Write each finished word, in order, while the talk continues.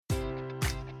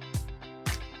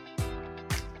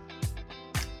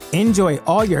Enjoy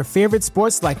all your favorite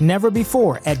sports like never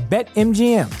before at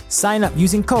BetMGM. Sign up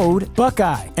using code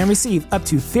Buckeye and receive up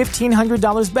to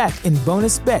 $1,500 back in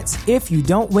bonus bets if you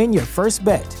don't win your first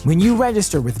bet. When you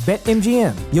register with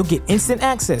BetMGM, you'll get instant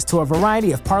access to a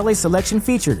variety of parlay selection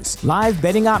features, live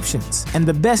betting options, and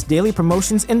the best daily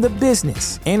promotions in the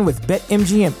business. And with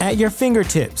BetMGM at your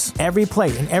fingertips, every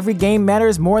play and every game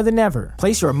matters more than ever.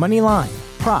 Place your money line,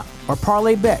 prop, or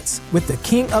parlay bets with the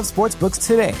king of sportsbooks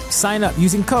today. Sign up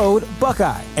using code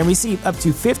Buckeye and receive up to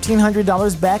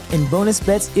 $1,500 back in bonus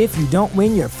bets if you don't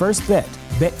win your first bet.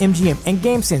 BetMGM and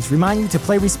GameSense remind you to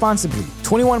play responsibly.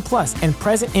 21 plus and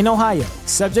present in Ohio,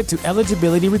 subject to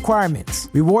eligibility requirements.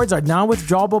 Rewards are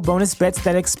non-withdrawable bonus bets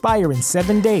that expire in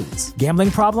 7 days. Gambling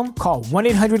problem? Call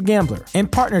 1-800-GAMBLER. In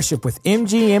partnership with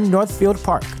MGM Northfield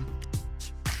Park.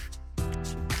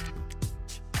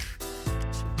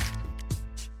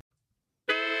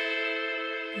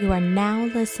 You are now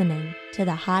listening to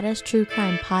the hottest true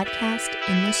crime podcast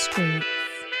in the streets.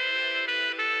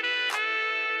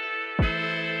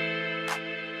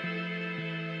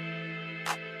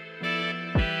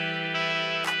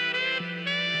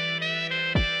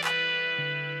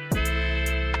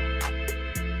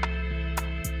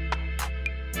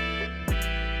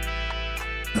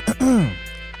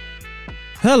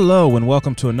 Hello and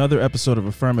welcome to another episode of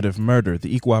Affirmative Murder,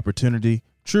 the equal opportunity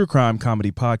true crime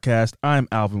comedy podcast. I'm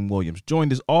Alvin Williams,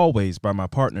 joined as always by my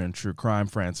partner in true crime,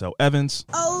 Francel Evans.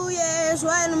 Oh yes,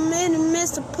 wait a minute,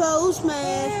 Mr. Postman.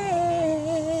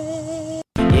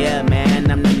 Yeah,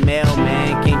 man, I'm the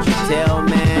mailman. Can't you tell,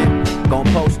 man?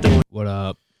 Gonna post it. What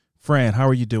up? Fran, how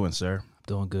are you doing, sir?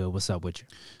 Doing good. What's up with you?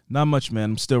 Not much,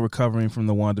 man. I'm still recovering from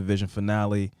the WandaVision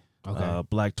finale. Okay.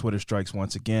 Black Twitter strikes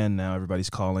once again. Now everybody's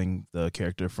calling the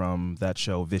character from that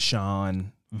show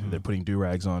Vishan. They're putting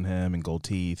do-rags on him and gold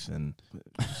teeth, and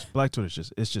Black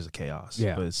Twitter's it's just a chaos.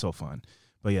 Yeah. But it's so fun.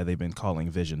 But yeah, they've been calling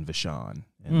Vision Vishan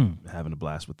and having a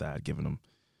blast with that,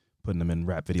 putting them in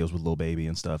rap videos with Lil Baby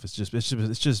and stuff. It's just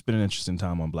been an interesting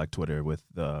time on Black Twitter with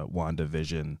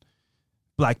WandaVision.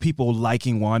 Black people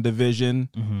liking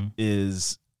WandaVision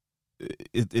is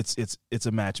it's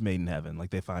a match made in heaven. Like,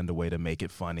 they find a way to make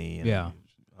it funny. And, Yeah.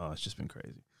 Oh, it's just been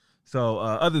crazy. So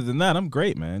other than that, I'm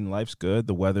great, man. Life's good.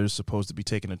 The weather's supposed to be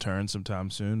taking a turn sometime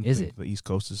soon. Is it? The East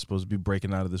Coast is supposed to be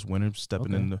breaking out of this winter,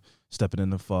 stepping into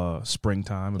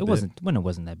springtime. Winter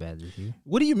wasn't that bad this year.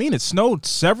 What do you mean? It snowed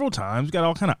several times. We got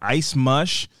all kind of ice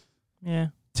mush. Yeah.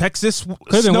 Texas worse.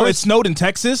 It snowed in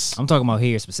Texas. I'm talking about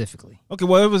here specifically. Okay,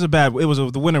 well,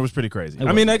 the winter was pretty crazy. It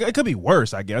I mean, it could be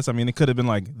worse, I guess. I mean, it could have been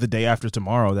like The Day After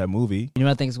Tomorrow, that movie. You know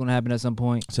what I think is going to happen at some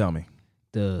point? Tell me.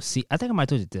 I think I might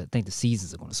told you. I think the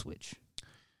seasons are going to switch.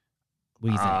 What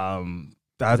do you think?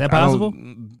 Is that possible?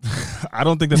 I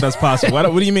don't think that's possible.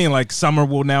 What do you mean? Like, summer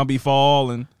will now be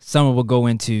fall and Summer will go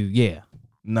into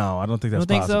No, I don't think that's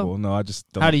think possible. so? No, I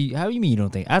just don't. How do you mean you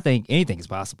don't think? I think anything is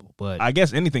possible, but I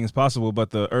guess anything is possible, but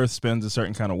the Earth spins a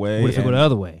certain kind of way. what if it go the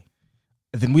other way?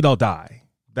 Then we'd all die.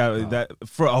 That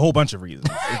for a whole bunch of reasons.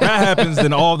 If that happens,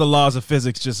 then all the laws of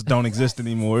physics just don't exist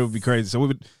anymore. It would be crazy. So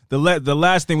the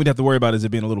last thing we'd have to worry about is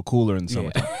it being a little cooler in the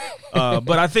summertime.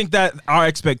 But I think that our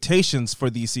expectations for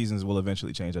these seasons will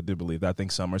eventually change. I do believe that. I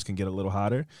think summers can get a little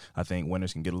hotter. I think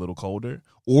winters can get a little colder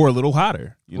or a little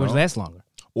hotter. Or last longer.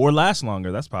 Or last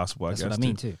longer. That's possible. That's I guess. what I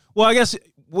mean too. Well, I guess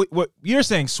what you're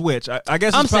saying, switch. I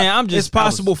guess it's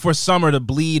possible for summer to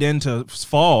bleed into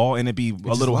fall and it'd be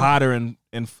a little hotter and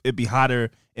it'd be hotter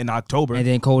in October and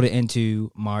then colder into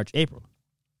March, April.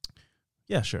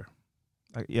 Yeah, sure.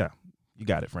 Yeah, you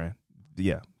got it, Fran.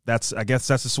 Yeah, I guess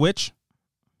that's a switch.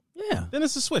 Yeah. Then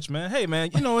it's a switch, man. Hey, man,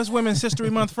 it's Women's History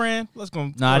Month, Fran. Let's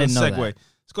go. No, I didn't know segue. that.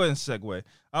 Let's go ahead and segue.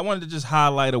 I wanted to just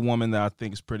highlight a woman that I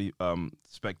think is pretty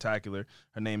spectacular.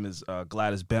 Her name is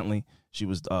Gladys Bentley. She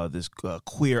was this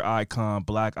queer icon,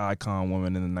 black icon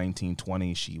woman in the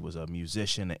 1920s. She was a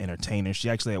musician, an entertainer. She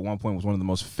actually at one point was one of the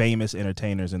most famous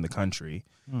entertainers in the country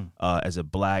as a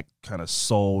black kind of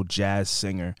soul jazz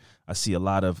singer. I see a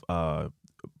lot of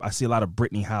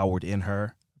Brittany Howard in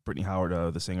her. Brittany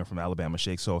Howard, the singer from Alabama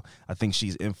Shake. So I think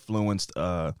she's influenced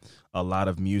a lot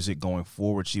of music going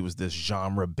forward. She was this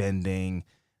genre bending,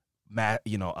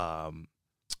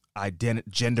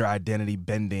 gender identity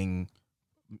bending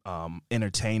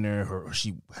entertainer.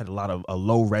 She had a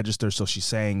low register, so she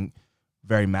sang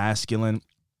very masculine.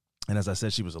 And as I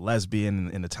said, she was a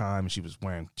lesbian in the time. She was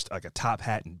wearing like a top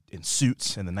hat and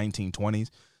suits in the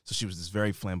 1920s. So she was this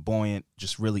very flamboyant,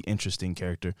 just really interesting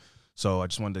character. So I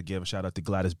just wanted to give a shout out to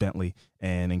Gladys Bentley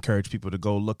and encourage people to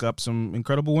go look up some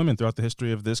incredible women throughout the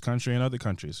history of this country and other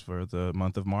countries for the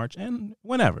month of March and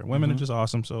whenever. Women are just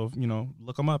awesome. So,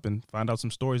 look them up and find out some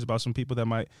stories about some people that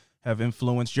might have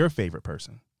influenced your favorite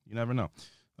person. You never know.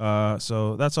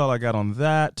 So that's all I got on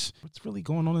that. What's really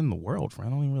going on in the world,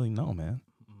 friend? I don't even really know, man.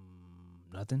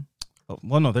 Nothing. Oh,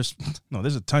 well, no, there's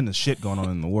a ton of shit going on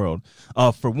in the world.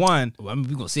 For one, Well, I mean,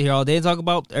 we gonna sit here all day and talk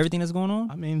about everything that's going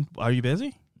on. I mean, are you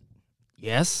busy?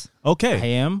 Yes. Okay. I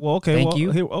am. Well, okay. Thank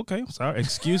you. Okay. Sorry.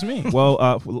 Excuse me.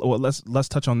 Well, let's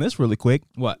touch on this really quick.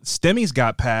 What? STEMIs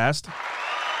got passed.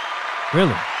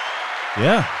 Really?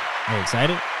 Yeah. Are you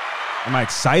excited? Am I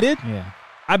excited? Yeah.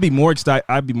 I'd be more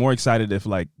excited if,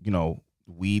 like, you know,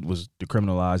 weed was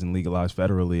decriminalized and legalized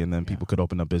federally, and then people could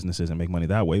open up businesses and make money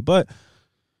that way. But,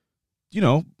 you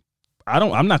know,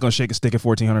 I'm not going to shake a stick at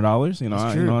 $1,400. You know,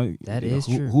 That's true. That is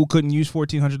true. Who couldn't use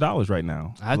 $1,400 right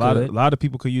now? I a could. lot of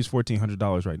people could use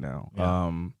 $1,400 right now.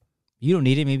 Yeah. You don't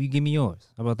need it. Maybe you give me yours.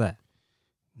 How about that?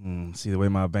 See, the way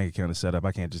my bank account is set up,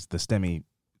 I can't just the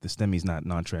STEMI's not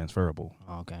non-transferable.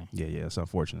 Okay. Yeah, it's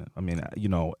unfortunate. I mean, you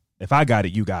know, if I got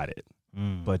it, you got it.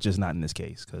 But just not in this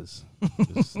case, because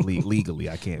legally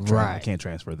I can't. I can't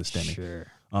transfer the STEMI. Sure.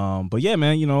 But yeah,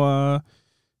 man, you know,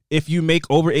 if you make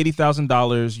over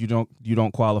 $80,000, you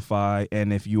don't qualify,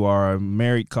 and if you are a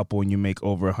married couple and you make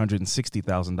over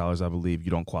 $160,000, I believe,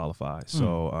 you don't qualify.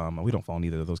 So we don't fall in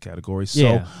either of those categories.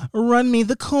 Yeah. So run me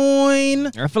the coin.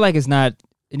 I feel like it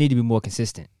need to be more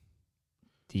consistent.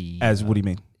 What do you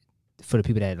mean? For the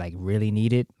people that like really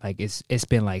need it, like it's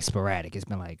been like sporadic. It's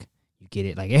been like you get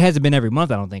it, like it hasn't been every month.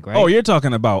 I don't think, right? Oh, you're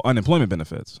talking about unemployment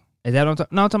benefits. Is that what I'm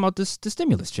I'm talking about the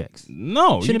stimulus checks.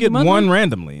 No, Shouldn't you it get be one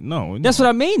randomly. No, that's what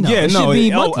I mean. Though. Yeah, it no. Should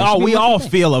be monthly. We all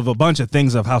feel of a bunch of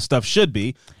things of how stuff should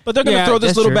be, but they're gonna throw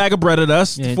this little bag of bread at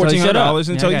us, $1,400,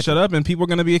 and tell you shut up, and people are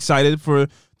gonna be excited for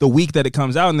the week that it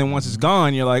comes out, and then once it's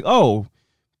gone, you're like, oh,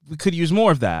 we could use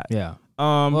more of that. Yeah.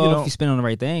 Well, you know, if you spend on the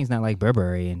right things, not like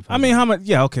Burberry and. I mean, how much?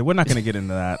 Yeah, okay, we're not going to get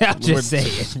into that. I'm just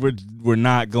saying, we're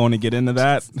not going to get into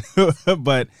that.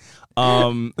 But,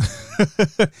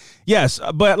 yes,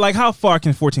 but like, how far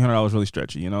can $1,400 really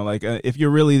stretch you? You know, like if you're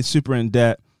really super in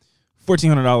debt,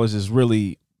 $1,400 is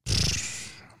really,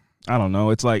 I don't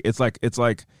know. It's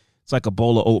like a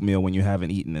bowl of oatmeal when you haven't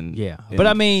eaten in but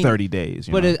I mean 30 days.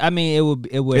 But it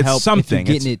would help something. if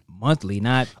you're getting it monthly,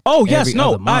 not. Oh yes, every no,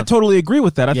 other month. I totally agree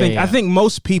with that. I think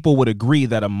most people would agree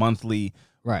that a monthly.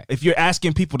 Right. If you're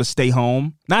asking people to stay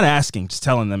home, not asking, just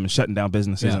telling them and shutting down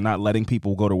businesses and not letting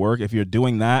people go to work. If you're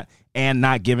doing that and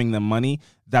not giving them money,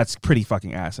 that's pretty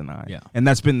fucking asinine. Yeah. And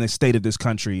that's been the state of this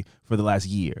country for the last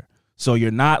year. So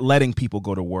you're not letting people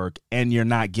go to work, and you're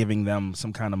not giving them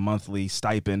some kind of monthly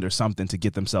stipend or something to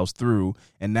get themselves through.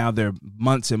 And now they're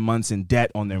months and months in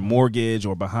debt on their mortgage,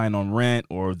 or behind on rent,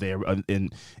 or they're in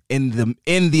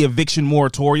the eviction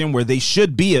moratorium where they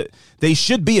should be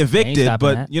evicted.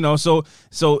 But that. you know, so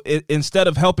instead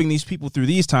of helping these people through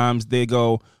these times, they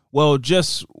go, well,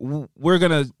 we're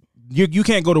gonna. You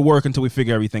can't go to work until we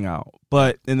figure everything out.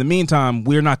 But in the meantime,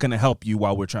 we're not going to help you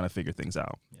while we're trying to figure things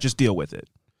out. Yeah. Just deal with it.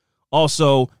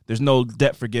 Also, there's no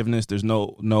debt forgiveness. There's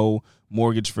no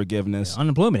mortgage forgiveness. Yeah,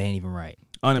 unemployment ain't even right.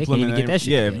 Unemployment ain't that shit.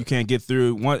 Yeah, if you can't get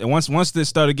through. Once they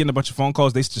started getting a bunch of phone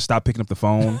calls, they just stopped picking up the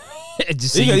phone.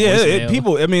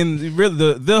 People. I mean,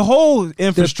 really, the whole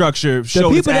infrastructure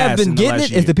showed the its people that ass have been getting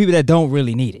it is the people that don't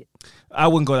really need it. I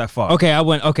wouldn't go that far.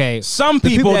 Okay. Some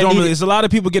people don't really. There's a lot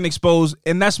of people getting exposed,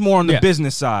 and that's more on the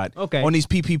business side. Okay. On these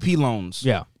PPP loans.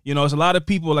 Yeah. You know, it's a lot of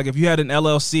people, like if you had an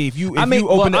LLC, if you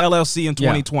opened an LLC in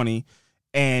 2020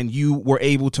 and you were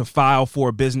able to file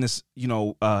for business,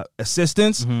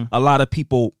 assistance, a lot of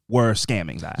people were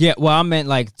scamming that. Yeah, well, I meant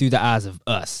like through the eyes of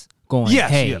us going,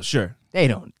 hey, yeah, sure. They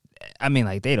don't. I mean,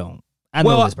 like they don't. I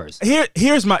know this person.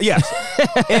 Here's my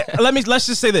let's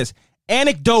just say this.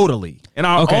 Anecdotally, in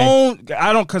our own,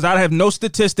 because I have no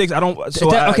statistics. I don't.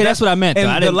 So that's what I meant.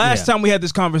 And the last time we had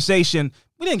this conversation,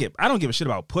 I don't give a shit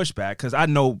about pushback because I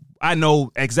know I'm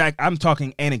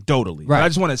talking anecdotally. Right. I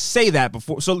just want to say that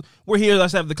before. So we're here.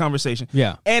 Let's have the conversation.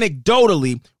 Yeah.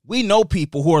 Anecdotally, we know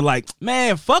people who are like,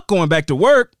 man, fuck going back to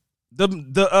work.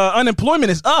 The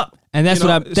unemployment is up. And that's what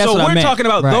I meant. So we're talking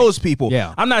about those people.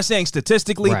 Yeah. I'm not saying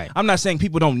statistically. Right. I'm not saying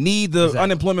people don't need the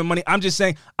unemployment money. I'm just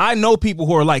saying I know people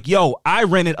who are like, yo, I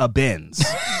rented a Benz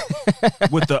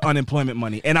with the unemployment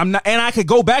money. And I could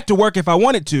go back to work if I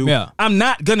wanted to. Yeah. I'm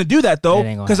not gonna do that though,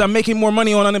 because I'm making more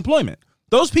money on unemployment.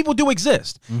 Those people do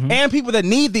exist. Mm-hmm. And people that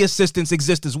need the assistance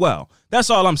exist as well. That's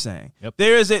all I'm saying. Yep.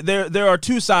 There are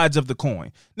two sides of the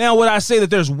coin. Now, would I say that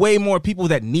there's way more people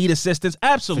that need assistance?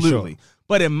 Absolutely. Sure.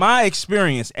 But in my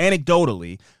experience,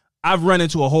 anecdotally, I've run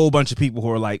into a whole bunch of people who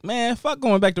are like, man, fuck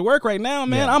going back to work right now,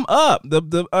 man. Yeah. I'm up.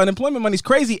 The unemployment money's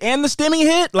crazy. And the STEMI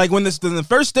hit, like when the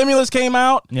first stimulus came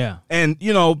out. Yeah. And,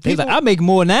 people, like, I make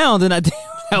more now than I did.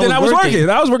 then I was working.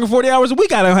 I was working 40 hours a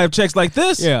week. I don't have checks like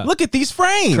this. Yeah. Look at these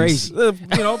frames. Crazy.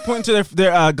 Pointing to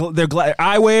their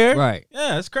eyewear. Right.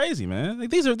 Yeah, it's crazy, man. Like,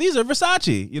 these are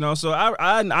Versace. So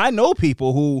I know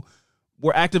people who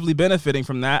were actively benefiting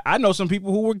from that. I know some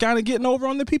people who were kind of getting over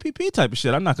on the PPP type of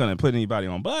shit. I'm not going to put anybody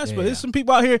on blast, but there's some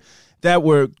people out here that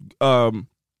were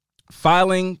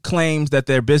filing claims that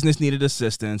their business needed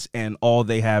assistance, and all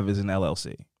they have is an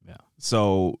LLC. Yeah.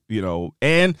 So,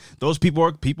 and those people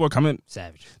are coming.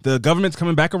 Savage. The government's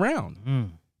coming back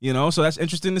around. So that's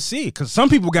interesting to see, because some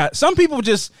people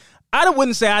just, I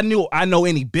wouldn't say I know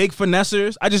any big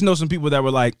finessers. I just know some people that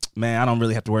were like, man, I don't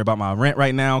really have to worry about my rent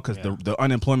right now because the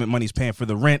unemployment money's paying for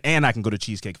the rent, and I can go to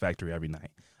Cheesecake Factory every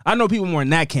night. I know people more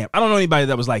in that camp. I don't know anybody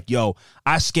that was like, yo,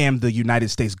 I scammed the United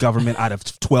States government out of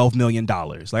 $12 million.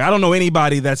 Like, I don't know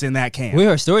anybody that's in that camp. We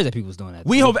heard stories that people's doing that.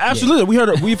 We hope, absolutely.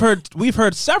 Yeah. We've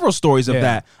heard several stories of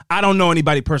that. I don't know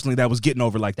anybody personally that was getting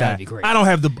over like That'd that. be great. I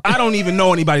don't even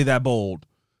know anybody that bold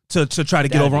to try to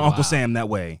get over on Uncle Sam that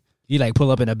way. You like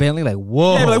pull up in a Bentley, like,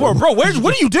 whoa. Yeah, like, bro, what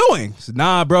are you doing? Said,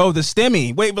 nah, bro, the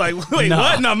stimmy. Wait, what?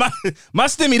 No, my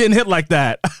stimmy didn't hit like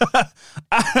that.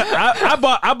 I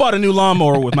bought a new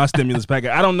lawnmower with my stimulus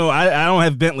package. I don't know. I don't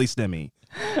have Bentley stimmy.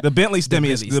 The Bentley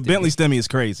stimmy is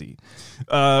crazy.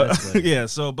 Yeah.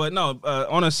 So, but no.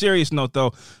 On a serious note,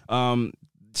 though,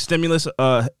 stimulus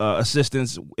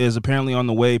assistance is apparently on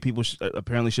the way. People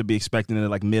apparently should be expecting it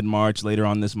like mid-March, later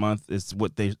on this month. Is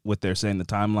what they're saying the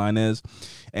timeline is.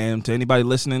 And to anybody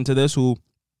listening to this who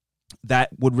that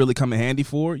would really come in handy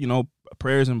for,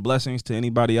 prayers and blessings to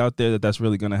anybody out there that's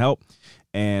really going to help.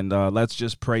 And let's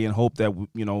just pray and hope that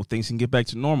things can get back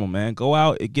to normal, man. Go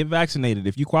out and get vaccinated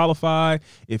if you qualify.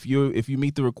 If you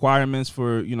meet the requirements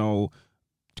for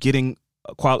getting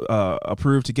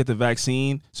approved to get the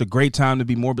vaccine, it's a great time to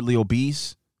be morbidly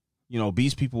obese.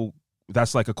 Obese people,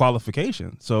 that's like a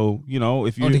qualification. So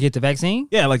if you to get the vaccine,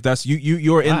 like that's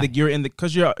you're in the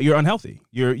because you're unhealthy.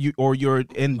 You're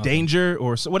in danger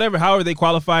or whatever. However they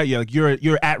qualify,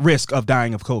 you're at risk of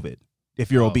dying of COVID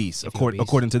if you're obese,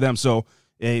 according to them. So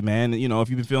hey, man, if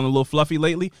you've been feeling a little fluffy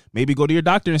lately, maybe go to your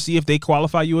doctor and see if they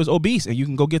qualify you as obese, and you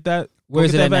can go get that. Where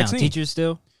is it at now? Vaccine. Teachers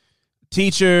still.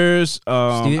 Teachers,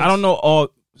 I don't know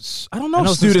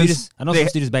students. I know some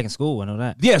students back in school. I know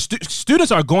that. Yeah,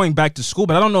 students are going back to school,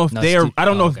 but I don't know if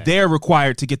if they're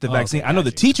required to get the vaccine. I know the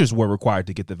teachers were required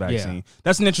to get the vaccine. Yeah.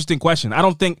 That's an interesting question. I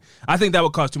think that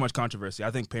would cause too much controversy.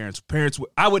 I think parents,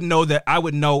 I would know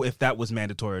if that was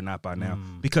mandatory or not by now,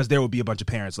 because there would be a bunch of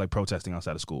parents like protesting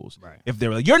outside of schools. Right. If they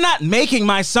were like, "You're not making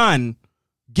my son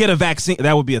get a vaccine,"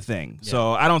 that would be a thing. Yeah.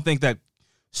 So I don't think that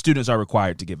students are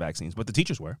required to get vaccines, but the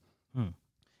teachers were.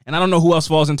 And I don't know who else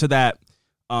falls into that.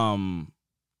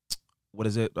 What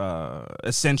is it?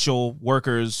 Essential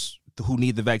workers who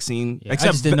need the vaccine,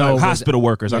 except hospital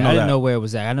workers. I know didn't know where it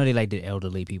was at. I know they did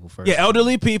elderly people first. Yeah,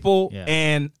 elderly people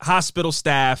and hospital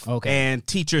staff and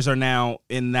teachers are now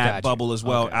in that bubble as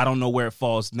well. Okay. I don't know where it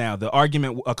falls now. The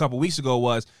argument a couple weeks ago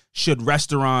was, should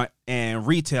restaurant and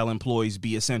retail employees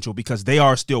be essential because they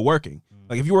are still working?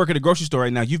 Like if you work at a grocery store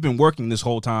right now, you've been working this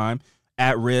whole time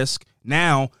at risk.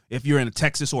 Now, if you're in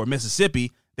Texas or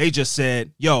Mississippi, they just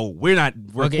said, yo, we're not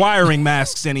requiring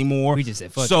masks anymore. We just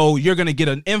said, fuck so you're going to get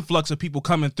an influx of people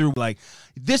coming through. Like,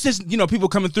 this is, people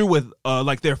coming through with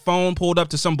like their phone pulled up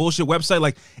to some bullshit website.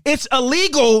 Like, it's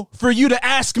illegal for you to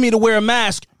ask me to wear a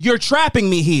mask. You're trapping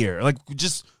me here. Like,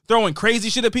 just throwing crazy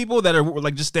shit at people that are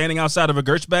like just standing outside of a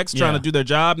Gershbeck's trying to do their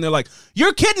job. And they're like,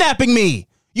 you're kidnapping me.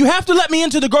 You have to let me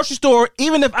into the grocery store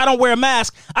even if I don't wear a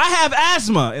mask. I have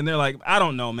asthma. And they're like, I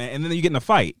don't know, man. And then you get in a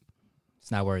fight.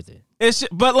 It's not worth it.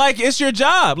 But it's your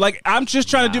job. Like, I'm just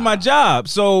trying to do my job.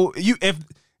 So if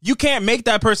you can't make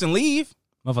that person leave.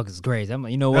 Motherfuckers crazy.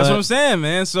 You know what? That's what I'm saying,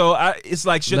 man. So it's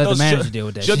like, should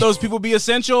those people be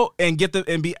essential and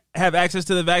have access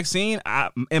to the vaccine?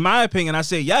 In my opinion, I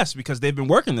say yes, because they've been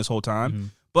working this whole time. Mm-hmm.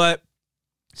 But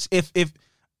if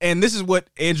and this is what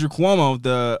Andrew Cuomo,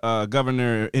 the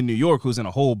governor in New York, who's in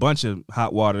a whole bunch of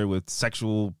hot water with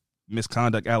sexual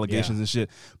misconduct allegations and shit.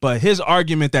 But his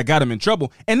argument that got him in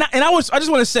trouble. And I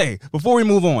just want to say, before we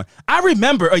move on, I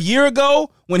remember a year ago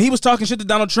when he was talking shit to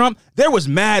Donald Trump, there was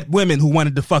mad women who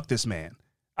wanted to fuck this man.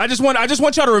 I just want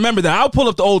y'all to remember that. I'll pull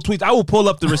up the old tweets. I will pull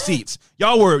up the receipts.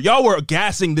 Y'all were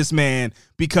gassing this man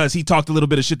because he talked a little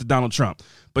bit of shit to Donald Trump.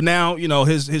 But now,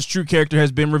 his true character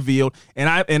has been revealed, and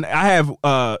I have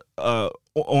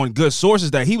on good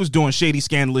sources that he was doing shady,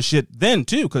 scandalous shit then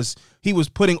too, because he was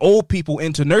putting old people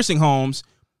into nursing homes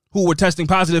who were testing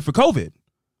positive for COVID.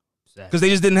 because they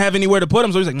just didn't have anywhere to put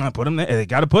him. So he's like, "No, put him there. They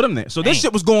got to put him there." So this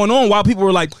shit was going on while people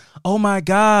were like, "Oh my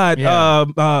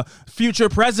God, future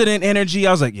president energy."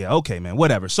 I was like, "Yeah, okay, man,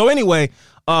 whatever." So anyway,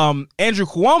 Andrew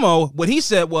Cuomo, what he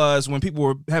said was when people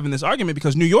were having this argument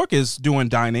because New York is doing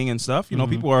dining and stuff. You know,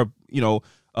 people are,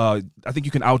 I think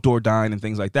you can outdoor dine and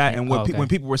things like that. And when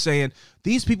people were saying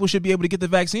these people should be able to get the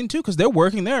vaccine too because they're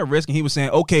working, they're at risk, and he was saying,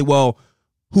 okay, well,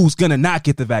 who's gonna not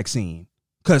get the vaccine?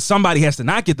 Because somebody has to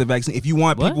not get the vaccine. If you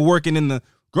want people working in the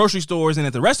grocery stores and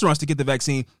at the restaurants to get the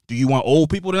vaccine, do you want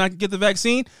old people to not get the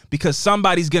vaccine? Because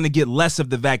somebody's going to get less of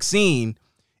the vaccine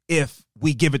if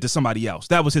we give it to somebody else.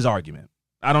 That was his argument.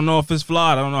 I don't know if it's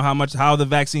flawed. I don't know how the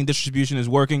vaccine distribution is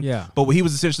working. Yeah. But what he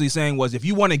was essentially saying was if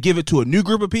you want to give it to a new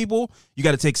group of people, you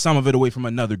got to take some of it away from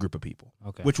another group of people,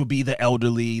 which would be the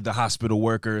elderly, the hospital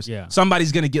workers. Yeah.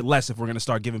 Somebody's going to get less if we're going to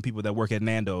start giving people that work at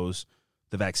Nando's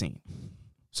the vaccine.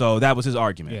 So that was his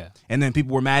argument. Yeah. And then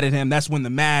people were mad at him. That's when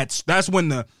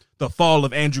the fall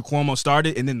of Andrew Cuomo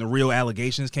started, and then the real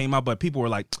allegations came out. But people were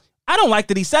like, I don't like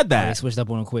that he said that. They switched up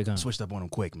on him quick, huh? Switched up on him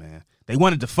quick, man. They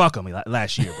wanted to fuck him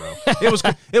last year, bro. It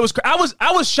was.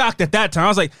 I was shocked at that time. I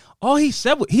was like, all he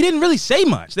said, he didn't really say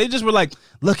much. They just were like,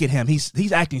 look at him.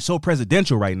 He's acting so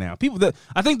presidential right now.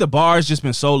 I think the bar has just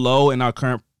been so low in our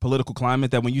current political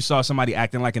climate that when you saw somebody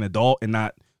acting like an adult and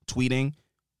not tweeting,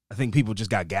 I think people just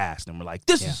got gassed and were like,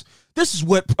 this is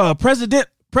what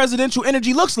presidential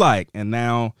energy looks like. And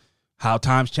now how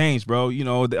times changed, bro.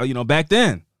 Back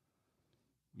then,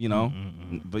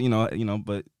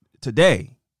 but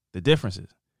today the differences.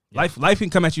 Yeah. Life can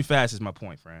come at you fast is my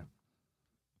point, friend.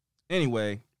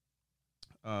 Anyway,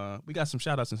 we got some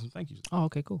shout outs and some thank yous. Oh,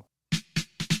 okay, cool.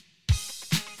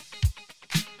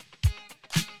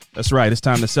 That's right. It's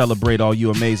time to celebrate all you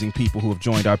amazing people who have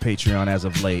joined our Patreon as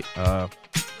of late.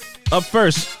 Up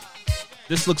first,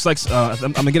 this looks like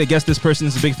I'm going to guess this person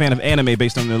is a big fan of anime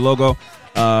based on their logo.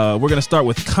 We're going to start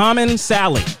with Common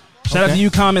Sally. Shout out to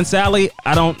you, Common Sally.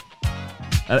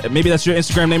 Maybe that's your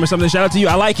Instagram name or something. Shout out to you.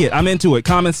 I like it. I'm into it.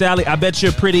 Common Sally. I bet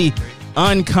you're pretty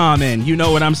uncommon. You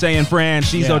know what I'm saying, Fran?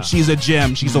 She's a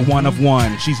gem. She's a one of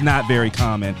one. She's not very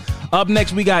common. Up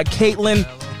next, we got Caitlin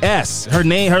S. Her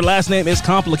last name is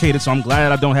complicated, so I'm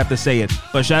glad I don't have to say it.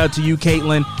 But shout out to you,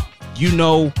 Caitlin.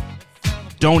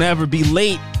 Don't ever be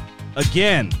late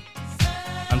again.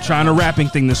 I'm trying a rapping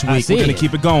thing this week. We're going to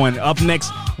keep it going. Up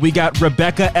next, we got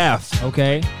Rebecca F.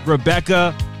 Okay.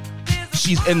 Rebecca,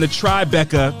 she's in the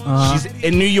Tribeca. She's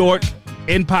in New York,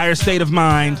 Empire State of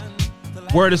Mind,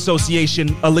 Word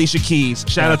Association, Alicia Keys.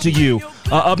 Shout out to you.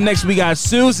 Up next, we got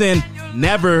Susan,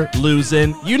 never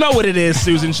losing. You know what it is,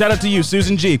 Susan. Shout out to you,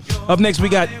 Susan G. Up next, we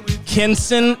got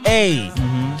Kenson A.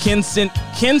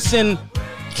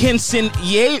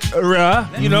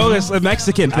 Quinceañera, it's a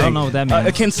Mexican thing. I don't know what that means.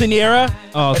 A quinceañera.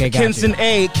 Oh, okay, got you.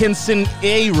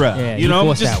 Quinceañera. Yeah, you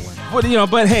forced that one.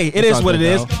 But hey, it is what it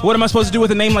is. What am I supposed to do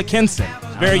with a name like Kenson?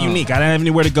 It's very unique. I don't have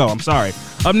anywhere to go. I'm sorry.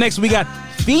 Up next, we got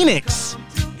Phoenix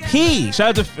P.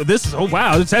 Shout out to this. Oh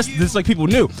wow, this is like people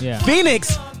knew. Yeah.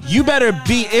 Phoenix, you better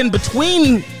be in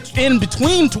between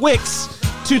Twix,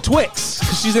 two Twix,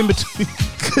 because she's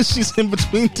in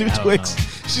between two Twix. Know.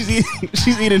 She's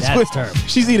eating That's Twix. terrible.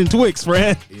 She's eating Twix,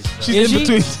 Fran. She's in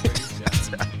between.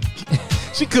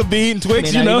 She could be eating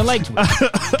Twix, May not even like Twix.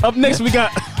 Up next we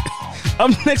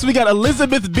got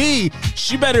Elizabeth B.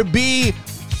 She better be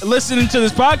listening to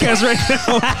this podcast right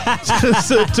now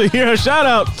to hear her shout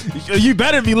out. You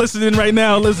better be listening right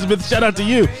now, Elizabeth. Shout out to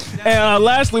you. And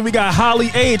lastly, we got Holly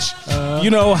H.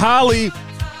 Holly.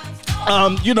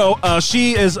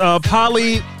 She is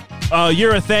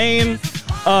polyurethane.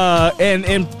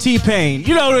 And T-Pain.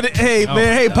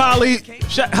 Polly,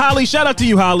 Holly, shout out to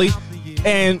you, Holly.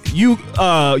 And you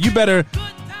better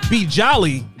be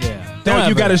jolly. Yeah.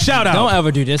 You got a shout out. Don't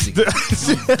ever do this again.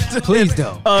 Please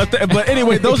don't. But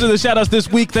anyway, those are the shout outs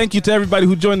this week. Thank you to everybody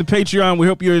who joined the Patreon. We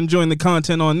hope you're enjoying the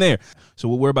content on there. So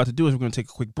what we're about to do is we're going to take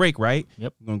a quick break, right?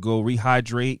 Yep. We're going to go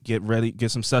rehydrate, get ready, get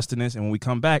some sustenance. And when we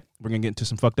come back, we're going to get into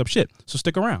some fucked up shit. So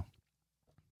stick around.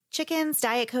 Chickens,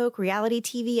 Diet Coke, reality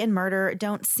TV, and murder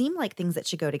don't seem like things that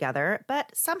should go together, but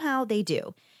somehow they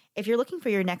do. If you're looking for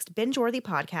your next binge-worthy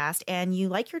podcast and you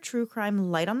like your true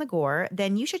crime light on the gore,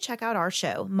 then you should check out our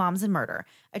show, Moms and Murder,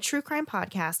 a true crime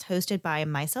podcast hosted by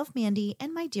myself, Mandy,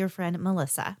 and my dear friend,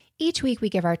 Melissa. Each week, we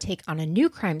give our take on a new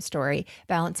crime story,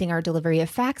 balancing our delivery of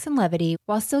facts and levity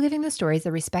while still giving the stories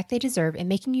the respect they deserve and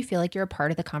making you feel like you're a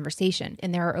part of the conversation.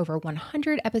 And there are over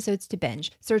 100 episodes to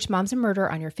binge. Search Moms and Murder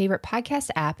on your favorite podcast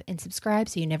app and subscribe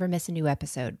so you never miss a new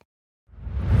episode.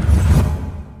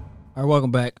 All right,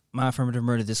 welcome back. My affirmative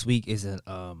murder this week is it's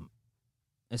an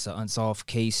unsolved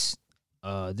case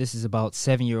This is about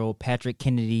 7-year-old Patrick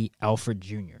Kennedy Alfred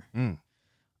Jr.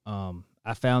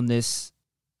 I found this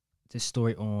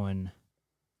story on.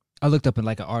 I looked up in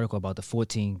like an article about the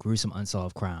 14 gruesome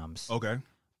unsolved crimes. Okay.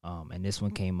 And this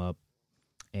one came up,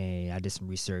 and I did some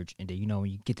research, and then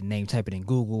when you get the name, type it in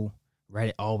Google,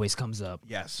 Reddit always comes up.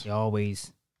 Yes.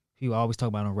 People always talk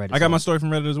about it on Reddit. I got my story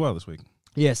from Reddit as well this week.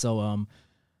 Yeah. So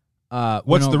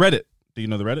what's the Reddit? Do you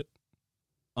know the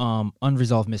Reddit?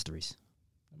 Unresolved Mysteries.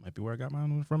 That might be where I got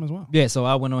mine from as well. Yeah. So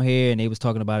I went on here and they was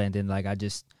talking about it, and then like I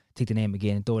just take the name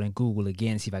again and throw it in Google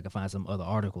again and see if I can find some other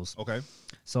articles. Okay.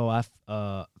 So I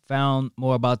found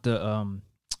more about the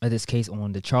this case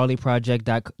on the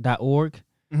charlieproject.org.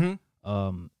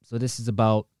 So this is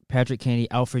about Patrick Kennedy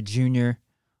Alfred Jr.,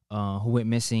 who went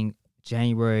missing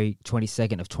January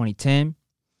 22nd of 2010.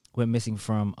 Went missing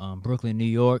from Brooklyn, New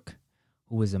York.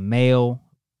 Who was a male,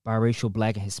 biracial,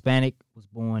 black, and Hispanic. Was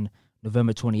born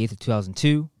November 28th of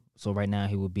 2002. So right now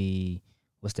he would be,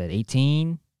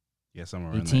 18? Yeah,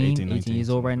 somewhere around 18, 18, 18 years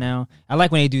old right now. I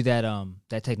like when they do that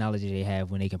that technology they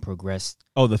have when they can progress.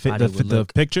 Oh, the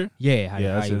picture? Yeah,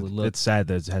 how you would look. It's sad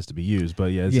that it has to be used,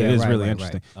 but it is really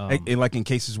interesting. Right. Like in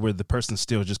cases where the person's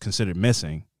still just considered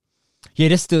missing. Yeah,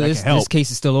 this case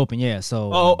is still open. Yeah,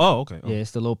 so okay. Yeah, it's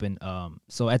still open.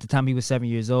 So at the time he was 7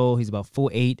 years old. He's about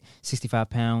 4'8", 65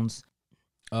 pounds.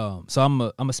 So I'm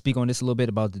gonna speak on this a little bit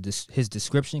about his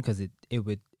description because it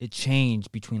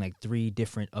changed between like 3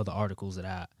 different other articles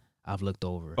that I've looked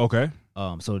over. Okay.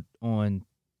 So on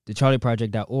the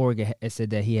charlieproject.org, it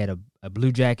said that he had a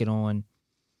blue jacket on,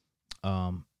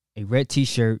 a red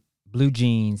T-shirt, blue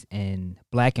jeans, and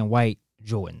black and white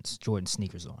Jordan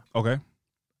sneakers on. Okay.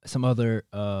 Some other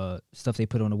stuff they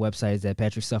put on the website is that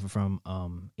Patrick suffered from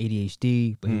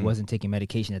ADHD, but he wasn't taking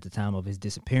medication at the time of his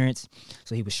disappearance.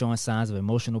 So he was showing signs of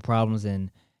emotional problems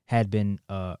and had been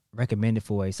recommended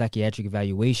for a psychiatric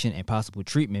evaluation and possible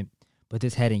treatment, but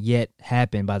this hadn't yet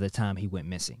happened by the time he went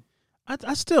missing.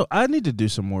 I need to do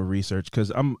some more research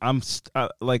because I'm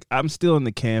still in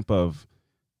the camp of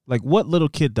like what little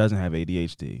kid doesn't have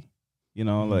ADHD,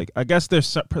 like I guess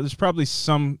there's probably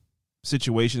some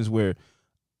situations where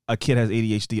a kid has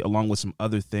ADHD along with some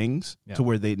other things to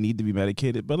where they need to be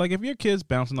medicated. But like if your kid's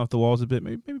bouncing off the walls a bit,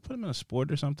 maybe put them in a sport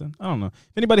or something. I don't know.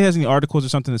 If anybody has any articles or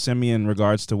something to send me in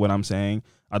regards to what I'm saying,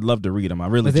 I'd love to read them. I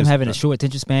really. With them having a short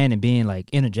attention span and being like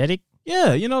energetic.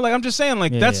 Yeah, like I'm just saying,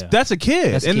 like that's a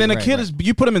kid, that's then a kid is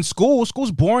you put them in school.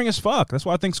 School's boring as fuck. That's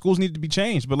why I think schools need to be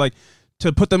changed. But like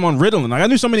to put them on Ritalin, like I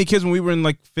knew so many kids when we were in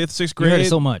like 5th, 6th grade. You heard it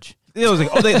so much. It was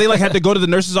like they like had to go to the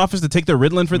nurse's office to take their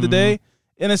Ritalin for the day,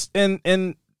 and it's and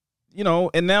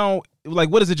now like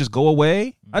what does it just go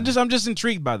away? I'm just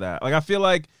intrigued by that. Like I feel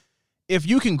like if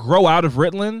you can grow out of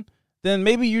Ritalin, then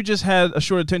maybe you just had a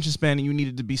short attention span and you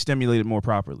needed to be stimulated more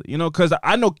properly. Because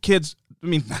I know kids. I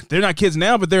mean, they're not kids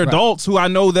now, but they're adults who I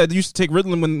know that used to take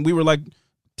Ritalin when we were like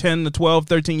 10 to 12,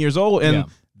 13 years old, and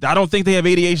I don't think they have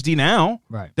ADHD now.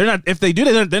 Right? They're not. If they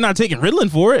do, they're not taking Ritalin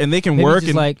for it, and they can maybe work. Just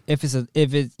and like if it's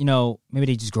maybe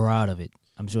they just grow out of it.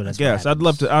 I'm sure that's. Yes, I'd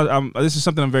love to. This is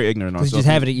something I'm very ignorant on. Because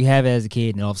you have it as a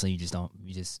kid, and all of a sudden you just don't.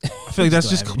 I feel like that's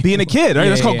just being a kid, right?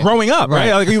 That's called growing up,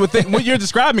 right? Like you would think what you're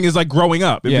describing is like growing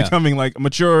up and becoming like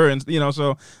mature, and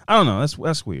So I don't know.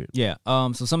 That's weird. Yeah.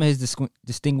 So some of his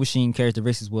distinguishing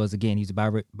characteristics was again he's a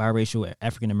biracial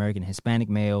African American Hispanic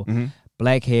male,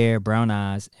 black hair, brown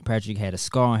eyes. And Patrick had a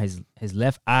scar on his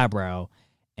left eyebrow,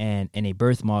 and a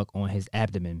birthmark on his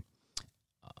abdomen.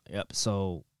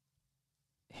 So.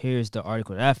 Here's the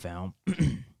article that I found.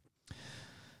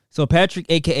 So Patrick,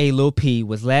 a.k.a. Lil P,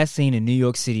 was last seen in New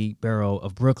York City borough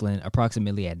of Brooklyn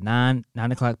approximately at 9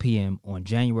 o'clock p.m. on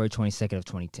January 22nd of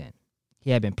 2010.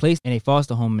 He had been placed in a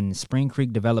foster home in the Spring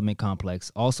Creek Development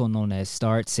Complex, also known as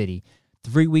Starrett City,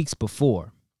 3 weeks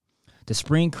before. The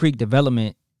Spring Creek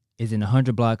Development is in the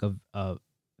 100 block of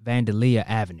Vandalia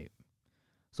Avenue.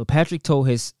 So Patrick told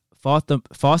his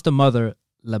foster mother,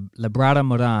 Labrada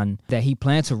Moran, that he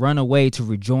planned to run away to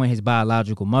rejoin his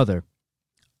biological mother,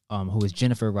 who is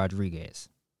Jennifer Rodriguez,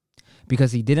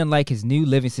 because he didn't like his new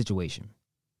living situation.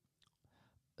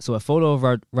 So a photo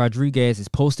of Rodriguez is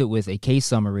posted with a case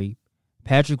summary.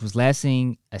 Patrick was last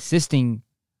seen assisting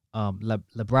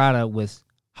Labrada with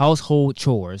household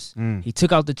chores. He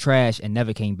took out the trash and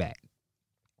never came back.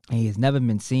 And he has never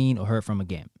been seen or heard from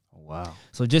again. Oh, wow.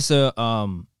 So just a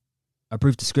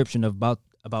brief description about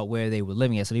where they were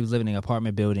living at. So he was living in an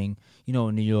apartment building.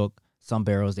 In New York, some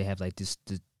boroughs, they have like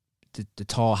the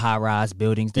tall high-rise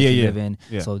buildings that you live in.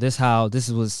 Yeah. So this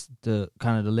was the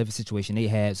kind of the living situation they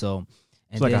had. So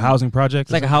it's like a housing project?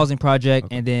 It's like a housing project.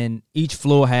 Okay. And then each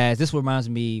floor has, this reminds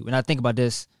me, when I think about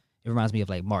this, it reminds me of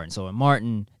like Martin. So in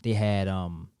Martin, they had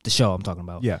the show I'm talking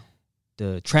about. Yeah.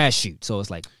 the trash chute. So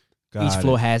it's like each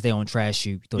floor has their own trash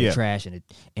chute. Throw the trash in it,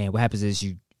 and what happens is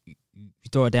you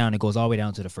throw it down, and it goes all the way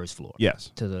down to the first floor.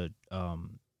 Yes. To the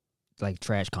like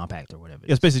trash compactor or whatever.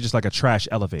 It's basically just like a trash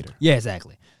elevator. Yeah,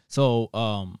 exactly. So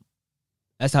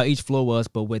that's how each floor was.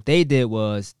 But what they did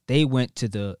was they went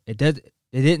to it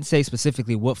didn't say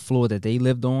specifically what floor that they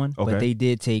lived on, but they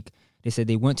did they said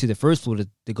they went to the first floor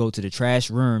to go to the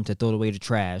trash room to throw away the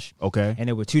trash. Okay. And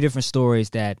there were two different stories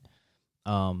that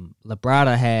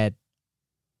Labrada had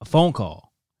a phone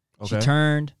call. Okay.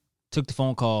 She took the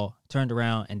phone call, turned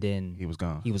around, and then he was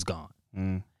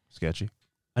gone. Sketchy.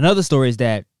 Another story is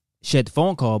that she had the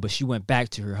phone call, but she went back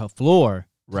to her floor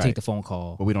to take the phone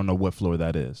call. But we don't know what floor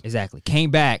that is. Exactly.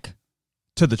 Came back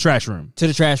to the trash room.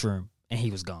 And he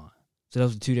was gone. So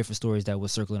those were two different stories that were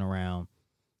circling around.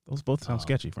 Those both sound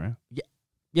sketchy, friend.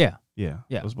 Yeah.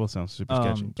 Those both sound super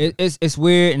sketchy. It's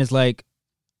weird, and it's like,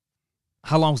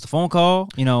 how long was the phone call?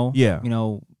 You know.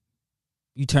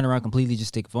 You turn around completely,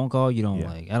 just take a phone call. You don't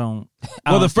I don't.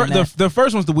 Well, the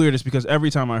first one's the weirdest because every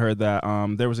time I heard that,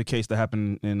 there was a case that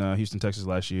happened in Houston, Texas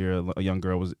last year. A young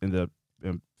girl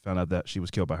found out that she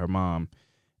was killed by her mom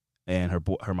and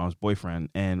her mom's boyfriend.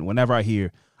 And whenever I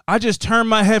hear, I just turned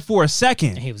my head for a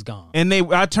second, and he was gone. And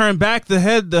I turned back the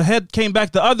head came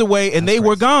back the other way, and they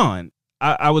were gone.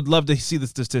 I would love to see the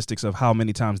statistics of how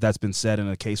many times that's been said in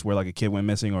a case where like a kid went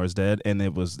missing or is dead, and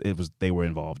it was they were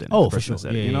involved in it. Oh, for sure.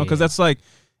 Because that's like,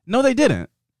 no, they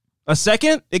didn't. A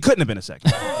second? It couldn't have been a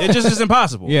second. It just is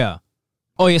impossible. Yeah.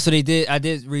 Oh yeah. So they did. I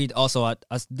did read also. I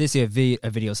did see a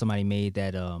video somebody made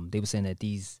that they were saying that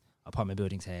these apartment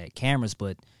buildings had cameras,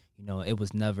 but it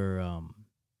was never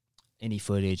any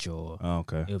footage or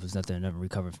it was nothing never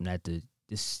recovered from that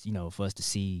for us to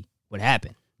see what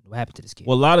happened. What happened to this kid?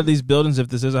 Well, a lot of these buildings, if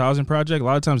this is a housing project, a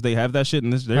lot of times they have that shit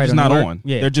and they're just not on.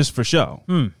 Yeah. They're just for show.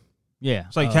 Yeah.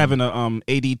 It's like having a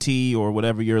ADT or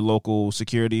whatever your local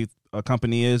security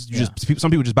company is. Some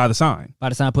people just buy the sign. Buy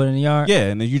the sign, put it in the yard? Yeah,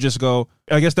 and then you just go,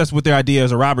 I guess that's what their idea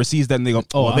is. A robber sees that and they go,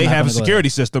 they have a security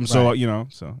system, so,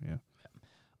 so,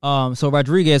 yeah. So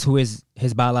Rodriguez, who is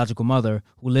his biological mother,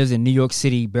 who lives in New York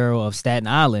City borough of Staten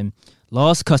Island,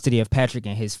 lost custody of Patrick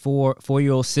and his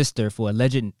four-year-old sister for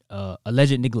alleged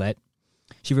neglect.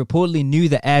 She reportedly knew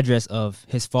the address of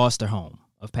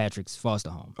Patrick's foster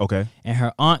home. Okay. And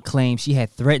her aunt claimed she had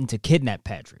threatened to kidnap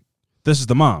Patrick. This is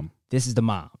the mom.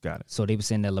 Got it. So they were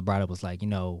saying that Labrada was like,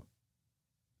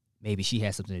 maybe she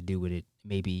had something to do with it.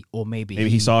 Maybe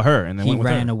he saw her and then he went with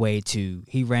ran her. away to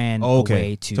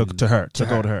away to took her.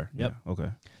 Yep. Yeah. Okay.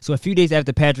 So a few days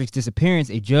after Patrick's disappearance,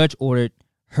 a judge ordered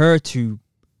her to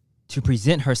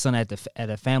present her son at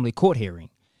a family court hearing,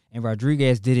 and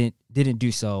Rodriguez didn't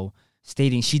do so,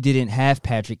 stating she didn't have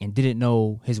Patrick and didn't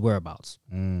know his whereabouts.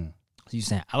 So you're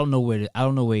saying I don't know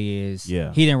where he is.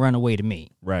 Yeah. He didn't run away to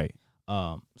me. Right.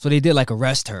 So they did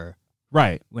arrest her.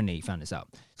 Right. When they found this out.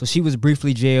 So she was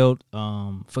briefly jailed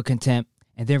for contempt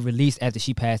and then released after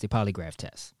she passed a polygraph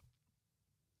test.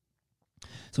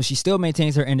 So she still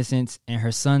maintains her innocence and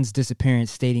her son's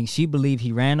disappearance, stating she believed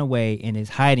he ran away and is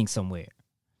hiding somewhere.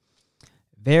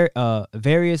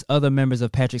 Various other members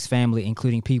of Patrick's family,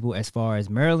 including people as far as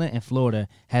Maryland and Florida,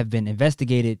 have been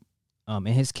investigated in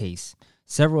his case.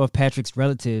 Several of Patrick's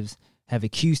relatives have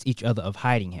accused each other of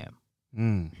hiding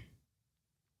him.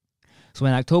 So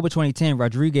in October 2010,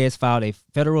 Rodriguez filed a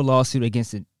federal lawsuit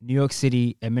against the New York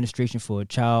City Administration for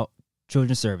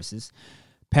Children's Services.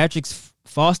 Patrick's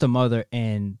foster mother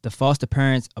and the foster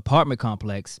parents' apartment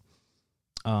complex.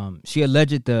 She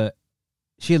alleged that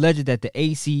the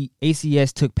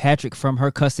ACS took Patrick from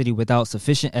her custody without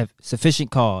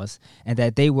sufficient cause, and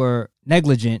that they were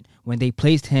negligent when they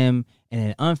placed him in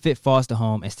an unfit foster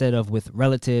home instead of with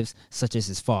relatives such as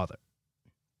his father.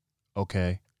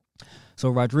 Okay. So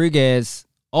Rodriguez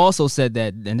also said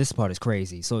that, and this part is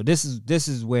crazy. So this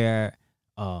is where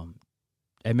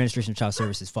Administration of Child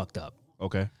Services fucked up.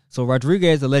 Okay. So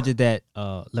Rodriguez alleged that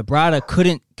Labrada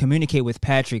couldn't communicate with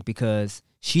Patrick because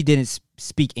she didn't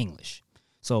speak English.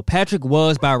 So Patrick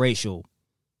was biracial.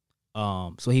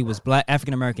 So he was black,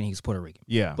 African American. He was Puerto Rican.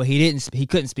 Yeah. But he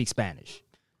couldn't speak Spanish.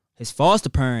 His foster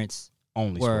parents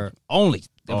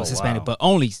was Hispanic, but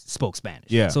only spoke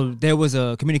Spanish. Yeah. So there was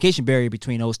a communication barrier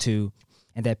between those two,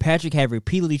 and that Patrick had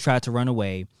repeatedly tried to run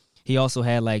away. He also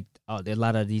had a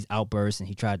lot of these outbursts, and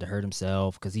he tried to hurt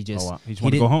himself because he just wanted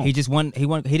to go home. He didn't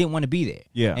want to be there.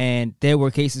 Yeah. And there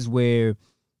were cases where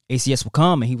ACS would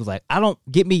come and he was like, I don't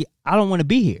want to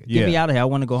be here. Get me out of here. I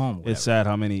want to go home. It's sad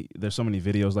how there's so many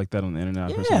videos like that on the internet.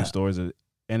 I've heard so many stories, and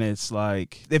it's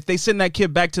like, if they send that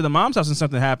kid back to the mom's house and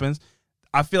something happens,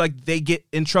 I feel like they get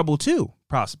in trouble too,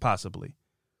 possibly.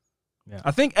 Yeah.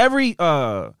 I think every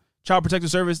child protective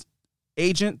service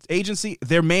agency,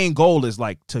 their main goal is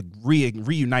like to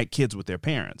reunite kids with their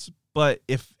parents. But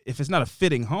if it's not a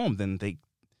fitting home, then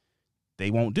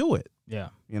they won't do it. Yeah.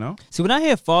 You know? See, when I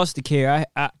hear foster care,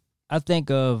 I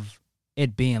think of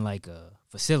it being like a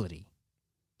facility.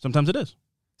 Sometimes it is.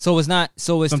 So it's not.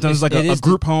 So it's sometimes it's like a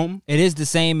group home. It is the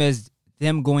same as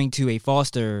them going to a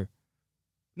foster.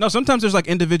 No, sometimes there's like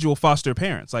individual foster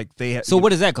parents. Like they. So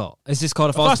what is that called? It's just called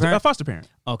a foster parent. A foster parent.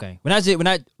 Okay. When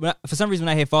I for some reason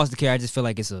when I hear foster care, I just feel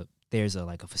like there's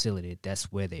a facility.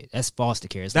 That's foster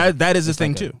care. It's that is a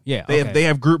thing too. Yeah. They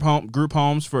have group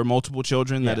homes for multiple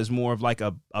children. That is more of like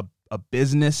a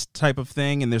business type of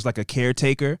thing, and there's like a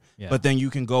caretaker. Yeah. But then you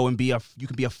can go and be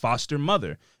a foster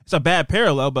mother. It's a bad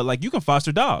parallel, but like you can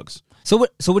foster dogs. So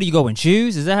what do you go and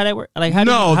choose? Is that how that works? Like how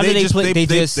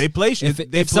they place you?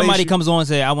 If somebody comes on and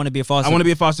say I want to be a foster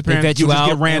parent, you just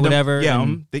get random. Whatever. Yeah,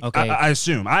 okay. I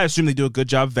assume they do a good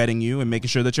job vetting you and making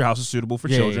sure that your house is suitable for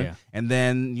children. Yeah. And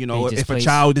then if a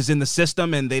child is in the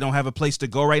system and they don't have a place to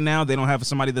go right now, they don't have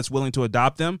somebody that's willing to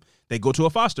adopt them, they go to a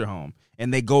foster home.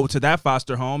 And they go to that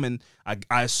foster home, and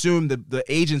I assume that the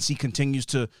agency continues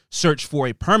to search for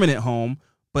a permanent home,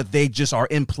 but they just are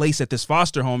in place at this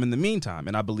foster home in the meantime.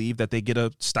 And I believe that they get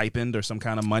a stipend or some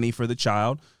kind of money for the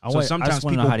child. So sometimes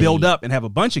people build up and have a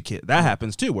bunch of kids. That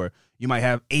happens too, where you might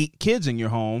have 8 kids in your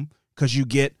home because you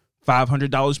get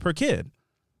 $500 per kid.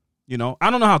 You know,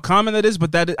 I don't know how common that is,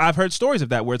 but I've heard stories of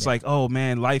that where it's like, oh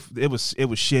man, life, it was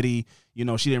shitty. You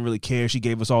know, she didn't really care. She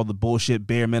gave us all the bullshit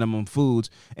bare minimum foods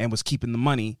and was keeping the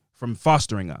money from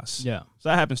fostering us. Yeah. So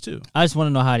that happens too. I just want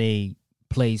to know how they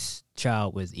place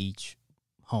child with each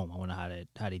home. I want to know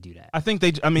how they do that. I think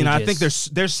I think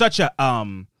there's such a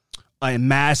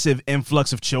massive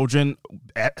influx of children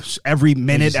every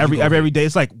minute, every day.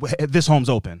 It's like this home's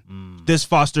open. This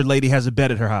foster lady has a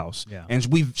bed at her house. Yeah. And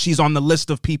she's on the list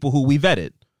of people who we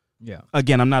vetted. Yeah.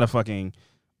 Again, I'm not a fucking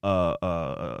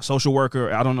social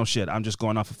worker. I don't know shit. I'm just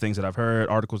going off of things that I've heard,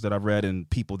 articles that I've read, and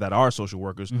people that are social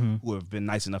workers who have been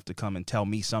nice enough to come and tell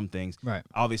me some things. Right.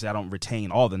 Obviously, I don't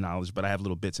retain all the knowledge, but I have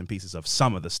little bits and pieces of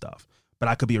some of the stuff. But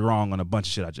I could be wrong on a bunch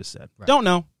of shit I just said. Right. Don't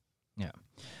know. Yeah.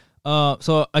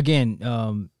 So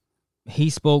again, he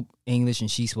spoke English and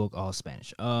she spoke all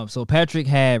Spanish. So Patrick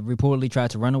had reportedly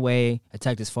tried to run away,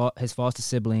 attacked his foster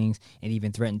siblings, and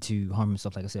even threatened to harm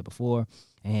himself, like I said before.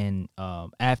 And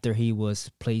after he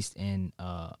was placed in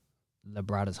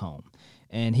Labrada's home,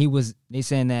 and they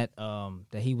saying that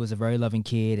that he was a very loving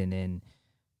kid, and then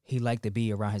he liked to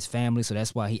be around his family, so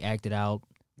that's why he acted out.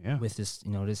 Yeah. With this,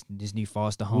 this new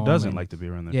foster home. Who doesn't like to be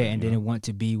around their family? And didn't want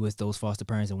to be with those foster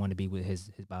parents and wanted to be with his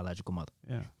biological mother.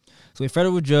 Yeah. So a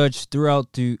federal judge threw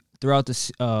out the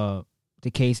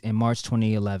case in March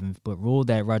 2011, but ruled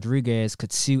that Rodriguez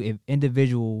could sue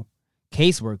individual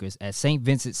caseworkers at St.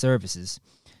 Vincent Services,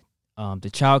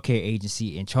 the child care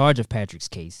agency in charge of Patrick's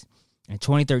case. In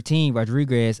 2013,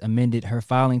 Rodriguez amended her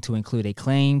filing to include a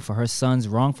claim for her son's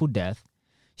wrongful death.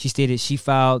 She stated she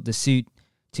filed the suit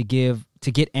to get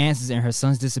answers in her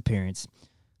son's disappearance.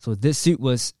 So this suit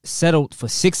was settled for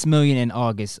 $6 million in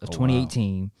August of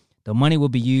 2018. Wow. The money will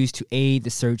be used to aid the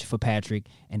search for Patrick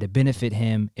and to benefit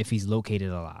him if he's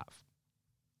located alive.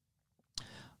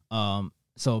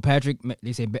 So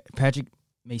they say Patrick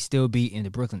may still be in the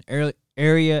Brooklyn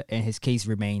area and his case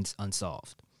remains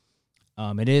unsolved.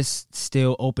 It is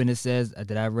still open. It says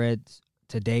that I read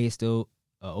today is still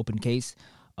an open case.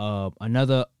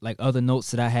 Other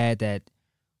notes that I had that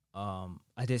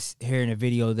I just hear in a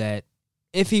video that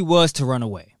if he was to run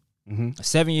away, a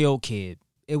 7-year-old kid,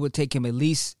 it would take him at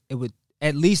least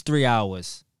 3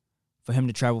 hours for him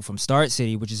to travel from Start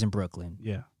City, which is in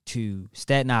Brooklyn, to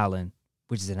Staten Island,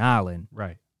 which is an island.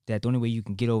 Right. That the only way you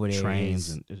can get over there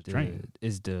is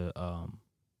the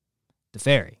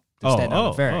ferry. The Staten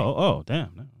Island ferry. Oh,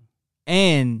 damn.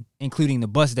 And including the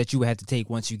bus that you would have to take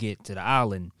once you get to the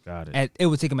island. Got it. It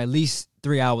would take him at least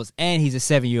 3 hours, and he's a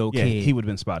 7-year-old kid. He would have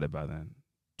been spotted by then,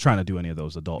 trying to do any of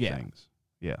those adult things.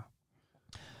 Yeah.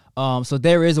 So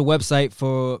there is a website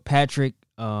for Patrick.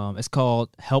 It's called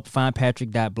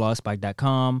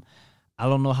helpfindpatrick.blogspot.com. I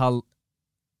don't know how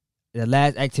the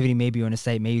last activity may be on the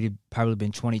site. Maybe it probably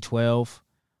been 2012.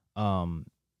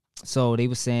 So they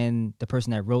were saying the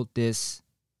person that wrote this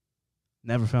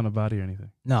never found a body or anything.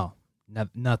 No.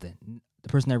 Nothing. The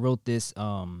person that wrote this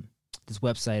this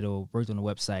website or worked on the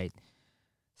website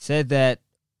said that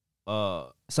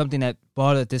something that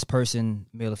bothered this person,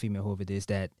 male or female, whoever it is,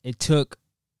 that it took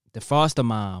the foster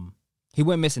mom. He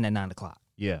went missing at 9:00.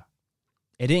 Yeah.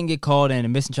 It didn't get called in. The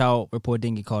missing child report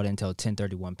didn't get called in until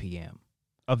 10:31 p.m.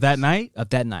 Of that night? Of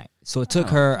that night. So it took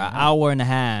her an hour and a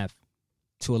half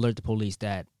to alert the police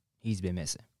that he's been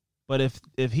missing. But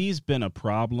if he's been a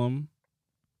problem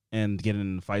and getting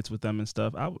in fights with them and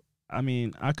stuff, I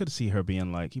mean, I could see her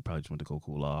being like, he probably just went to go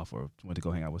cool off or went to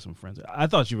go hang out with some friends. I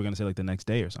thought you were going to say like the next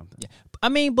day or something. Yeah. I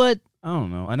mean, but I don't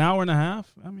know, an hour and a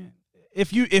half. I mean,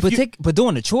 but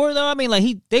doing the chore though, I mean,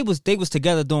 like they was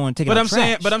together taking. But I'm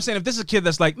saying if this is a kid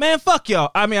that's like, man, fuck y'all.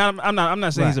 I mean, I'm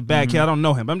not saying he's a bad kid. I don't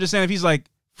know him. But I'm just saying if he's like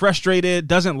frustrated,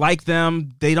 doesn't like them,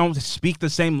 they don't speak the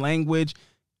same language.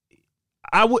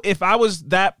 If I was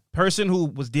that person who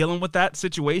was dealing with that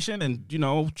situation and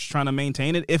trying to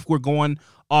maintain it, if we're going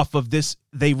off of this,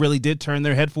 they really did turn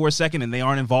their head for a second and they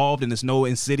aren't involved and there's no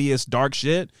insidious dark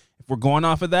shit. If we're going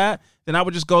off of that, then I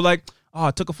would just go like, oh,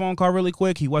 I took a phone call really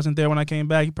quick. He wasn't there when I came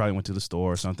back. He probably went to the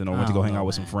store or something, or went to go hang out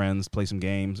with some friends, play some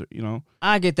games.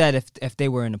 I get that if they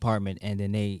were in an apartment and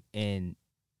then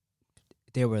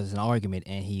there was an argument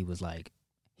and he was like,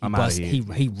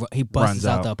 he busts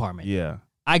out the apartment. Yeah,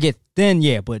 I get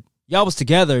but y'all was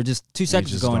together just 2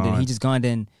 seconds ago and then he just gone.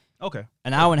 Then okay,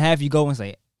 an hour and a half you go and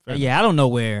say, I don't know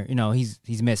where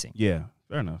he's missing. Yeah,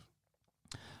 fair enough.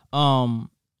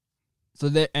 So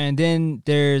then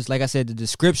there's, like I said, the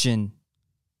description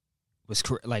was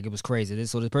it was crazy.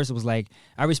 So the person was like,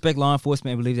 I respect law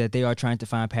enforcement and believe that they are trying to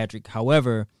find Patrick.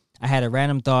 However, I had a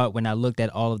random thought when I looked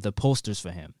at all of the posters for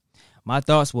him. My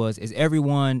thoughts was, is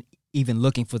everyone even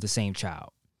looking for the same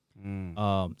child?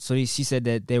 So she said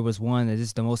that there was one that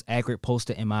is the most accurate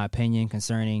poster in my opinion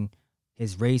concerning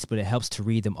his race, but it helps to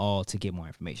read them all to get more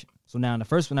information. So now the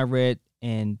first one I read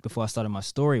and before I started my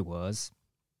story was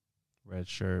red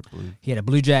shirt, blue. He had a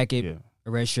blue jacket,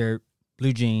 a red shirt,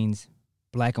 blue jeans,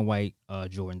 black and white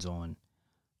Jordans on.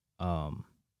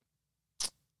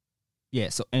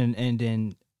 So and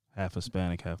then half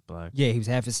Hispanic, half black. Yeah, he was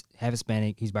half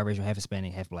Hispanic. He's biracial, half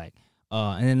Hispanic, half black.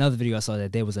 And then another video I saw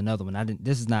that there was another one. I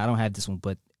don't have this one,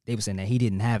 but they were saying that he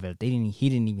didn't have it. He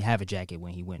didn't even have a jacket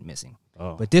when he went missing.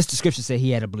 Oh. But this description said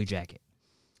he had a blue jacket.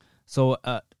 So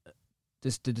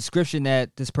the description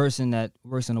that this person that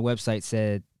works on the website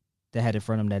said that had in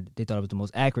front of them that they thought it was the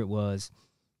most accurate was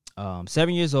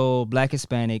 7 years old, black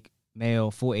Hispanic, male,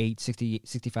 4'8",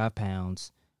 65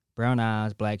 pounds, brown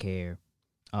eyes, black hair.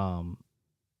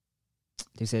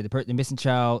 They said the missing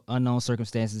child, unknown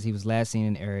circumstances. He was last seen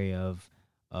in the area of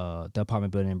the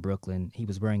apartment building in Brooklyn. He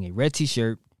was wearing a red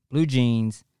T-shirt, blue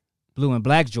jeans, blue and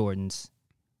black Jordans,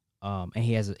 and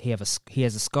he has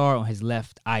a scar on his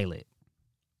left eyelid.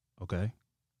 Okay.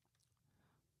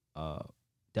 The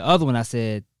other one I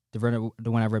said, the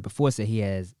one I read before said he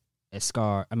has a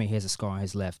scar. I mean, he has a scar on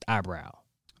his left eyebrow.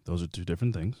 Those are two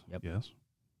different things. Yep. Yes.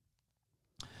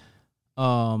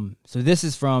 So this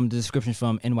is from the description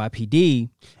from NYPD,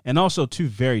 and also two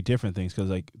very different things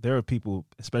because like there are people,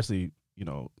 especially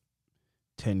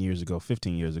 10 years ago,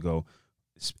 15 years ago,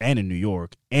 and in New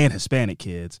York, and Hispanic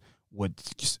kids would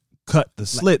just cut the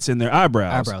slits in their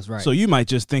eyebrows. Right. So you might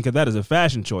just think of that as a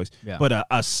fashion choice. Yeah. But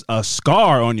a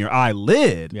scar on your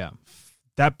eyelid,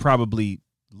 that probably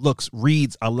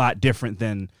reads a lot different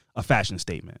than a fashion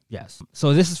statement. Yes.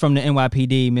 So this is from the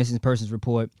NYPD missing persons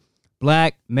report.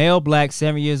 Male black,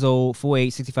 7 years old,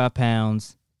 4'8", 65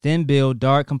 pounds, thin build,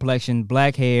 dark complexion,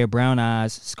 black hair, brown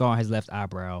eyes, scar on his left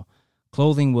eyebrow.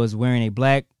 Clothing was wearing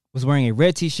a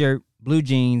red T-shirt, blue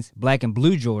jeans, black and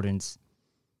blue Jordans.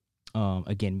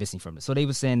 Again, missing from it. So they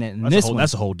were saying that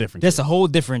that's a whole different. That's a whole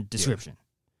different description.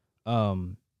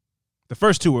 The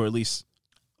first two were at least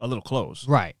a little close,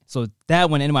 right? So that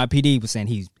one, NYPD was saying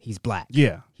he's black.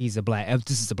 Yeah, he's a black.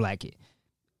 This is a black kid.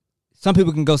 Some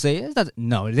people can go say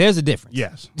no. There's a difference.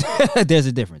 Yes, there's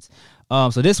a difference.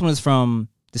 So this one is from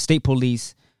the state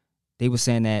police. They were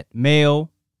saying that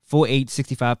male, 4'8",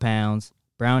 65 pounds,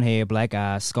 brown hair, black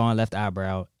eyes, scar on left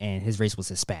eyebrow, and his race was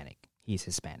Hispanic. He's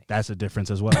Hispanic. That's a difference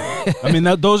as well. I mean,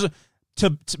 those are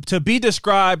to be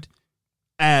described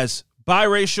as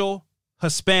biracial,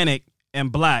 Hispanic,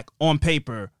 and black on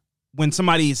paper. When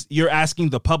you're asking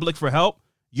the public for help,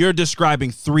 you're describing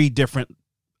three different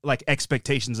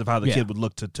expectations of how the kid would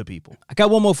look to people. I got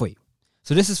one more for you.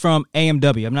 So this is from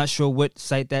AMW. I'm not sure what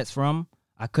site that's from.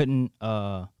 I couldn't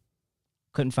find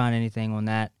anything on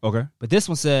that. Okay. But this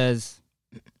one says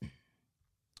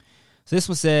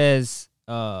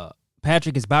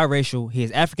Patrick is biracial. He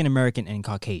is African American and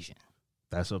Caucasian.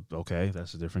 That's a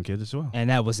different kid as well. And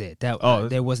that was it.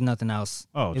 There was nothing else.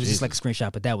 Oh, it was just like a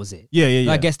screenshot, but that was it. Yeah.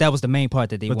 So I guess that was the main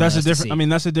part that they. But wanted that's a us different. To see. I mean,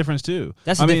 that's a difference too.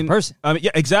 That's a different person. I mean,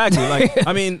 yeah, exactly.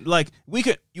 We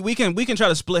can try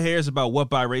to split hairs about what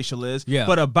biracial is. Yeah.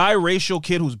 But a biracial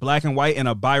kid who's black and white and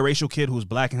a biracial kid who's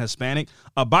black and Hispanic.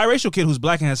 A biracial kid who's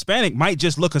black and Hispanic might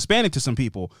just look Hispanic to some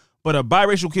people, but a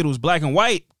biracial kid who's black and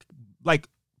white,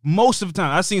 most of the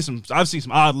time, I've seen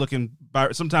some odd looking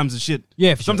sometimes the shit.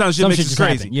 Yeah, for sure. Sometimes shit Some makes shit us just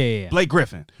crazy. happen. Yeah. Blake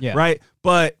Griffin. Yeah. Right.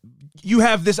 But you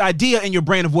have this idea in your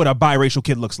brain of what a biracial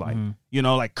kid looks like. Mm-hmm. You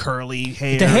know, like curly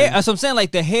hair. The hair. That's what I'm saying.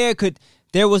 Like the hair could.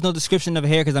 There was no description of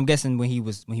hair because I'm guessing when he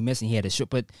missing, he had a short.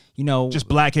 But just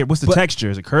black hair. What's the texture?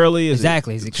 Is it curly? Is it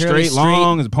curly, straight,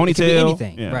 long? Is it ponytail? It could be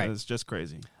anything. Yeah, right. It's just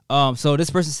crazy. So this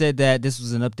person said that this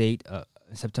was an update,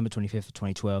 September 25th of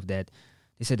 2012. That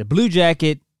they said the blue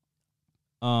jacket,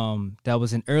 that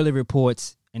was in early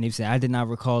reports, and they said I did not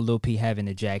recall Lil P having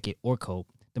a jacket or coat.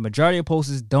 The majority of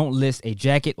posters don't list a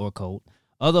jacket or coat.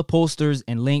 Other posters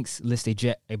and links list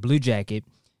a blue jacket.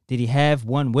 Did he have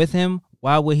one with him?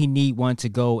 Why would he need one to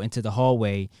go into the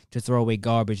hallway to throw away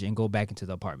garbage and go back into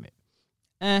the apartment?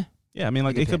 Yeah, I mean,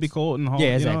 like it could be cold in the hall.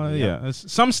 Yeah, exactly. Yeah.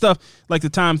 Some stuff, like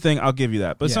the time thing, I'll give you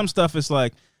that. But some stuff is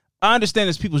like, I understand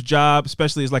it's people's job,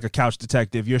 especially as like a couch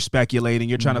detective. You're speculating.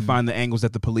 You're trying to find the angles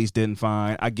that the police didn't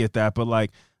find. I get that. But like,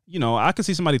 I could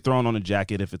see somebody throwing on a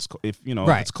jacket if it's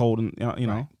cold and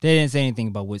Right. They didn't say anything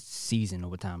about what season or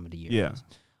what time of the year. Yeah.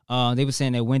 They were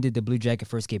saying that when did the blue jacket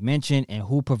first get mentioned and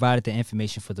who provided the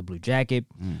information for the blue jacket.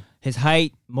 His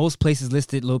height, most places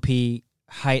listed Lil P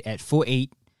height at 4'8".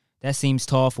 That seems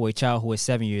tall for a child who is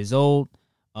 7 years old.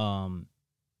 They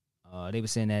were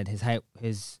saying that his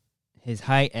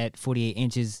height at 48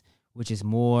 inches, which is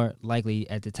more likely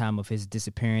at the time of his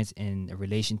disappearance in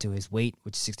relation to his weight,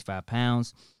 which is 65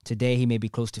 pounds. Today, he may be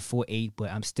close to 4'8", but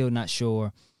I'm still not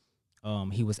sure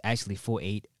he was actually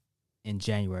 4'8" in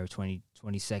January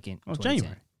 22nd. Oh,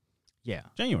 January. Yeah.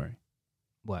 January.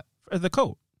 What? The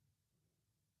coat.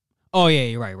 Oh, yeah,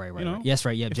 you're right. Yes,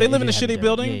 right. Yeah. If they live in a shitty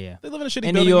building, they live in a shitty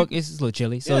building. In New York, it's a little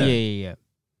chilly. So, yeah.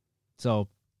 So,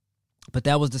 but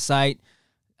that was the site.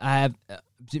 I have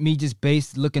me just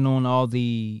based looking on all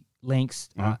the links.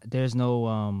 There's no,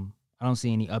 I don't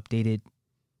see any updated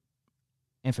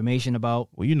information about.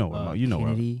 Well, you know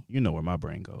where my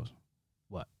brain goes.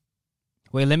 What?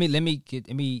 Wait, let me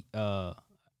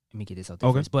get this out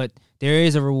there first. But there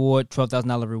is a reward,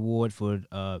 $12,000 reward for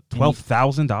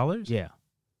 $12,000. Yeah,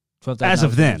 $12,000 as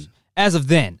of then. As of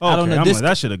then, okay, I don't know.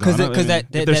 That should have gone because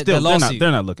that lawsuit. They're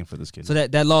not looking for this kid. So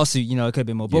that lawsuit, it could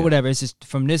be more, but whatever. It's just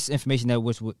from this information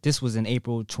this was in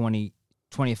April 20th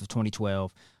of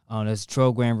 2012. There's a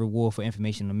 $12,000 reward for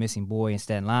information on a missing boy in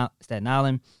Staten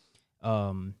Island.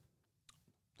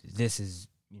 This is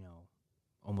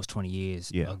almost 20 years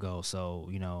ago.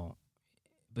 So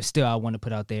but still, I want to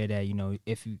put out there that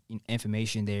if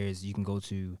information there is, you can go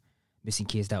to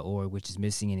missingkids.org, which is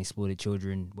missing and exploited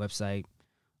children website.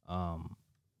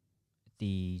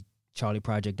 The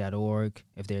charlieproject.org,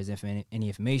 if there's any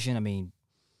information. I mean,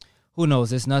 who knows?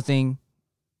 There's nothing.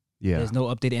 Yeah. There's no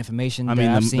updated information. I mean,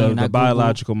 I've seen the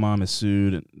biological mom is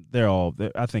sued.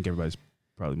 And I think everybody's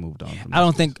probably moved on. From I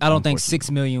don't think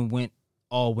 $6 million went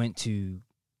to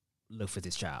look for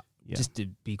this child. Yeah. Just to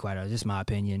be quite honest, just my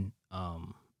opinion.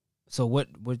 So what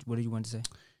do you want to say?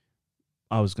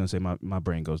 I was gonna say my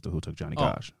brain goes to who took Johnny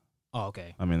Gosh. Oh,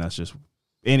 okay. I mean, that's just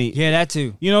that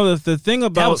too. The thing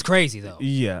about that was crazy though.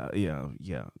 Yeah.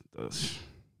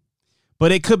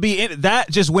 But it could be that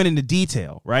just went into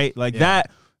detail, right? Like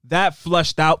that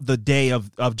flushed out the day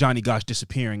of Johnny Gosh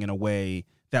disappearing in a way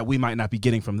that we might not be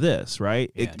getting from this, right?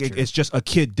 Yeah, it's just a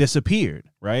kid disappeared,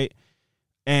 right?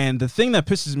 And the thing that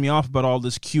pisses me off about all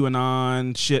this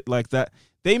QAnon shit like that,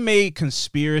 they made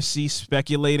conspiracy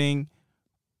speculating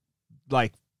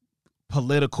like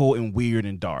political and weird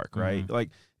and dark, right? Mm-hmm. Like,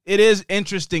 it is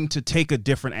interesting to take a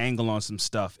different angle on some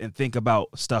stuff and think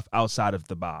about stuff outside of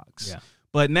the box. Yeah.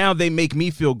 But now they make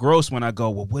me feel gross when I go,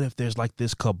 well, what if there's like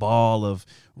this cabal of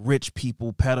rich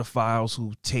people, pedophiles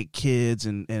who take kids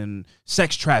and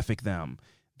sex traffic them?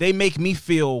 They make me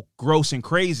feel gross and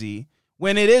crazy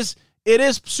when it is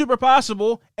super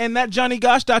possible. And that Johnny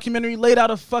Gosh documentary laid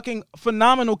out a fucking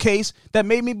phenomenal case that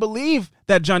made me believe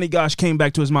that Johnny Gosh came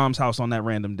back to his mom's house on that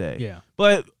random day. Yeah.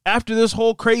 But after this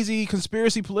whole crazy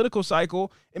conspiracy political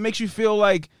cycle, it makes you feel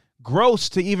like gross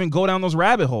to even go down those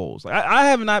rabbit holes. I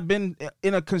have not been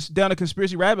down a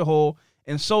conspiracy rabbit hole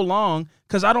in so long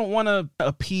because I don't want to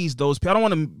appease those people. I don't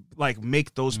want to like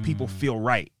make those people feel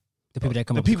right. The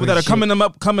people that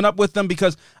are coming up with them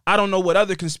because I don't know what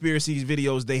other conspiracy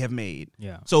videos they have made.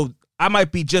 Yeah. So I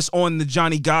might be just on the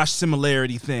Johnny Gosh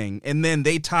similarity thing, and then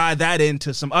they tie that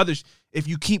into some others. If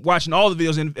you keep watching all the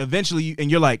videos, and eventually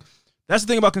you're like, that's the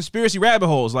thing about conspiracy rabbit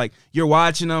holes. Like, you're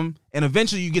watching them, and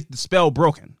eventually you get the spell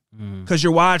broken because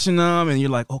you're watching them, and you're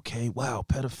like, okay, wow,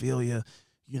 pedophilia,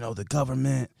 the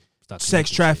government,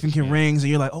 sex trafficking rings, and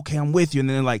you're like, okay, I'm with you,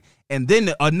 and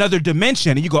then another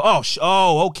dimension, and you go,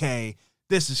 oh, okay,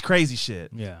 this is crazy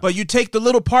shit. Yeah. But you take the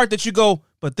little part that you go,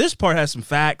 but this part has some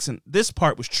facts, and this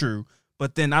part was true,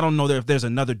 but then I don't know if there's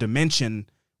another dimension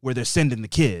where they're sending the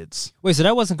kids. Wait, so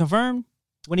that wasn't confirmed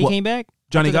when he came back?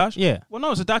 Johnny Gosch? Yeah. Well,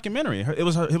 no, it's a documentary. It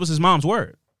was his mom's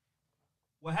word.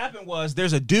 What happened was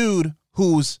there's a dude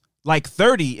who's like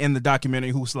 30 in the documentary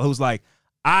who's like,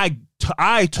 I took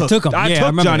Johnny Gosch. Yeah,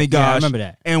 I remember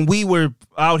that. And we were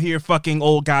out here fucking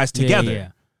old guys together. Yeah.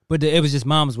 But it was just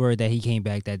mom's word that he came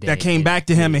back that day. That came back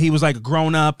to him, and he was like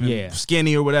grown up and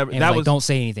skinny or whatever. And that was was don't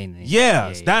say anything.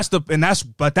 That's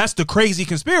the crazy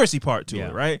conspiracy part to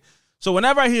it, right? So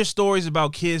whenever I hear stories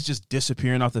about kids just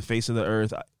disappearing off the face of the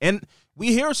earth, and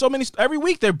we hear so many every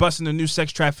week, they're busting a new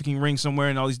sex trafficking ring somewhere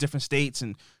in all these different states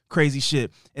and crazy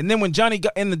shit. And then when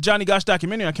in the Johnny Gosch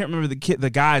documentary, I can't remember the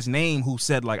guy's name who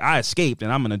said like, I escaped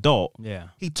and I'm an adult. Yeah,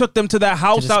 he took them to that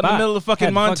house out in the middle of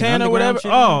fucking Montana or whatever.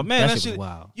 Oh man, that shit.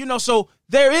 Wow. So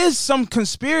there is some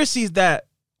conspiracies that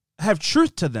have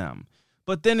truth to them.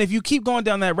 But then if you keep going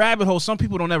down that rabbit hole, some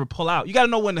people don't ever pull out. You got to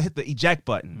know when to hit the eject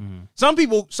button. Mm-hmm.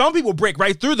 Some people break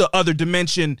right through the other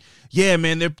dimension. Yeah,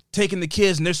 man, they're taking the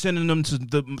kids and they're sending them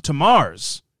to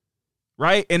Mars,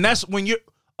 right? And that's when you're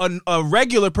a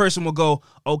regular person will go,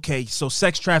 okay, so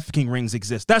sex trafficking rings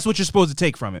exist. That's what you're supposed to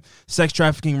take from it. Sex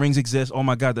trafficking rings exist. Oh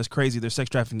my God, that's crazy. They're sex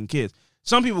trafficking kids.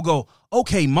 Some people go,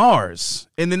 okay, Mars.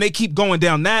 And then they keep going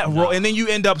down that road. And then you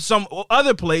end up some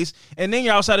other place. And then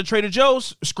you're outside of Trader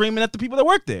Joe's screaming at the people that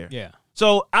work there. Yeah.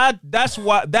 So that's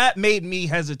why that made me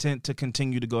hesitant to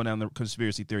continue to go down the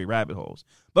conspiracy theory rabbit holes.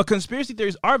 But conspiracy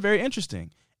theories are very interesting.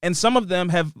 And some of them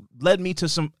have led me to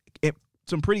some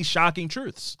pretty shocking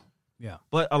truths. Yeah.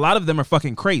 But a lot of them are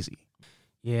fucking crazy.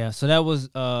 Yeah. So that was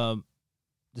the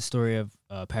story of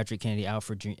Patrick Kennedy,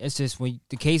 Alfred Jr. It's just when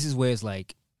the cases where it's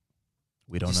like,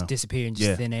 we don't just know. Disappearing,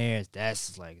 just thin air.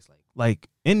 That's like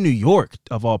in New York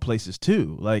of all places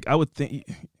too. Like I would think,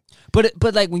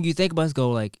 but like when you think about it,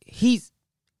 go like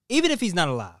even if he's not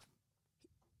alive,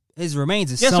 his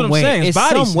remains is somewhere. What I'm saying. His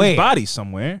body's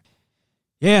somewhere.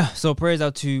 Yeah. So prayers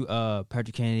out to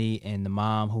Patrick Kennedy and the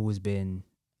mom who has been,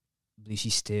 I believe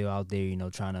she's still out there,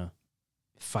 trying to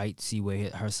fight, see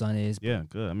where her son is. Yeah,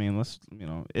 good. I mean, let's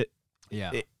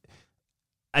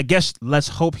I guess let's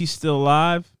hope he's still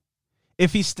alive.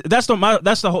 If he's that's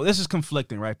the whole. This is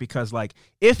conflicting, right? Because like,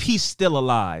 if he's still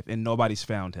alive and nobody's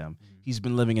found him, he's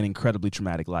been living an incredibly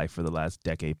traumatic life for the last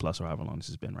decade plus, or however long this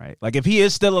has been, right? Like, if he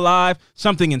is still alive,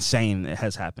 something insane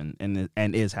has happened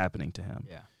and is happening to him.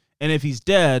 Yeah. And if he's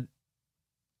dead,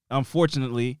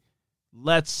 unfortunately,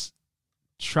 let's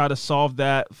try to solve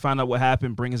that, find out what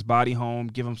happened, bring his body home,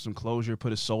 give him some closure,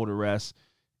 put his soul to rest.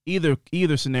 Either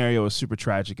scenario is super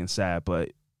tragic and sad,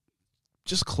 but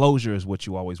just closure is what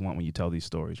you always want when you tell these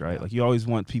stories, right? Like, you always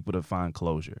want people to find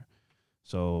closure.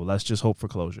 So let's just hope for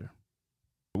closure.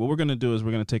 What we're going to do is we're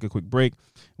going to take a quick break.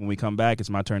 When we come back, it's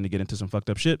my turn to get into some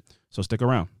fucked up shit. So stick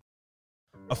around.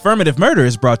 Affirmative Murder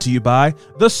is brought to you by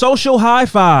The Social High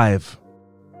Five.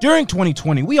 During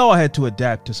 2020, we all had to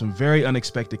adapt to some very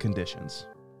unexpected conditions.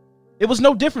 It was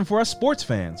no different for us sports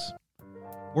fans.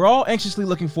 We're all anxiously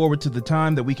looking forward to the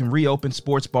time that we can reopen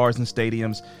sports bars and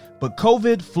stadiums, but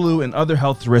COVID, flu, and other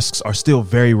health risks are still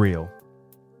very real.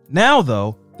 Now,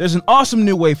 though, there's an awesome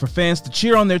new way for fans to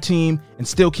cheer on their team and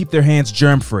still keep their hands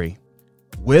germ-free.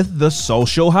 With the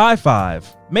Social High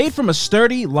Five. Made from a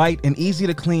sturdy, light, and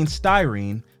easy-to-clean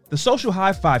styrene, the Social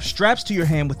High Five straps to your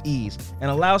hand with ease and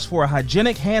allows for a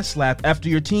hygienic hand slap after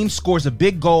your team scores a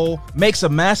big goal, makes a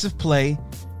massive play,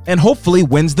 and hopefully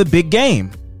wins the big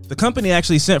game. The company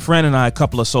actually sent Fran and I a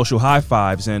couple of Social High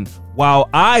Fives, and while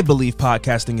I believe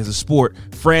podcasting is a sport,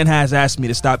 Fran has asked me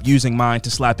to stop using mine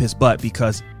to slap his butt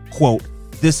because, quote,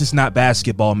 "This is not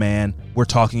basketball, man. We're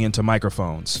talking into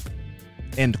microphones."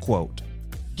 End quote.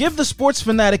 Give the sports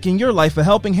fanatic in your life a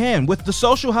helping hand with the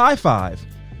Social High Five.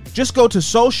 Just go to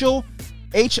social,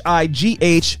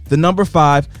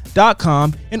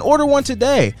 HIGH5.com and order one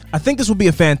today. I think this will be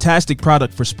a fantastic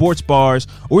product for sports bars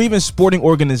or even sporting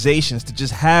organizations to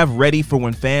just have ready for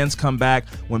when fans come back,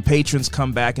 when patrons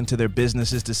come back into their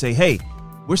businesses to say, hey,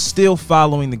 we're still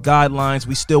following the guidelines.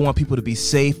 We still want people to be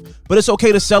safe, but it's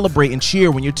okay to celebrate and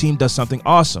cheer when your team does something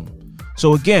awesome.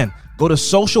 So again, go to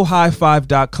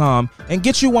socialhigh5.com and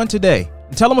get you one today.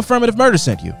 And tell them Affirmative Murder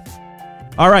sent you.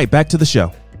 All right, back to the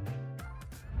show.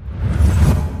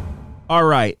 All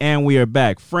right, and we are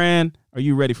back. Fran, are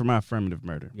you ready for my Affirmative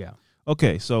Murder? Yeah.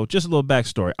 Okay, so just a little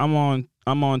backstory. I'm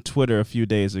on Twitter a few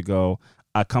days ago.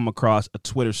 I come across a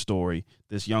Twitter story.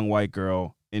 This young white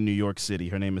girl in New York City.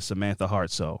 Her name is Samantha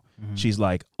Hartsoe. Mm-hmm. She's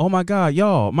like, "Oh my God,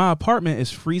 y'all, my apartment is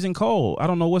freezing cold. I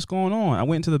don't know what's going on. I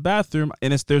went into the bathroom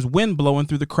and there's wind blowing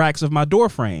through the cracks of my door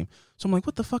frame." So I'm like,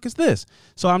 "What the fuck is this?"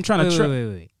 So I'm trying to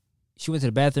wait. She went to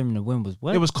the bathroom and the wind was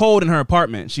what? It was cold in her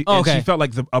apartment. And okay. she felt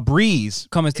like a breeze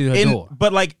coming through her door.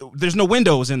 But like, there's no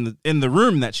windows in the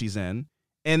room that she's in.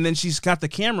 And then she's got the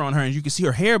camera on her, and you can see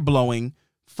her hair blowing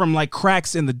from like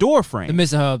cracks in the door frame. The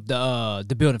midst of her,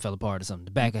 the building fell apart or something.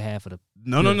 The back of half of the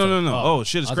No. Oh,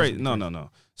 shit is crazy.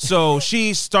 No. So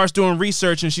she starts doing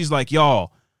research, and she's like,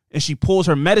 y'all, and she pulls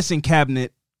her medicine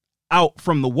cabinet out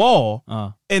from the wall,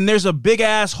 and there's a big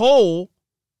ass hole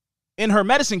in her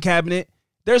medicine cabinet.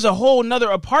 There's a whole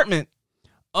nother apartment.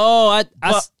 Oh,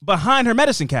 behind her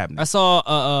medicine cabinet. I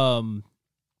saw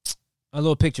a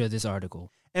little picture of this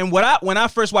article. And when I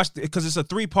first watched it, because it's a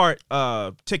 3-part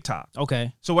TikTok.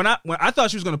 Okay. So when I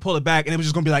thought she was gonna pull it back, and it was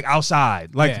just gonna be like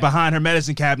outside, like behind her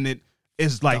medicine cabinet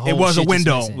is like it was a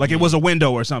window, it was a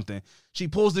window or something. She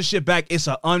pulls the shit back. It's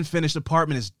an unfinished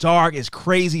apartment. It's dark. It's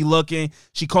crazy looking.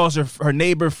 She calls her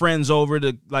neighbor friends over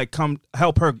to like come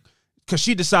help her, because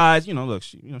she decides, look,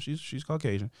 she's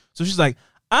Caucasian, so she's like,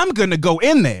 I'm gonna go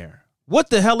in there. What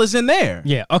the hell is in there?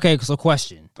 Yeah. Okay. So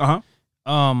question.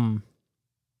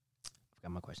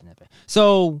 Got my question that bad.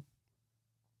 So,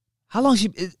 how long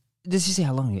did she say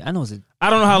how long? I know it's.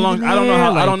 I don't know how long. I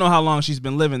don't know how long she's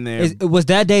been living there. Was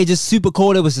that day just super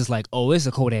cold? It was just like, oh, it's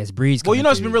a cold ass breeze. Well,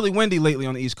 it's been really windy lately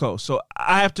on the East Coast, so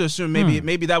I have to assume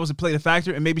maybe that was played a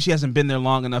factor, and maybe she hasn't been there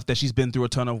long enough that she's been through a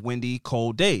ton of windy,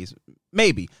 cold days.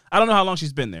 Maybe. I don't know how long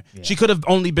she's been there. Yeah. She could have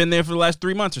only been there for the last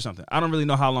 3 months or something. I don't really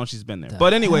know how long she's been there.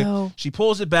 But anyway, she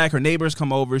pulls it back. Her neighbors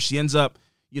come over. She ends up,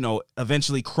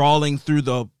 eventually crawling through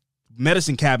the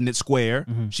medicine cabinet square.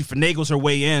 She finagles her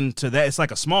way into that. It's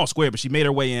like a small square, but she made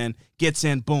her way in, gets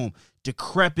in, boom,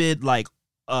 decrepit, like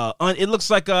it looks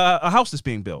like a house that's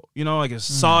being built, like it's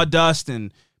sawdust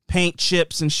and paint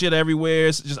chips and shit everywhere.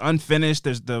 It's just unfinished.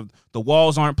 There's the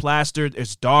walls aren't plastered.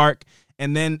 It's dark,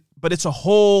 but it's a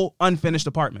whole unfinished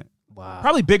apartment. Wow,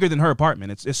 probably bigger than her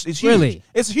apartment. It's huge. Really?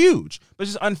 It's huge, but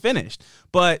it's just unfinished.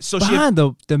 But so behind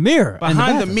the mirror,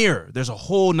 behind the mirror, there's a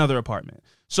whole nother apartment.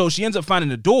 So she ends up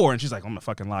finding a door, and she's like, I'm going to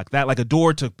fucking lock that. Like a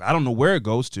door to, I don't know where it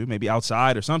goes to, maybe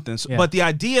outside or something. So, but the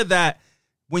idea that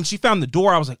when she found the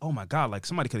door, I was like, oh my God, like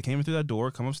somebody could have came in through that door,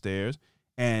 come upstairs,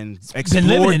 and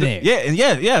explored. There.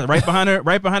 Yeah, right behind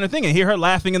her thing, and hear her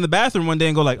laughing in the bathroom one day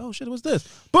and go like, oh shit, what's this?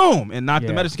 Boom, and knock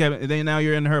the medicine cabinet, and then now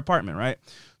you're in her apartment, right?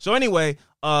 So anyway,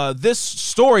 this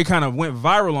story kind of went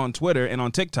viral on Twitter and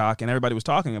on TikTok, and everybody was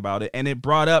talking about it, and it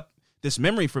brought up this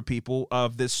memory for people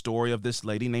of this story of this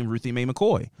lady named Ruthie Mae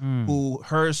McCoy, who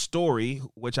her story,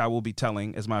 which I will be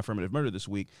telling as my affirmative murder this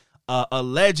week,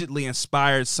 allegedly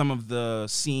inspired some of the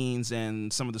scenes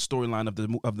and some of the storyline of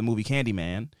the movie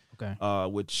Candyman,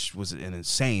 which was an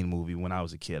insane movie when I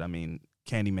was a kid. I mean,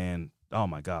 Candyman, oh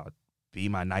my God, Be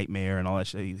My Nightmare and all that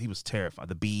shit. He was terrified.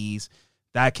 The bees,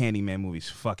 that Candyman movie's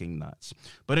fucking nuts.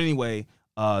 But anyway,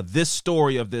 this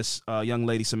story of this young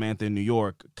lady, Samantha in New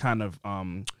York, kind of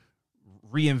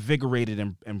reinvigorated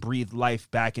and breathed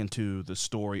life back into the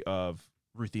story of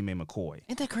Ruthie Mae McCoy.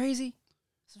 Ain't that crazy?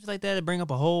 Something like that to bring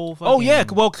up a whole fucking... Oh, yeah.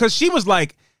 Well, because she was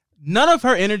like, none of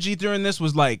her energy during this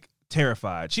was like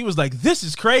terrified. She was like, this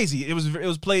is crazy. It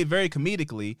was played very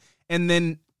comedically. And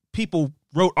then people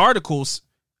wrote articles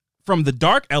from the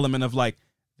dark element of like,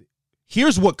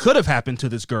 here's what could have happened to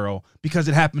this girl because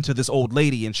it happened to this old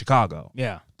lady in Chicago.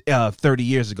 Yeah. 30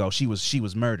 years ago, she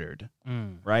was murdered,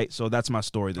 right? So that's my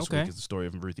story this week, is the story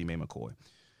of Ruthie Mae McCoy.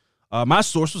 My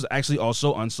source was actually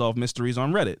also Unsolved Mysteries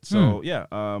on Reddit. So,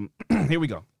 here we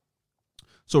go.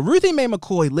 So Ruthie Mae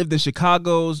McCoy lived in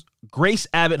Chicago's Grace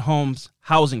Abbott Homes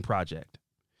housing project.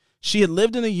 She had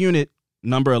lived in the unit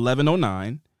number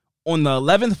 1109 on the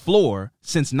 11th floor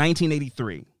since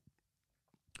 1983.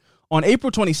 On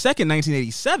April 22nd,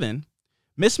 1987,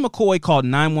 Miss McCoy called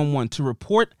 911 to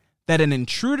report that an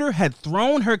intruder had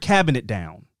thrown her cabinet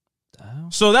down.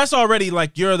 So that's already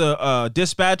like, you're the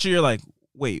dispatcher. You're like,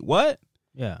 wait, what?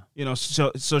 Yeah.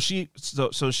 So she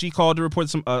called to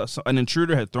report an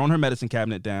intruder had thrown her medicine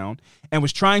cabinet down and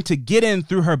was trying to get in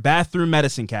through her bathroom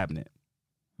medicine cabinet.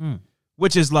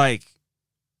 Which is like,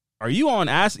 are you on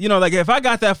acid? Like if I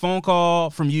got that phone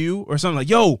call from you or something like,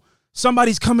 yo,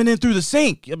 somebody's coming in through the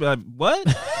sink. You'd be like, what?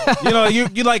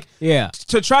 you like,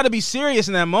 to try to be serious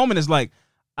in that moment is like,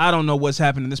 I don't know what's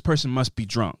happening. This person must be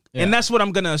drunk. Yeah. And that's what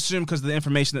I'm going to assume because the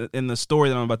information in the story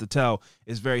that I'm about to tell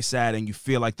is very sad and you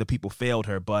feel like the people failed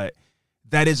her, but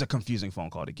that is a confusing phone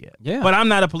call to get. Yeah. But I'm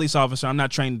not a police officer. I'm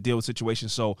not trained to deal with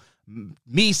situations. So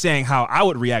me saying how I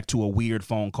would react to a weird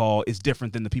phone call is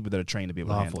different than the people that are trained to be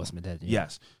able to handle it.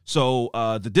 Yes. So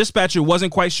the dispatcher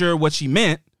wasn't quite sure what she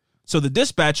meant. So the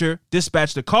dispatcher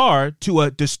dispatched a car to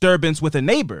a disturbance with a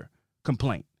neighbor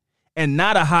complaint. and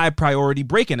not a high priority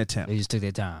break-in attempt. They just took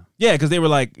their time. Yeah, because they were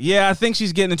like, yeah, I think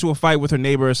she's getting into a fight with her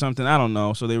neighbor or something. I don't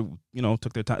know. So they,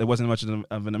 took their time. It wasn't much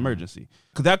of an emergency.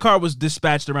 Because that car was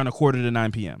dispatched around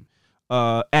 8:45 p.m.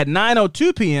 At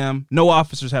 9:02 p.m., no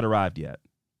officers had arrived yet.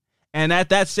 And at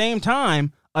that same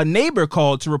time, a neighbor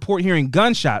called to report hearing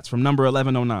gunshots from number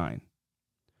 1109.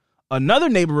 Another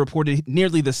neighbor reported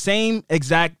nearly the same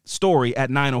exact story at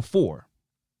 9:04.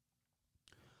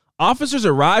 Officers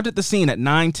arrived at the scene at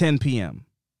 9:10 p.m.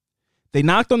 They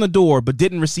knocked on the door but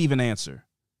didn't receive an answer.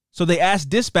 So they asked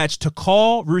dispatch to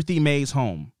call Ruthie Mae's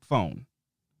home phone.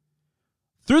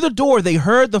 Through the door, they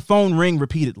heard the phone ring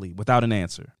repeatedly without an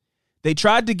answer. They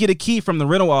tried to get a key from the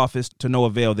rental office to no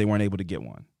avail. They weren't able to get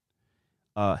one.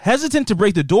 Hesitant to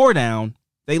break the door down,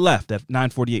 they left at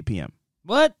 9:48 p.m.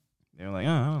 What? They were like,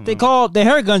 I don't know. They called. They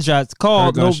heard gunshots.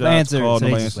 Called. No answer. Called, so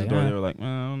nobody answered the door. They were like, I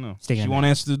don't know. She won't back.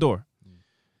 answer the door.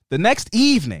 The next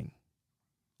evening,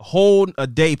 a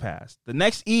day passed. The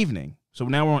next evening, so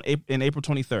now we're in April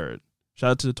 23rd.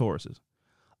 Shout out to the Tauruses.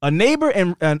 A neighbor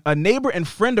and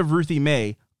friend of Ruthie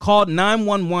Mae called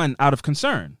 911 out of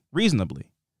concern, reasonably.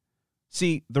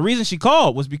 See, the reason she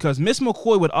called was because Miss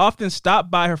McCoy would often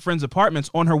stop by her friend's apartments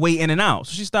on her way in and out.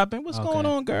 So she stopped in. What's going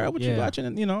on, girl? What you watching?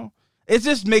 And it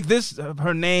just make this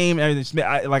her name. Everything.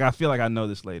 I feel like I know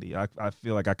this lady. I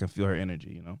feel like I can feel her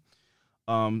energy.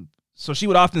 So she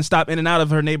would often stop in and out of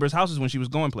her neighbors' houses when she was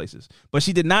going places. But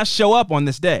she did not show up on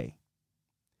this day.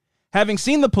 Having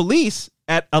seen the police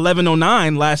at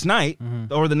 11:09 last night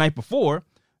or the night before,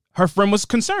 her friend was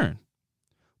concerned.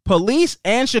 Police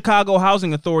and Chicago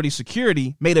Housing Authority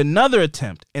security made another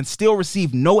attempt and still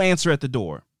received no answer at the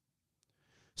door.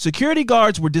 Security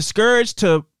guards were discouraged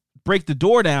to break the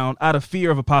door down out of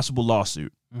fear of a possible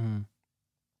lawsuit.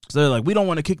 So they're like, we don't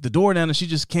want to kick the door down and she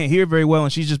just can't hear very well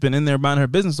and she's just been in there minding her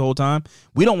business the whole time.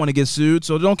 We don't want to get sued,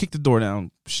 so don't kick the door down.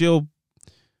 She's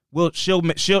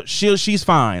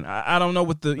fine. I don't know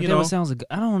what the, sounds like,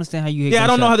 I don't understand how you hear gunshots. I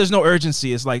don't know how there's no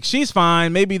urgency. It's like, she's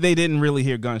fine. Maybe they didn't really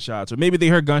hear gunshots or maybe they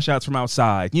heard gunshots from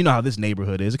outside. You know how this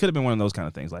neighborhood is. It could have been one of those kind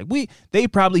of things. Like they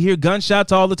probably hear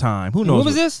gunshots all the time. Who knows? What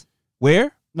was this?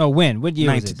 Where? No, when? What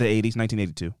year was this? The 80s,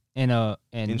 1982.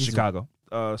 In Chicago.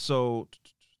 So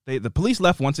the police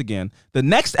left once again the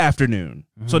next afternoon.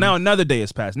 So now another day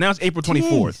has passed. Now it's April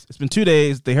 24th. It's been 2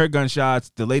 days. They heard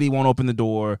gunshots. The lady won't open the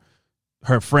door.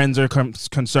 Her friends are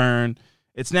concerned.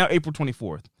 It's now April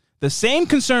 24th. The same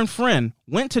concerned friend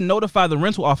went to notify the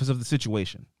rental office of the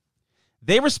situation.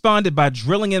 They responded by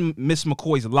drilling in Miss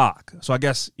McCoy's lock. So I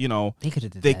guess,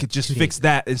 they could just fix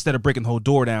that instead of breaking the whole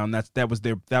door down. That was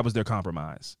their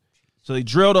compromise. So they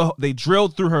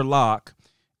drilled through her lock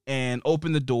and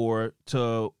opened the door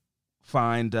to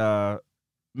find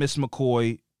Miss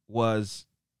McCoy was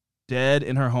dead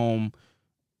in her home,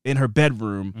 in her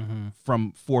bedroom,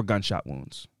 from 4 gunshot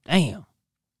wounds. Damn.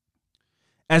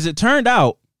 As it turned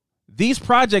out, these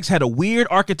projects had a weird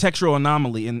architectural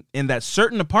anomaly in that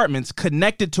certain apartments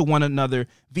connected to one another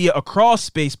via a crawl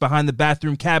space behind the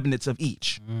bathroom cabinets of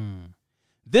each.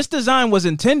 This design was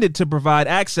intended to provide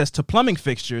access to plumbing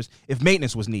fixtures if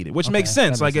maintenance was needed, which makes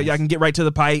sense. Like I can get right to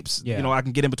the pipes. Yeah. I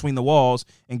can get in between the walls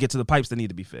and get to the pipes that need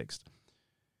to be fixed.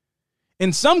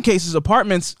 In some cases,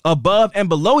 apartments above and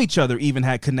below each other even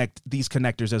had these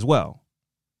connectors as well.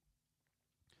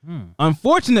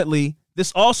 Unfortunately,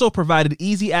 this also provided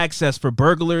easy access for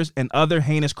burglars and other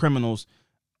heinous criminal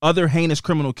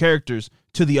characters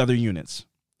to the other units,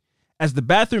 as the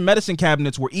bathroom medicine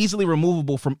cabinets were easily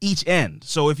removable from each end.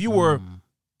 So if you were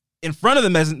in front of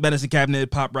the medicine cabinet,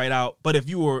 it'd pop right out. But if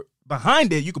you were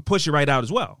behind it, you could push it right out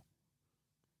as well.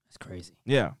 That's crazy.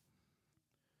 Yeah.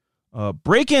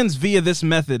 Break-ins via this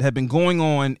method had been going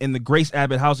on in the Grace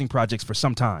Abbott housing projects for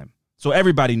some time. So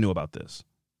everybody knew about this.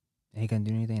 They gonna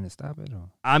do anything to stop it? Or?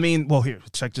 I mean, well, here,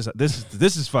 check this out. This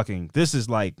is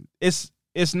like, it's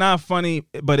not funny,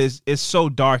 but it's so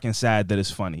dark and sad that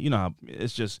it's funny. You know how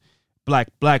it's just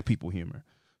black people humor.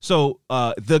 So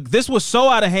this was so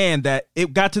out of hand that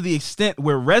it got to the extent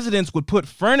where residents would put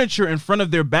furniture in front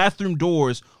of their bathroom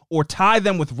doors or tie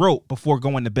them with rope before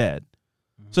going to bed.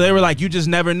 So they were like, you just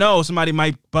never know. Somebody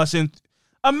might bust in.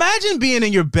 Imagine being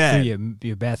in your bed,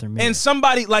 your bathroom mirror. and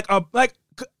somebody I feel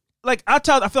like I've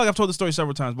told the story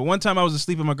several times, but one time I was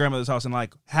asleep at my grandmother's house and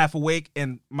like half awake,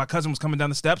 and my cousin was coming down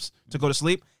the steps to go to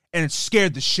sleep, and it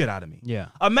scared the shit out of me. Yeah.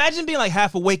 Imagine being like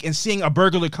half awake and seeing a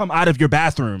burglar come out of your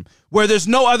bathroom where there's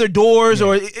no other doors,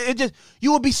 or it just,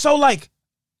 you would be so like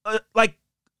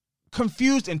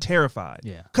confused and terrified.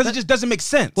 Yeah. Because it just doesn't make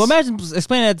sense. Well, imagine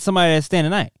explaining that to somebody that's staying the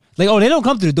night. Like, oh, they don't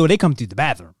come through the door, they come through the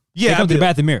bathroom. They come to the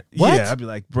bathroom mirror. What? Yeah, I'd be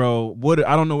like, bro, what?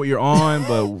 I don't know what you're on,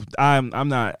 but I'm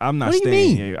not What do you staying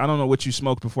mean? here. I don't know what you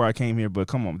smoked before I came here, but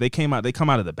come on, they come out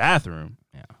of the bathroom.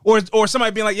 Yeah. Or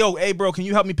somebody being like, yo, hey, bro, can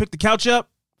you help me pick the couch up?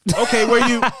 Okay, where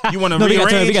you want to No, we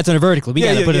rearrange? got to turn it vertically. We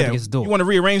got to put it against the door. You want to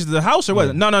rearrange the house or what?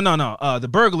 Yeah. No. The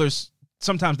burglars,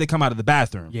 sometimes they come out of the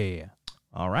bathroom. Yeah.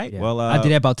 All right. Yeah. Well, I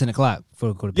did that about 10 o'clock before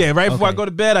I go to bed. yeah, right before I Okay. go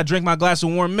to bed, I drink my glass of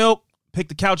warm milk, pick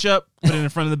the couch up, put it in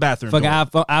front of the bathroom. Fucking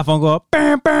iPhone go up.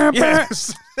 Bam, bam, bam.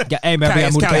 Yes. Hey, man, we got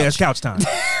to move the It's couch. couch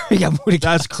time. We got to move the couch.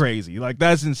 That's crazy. Like,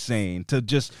 that's insane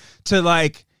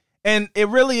and it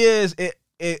really is.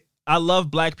 I love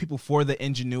black people for the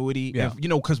ingenuity. Yeah.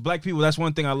 Because black people, that's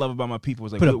one thing I love about my people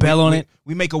is like, Put a bell on it.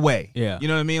 We make a way. Yeah. You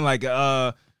know what I mean? Like,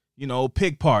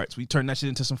 pig parts. We turned that shit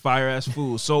into some fire ass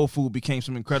food. Soul food became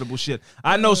some incredible shit.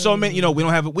 I know so many,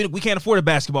 we can't afford a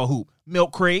basketball hoop.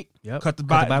 Milk crate. Yep. Cut the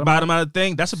bottom bottom out of the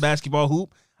thing. That's a basketball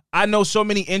hoop. I know so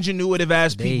many ingenuitive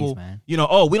ass Days, people. man. We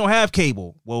don't have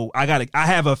cable. Well, I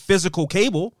have a physical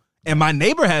cable, and my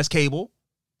neighbor has cable,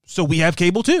 so we have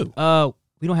cable too.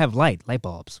 We don't have light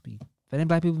bulbs. Any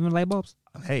black people have light bulbs?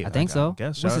 Hey, I think so.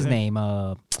 guess. What's Shout his out him.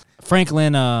 name?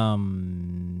 Franklin.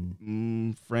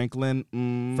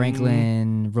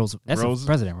 Franklin Roosevelt. That's Rose- the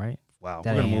president, right? Wow,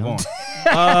 That we're gonna ain't move him.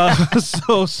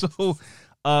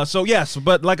 on. So yes,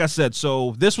 but like I said,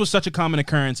 so this was such a common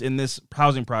occurrence in this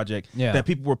housing project that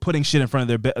people were putting shit in front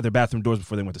of their bathroom doors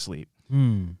before they went to sleep.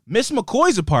 Miss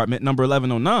McCoy's apartment, number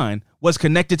 1109, was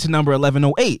connected to number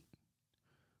 1108,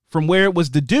 from where it was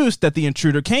deduced that the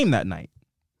intruder came that night.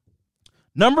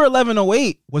 Number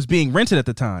 1108 was being rented at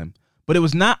the time, but it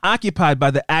was not occupied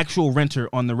by the actual renter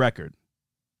on the record.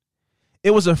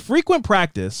 It was a frequent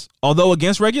practice, although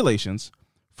against regulations,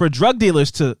 for drug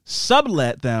dealers to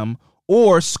sublet them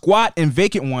or squat in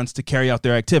vacant ones to carry out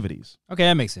their activities. Okay,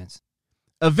 that makes sense.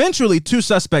 Eventually, 2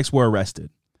 suspects were arrested.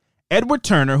 Edward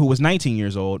Turner, who was 19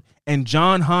 years old, and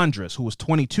John Hondras, who was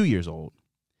 22 years old.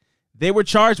 They were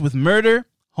charged with murder,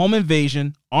 home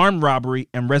invasion, armed robbery,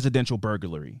 and residential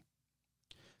burglary.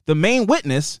 The main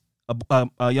witness,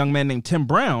 a young man named Tim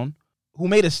Brown, who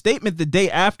made a statement the day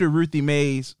after Ruthie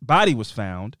Mae's body was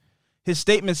found, his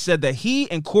statement said that he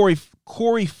and Corey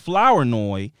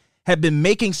Flournoy had been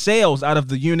making sales out of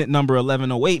the unit number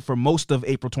 1108 for most of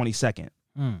April 22nd.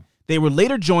 They were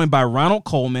later joined by Ronald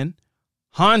Coleman,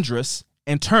 Hondras,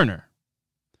 and Turner.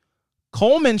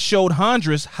 Coleman showed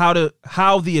Hondras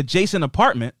how the adjacent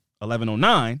apartment,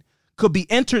 1109, could be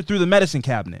entered through the medicine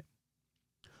cabinet.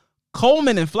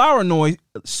 Coleman and Flournoy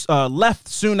left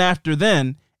soon after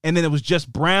then, and then it was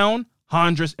just Brown,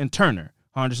 Hondras, and Turner.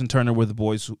 Hondras and Turner were the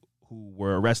boys who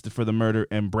were arrested for the murder,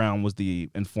 and Brown was the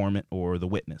informant or the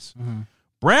witness.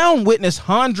 Brown witnessed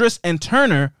Hondras and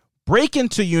Turner break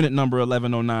into unit number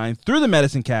 1109 through the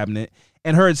medicine cabinet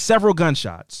and heard several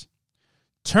gunshots.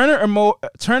 Turner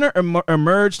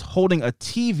emerged holding a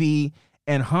TV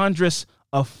and Hondras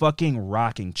a fucking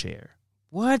rocking chair.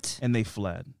 What? And they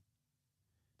fled.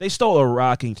 They stole a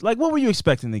rocking. Like, what were you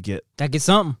expecting to get? That get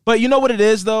something. But you know what it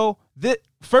is, though?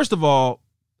 First of all,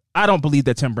 I don't believe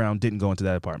that Tim Brown didn't go into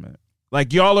that apartment.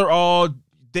 Like, y'all are all,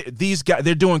 these guys,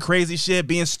 they're doing crazy shit,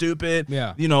 being stupid.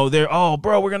 Yeah. They're,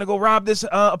 bro, we're going to go rob this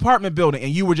apartment building.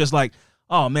 And you were just like,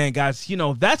 oh, man, guys,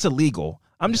 that's illegal.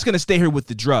 I'm just going to stay here with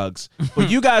the drugs. But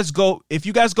if you guys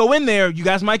go in there, you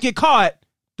guys might get caught.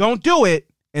 Don't do it.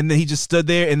 And then he just stood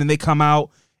there, and then they come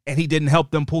out. And he didn't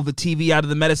help them pull the TV out of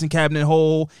the medicine cabinet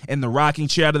hole and the rocking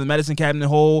chair out of the medicine cabinet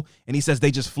hole. And he says they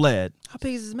just fled. How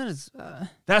big is this medicine?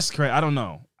 That's crazy. I don't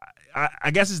know. I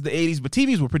guess it's the 80s, but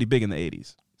TVs were pretty big in the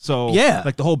 80s. So, yeah,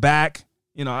 like the whole back,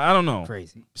 I don't know.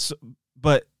 Crazy. So,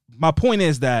 but my point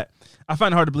is that I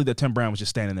find it hard to believe that Tim Brown was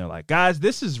just standing there like, guys,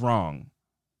 this is wrong.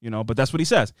 But that's what he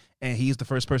says. And he's the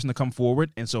first person to come forward.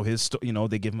 And so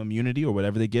they give him immunity or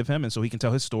whatever they give him. And so he can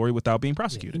tell his story without being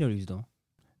prosecuted. Yeah, you know what he's doing.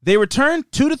 They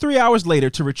returned 2 to 3 hours later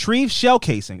to retrieve shell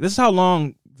casing. This is how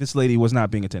long this lady was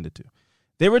not being attended to.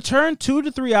 They returned 2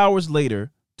 to 3 hours later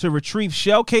to retrieve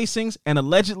shell casings and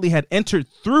allegedly had entered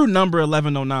through number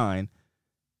 1109,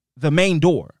 the main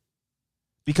door,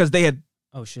 because they had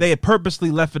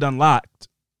purposely left it unlocked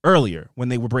earlier when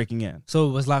they were breaking in. So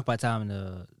it was locked by time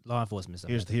the law enforcement stuff.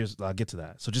 I'll get to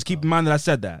that. So just keep in mind that I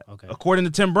said that. Okay. According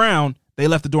to Tim Brown, they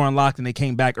left the door unlocked and they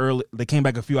came back early. They came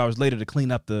back a few hours later to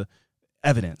clean up the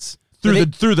evidence through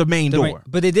the main door.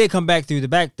 But they did come back through the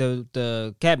back,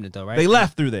 the cabinet though, right? They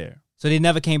left through there. So they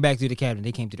never came back through the cabinet.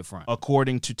 They came through the front.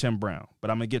 According to Tim Brown. But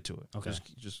I'm going to get to it. Okay.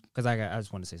 Just because I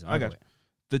just want to say something. I got you.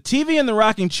 The TV and the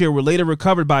rocking chair were later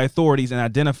recovered by authorities and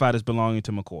identified as belonging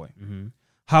to McCoy. Mm-hmm.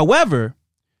 However,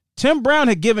 Tim Brown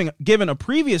had given a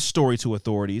previous story to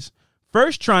authorities,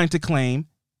 first trying to claim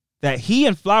that he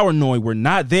and Flournoy were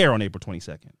not there on April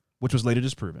 22nd, which was later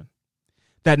disproven.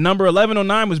 That number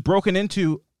 1109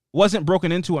 wasn't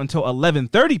broken into until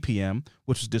 11:30 p.m.,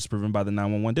 which was disproven by the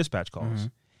 911 dispatch calls.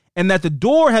 And that the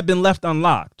door had been left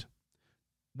unlocked,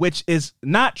 which is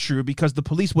not true because the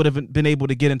police would have been able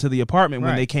to get into the apartment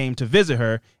when they came to visit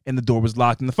her and the door was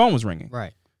locked and the phone was ringing.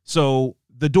 Right. So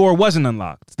the door wasn't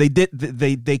unlocked. They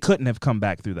couldn't have come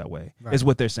back through that way, is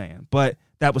what they're saying. But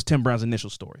that was Tim Brown's initial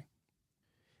story.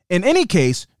 In any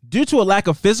case, due to a lack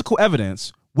of physical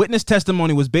evidence, witness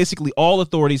testimony was basically all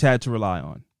authorities had to rely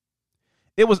on.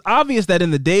 It was obvious that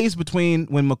in the days between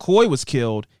when McCoy was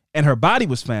killed and her body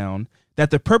was found, that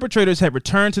the perpetrators had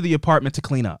returned to the apartment to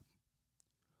clean up.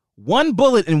 1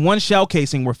 bullet and 1 shell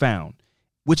casing were found,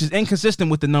 which is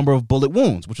inconsistent with the number of bullet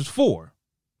wounds, which was 4.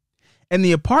 And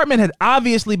the apartment had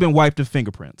obviously been wiped of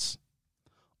fingerprints.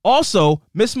 Also,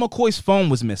 Miss McCoy's phone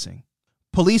was missing.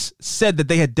 Police said that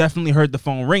they had definitely heard the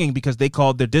phone ringing because they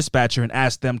called their dispatcher and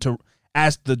asked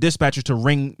the dispatcher to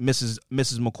ring Mrs.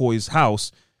 McCoy's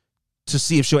house to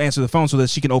see if she'll answer the phone so that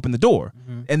she can open the door.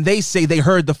 And they say they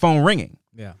heard the phone ringing.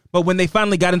 Yeah. But when they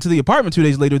finally got into the apartment 2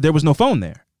 days later, there was no phone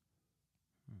there.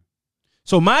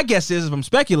 So my guess is, if I'm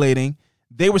speculating,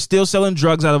 they were still selling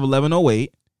drugs out of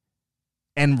 1108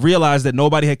 and realized that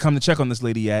nobody had come to check on this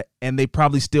lady yet, and they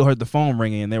probably still heard the phone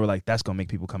ringing, and they were like, that's going to make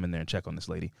people come in there and check on this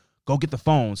lady. Go get the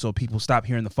phone so people stop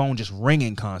hearing the phone just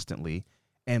ringing constantly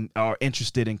and are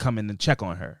interested in coming and check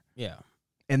on her. Yeah.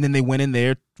 And then they went in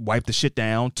there, wiped the shit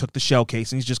down, took the shell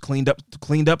casings, just cleaned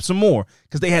up some more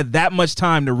because they had that much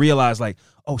time to realize, like,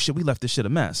 oh, shit, we left this shit a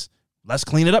mess. Let's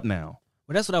clean it up now.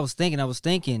 Well, that's what I was thinking. I was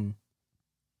thinking,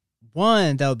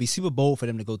 one, that would be super bold for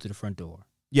them to go to the front door.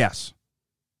 Yes.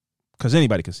 Because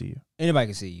anybody can see you. Anybody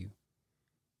can see you.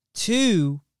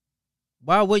 2,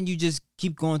 why wouldn't you just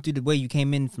keep going through the way you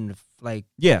came in from the, like...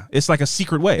 Yeah, it's like a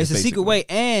secret way. It's a secret way,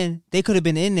 and they could have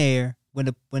been in there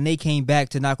when they came back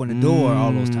to knock on the door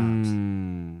all those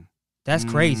times. That's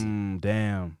crazy.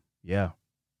 Damn. Yeah.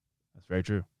 That's very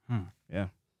true. Yeah.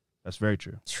 That's very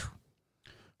true.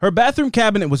 Her bathroom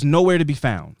cabinet was nowhere to be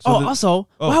found. So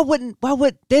why wouldn't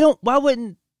somebody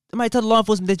tell the law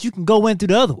enforcement that you can go in through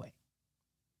the other way?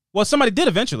 Well, somebody did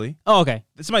eventually. Oh, okay.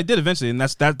 Somebody did eventually, and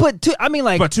that's that. But 2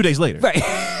 days later. Right.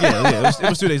 yeah, it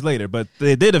was 2 days later, but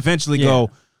they did eventually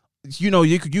go. You know,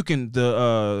 you can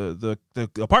the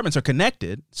apartments are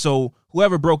connected, so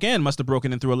whoever broke in must have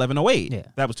broken in through 1108. Yeah,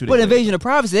 that was 2 days. But later. Invasion of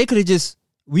privacy, they could have just.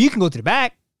 Well, you can go to the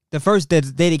back. The first day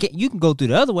they get, you can go through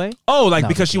the other way. Oh, like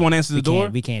because she won't answer the door?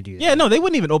 We can't do that. Yeah, no, they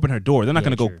wouldn't even open her door. They're not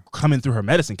going to go come in through her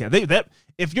medicine cabinet.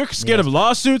 If you're scared of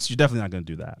lawsuits, you're definitely not going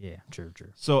to do that. Yeah, true.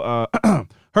 So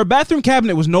her bathroom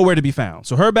cabinet was nowhere to be found.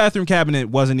 So her bathroom cabinet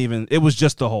wasn't even, it was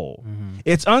just the hole.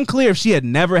 It's unclear if she had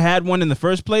never had one in the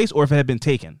first place or if it had been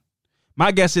taken.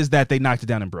 My guess is that they knocked it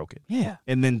down and broke it. Yeah.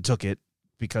 And then took it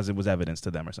because it was evidence to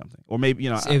them or something. Or maybe,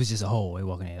 you know. It was just a hole they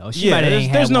walking in. Oh,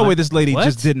 there's no way this lady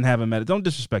just didn't have a medicine. Don't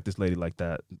disrespect this lady like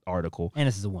that article. And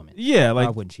this is a woman. Yeah, like,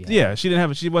 why wouldn't she have yeah, she didn't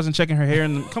have, she wasn't checking her hair.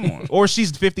 And come on. Or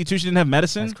she's 52, she didn't have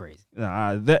medicine. That's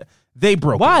crazy. They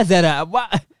broke it. Why is that? Why?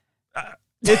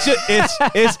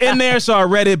 It's in there, so I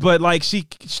read it, but like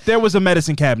there was a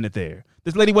medicine cabinet there.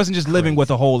 This lady wasn't just living with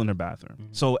a hole in her bathroom.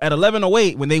 So at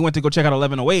 1108, when they went to go check out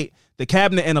 1108, the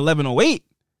cabinet in 1108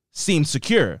 seemed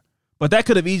secure. But that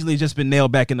could have easily just been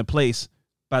nailed back into place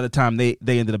by the time they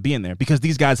ended up being there because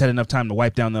these guys had enough time to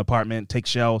wipe down the apartment, take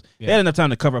shells. Yeah. They had enough time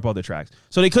to cover up all their tracks.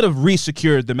 So they could have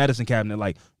re-secured the medicine cabinet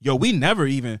like, yo, we never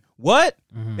even, what?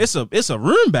 It's a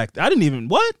room back there. I didn't even,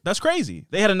 what? That's crazy.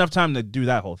 They had enough time to do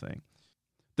that whole thing.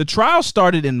 The trial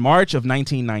started in March of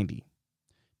 1990.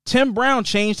 Tim Brown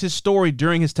changed his story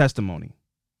during his testimony.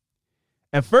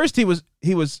 At first, he was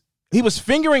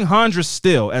fingering Hondras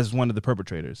still as one of the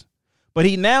perpetrators. But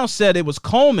he now said it was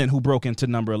Coleman who broke into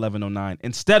number 1109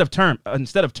 instead of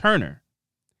Turner.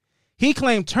 He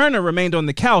claimed Turner remained on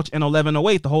the couch in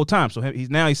 1108 the whole time. So he's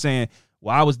saying,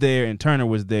 well, I was there and Turner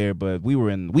was there, but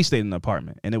we stayed in the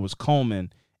apartment, and it was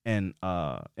Coleman and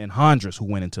Hondras who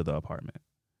went into the apartment.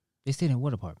 They stayed in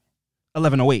what apartment?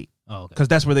 1108. Oh, okay. Because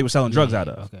that's where they were selling drugs out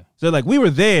of. Okay. So like we were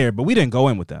there, but we didn't go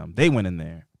in with them. They went in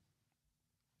there.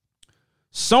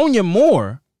 Sonia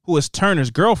Moore, who is Turner's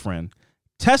girlfriend,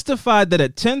 testified that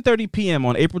at 10:30 p.m.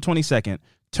 on April 22nd,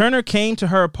 Turner came to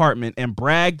her apartment and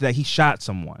bragged that he shot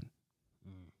someone.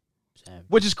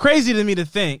 Which is crazy to me to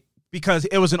think because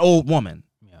it was an old woman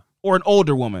or an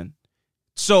older woman.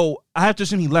 So I have to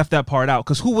assume he left that part out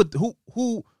because who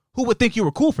would think you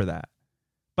were cool for that?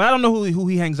 But I don't know who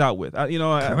he hangs out with.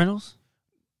 Criminals?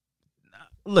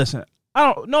 Listen,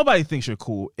 nobody thinks you're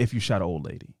cool if you shot an old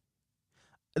lady.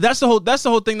 that's the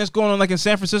whole thing that's going on, like in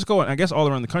San Francisco and I guess all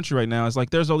around the country right now. It's like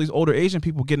there's all these older Asian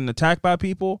people getting attacked by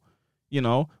people, you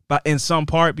know, but in some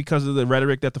part because of the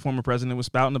rhetoric that the former president was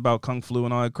spouting about Kung Flu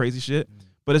and all that crazy shit.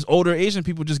 But it's older Asian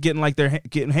people just getting like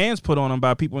getting hands put on them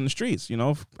by people in the streets, you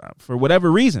know, for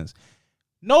whatever reasons.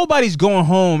 Nobody's going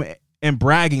home and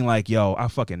bragging like, yo, I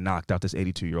fucking knocked out this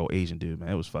 82-year-old Asian dude, man.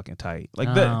 It was fucking tight. Like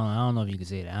I that. don't know if you can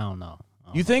say that. I don't know.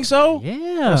 You think so?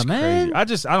 Yeah, That's man.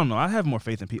 crazy. I don't know. I have more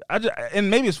faith in people.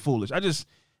 And maybe it's foolish.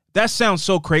 That sounds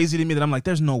so crazy to me that I'm like,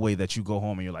 there's no way that you go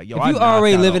home and you're like, yo, if you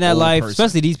already living that life,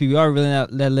 especially these people, you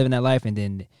already living that life, and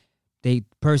then the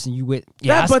person you with,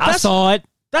 I saw it.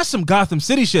 That's some Gotham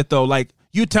City shit, though. Like,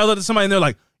 you tell it to somebody, and they're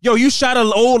like, yo, you shot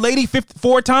an old lady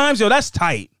 4 times? Yo, that's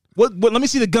tight. What? Let me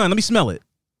see the gun. Let me smell it.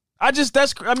 It's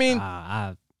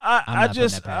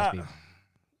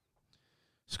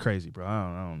crazy, bro.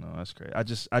 I don't know. That's crazy.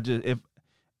 If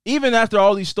even after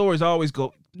all these stories, I always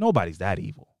go, nobody's that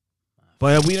evil.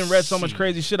 But we done read so much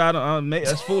crazy shit.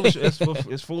 That's foolish.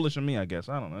 It's foolish of me, I guess.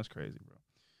 I don't know. That's crazy, bro.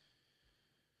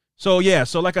 So yeah.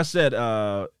 So like I said,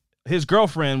 his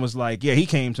girlfriend was like, yeah, he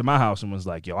came to my house and was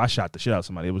like, yo, I shot the shit out of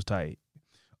somebody. It was tight.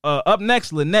 Up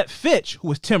next, Lynette Fitch, who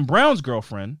was Tim Brown's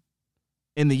girlfriend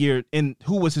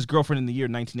who was his girlfriend in the year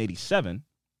 1987,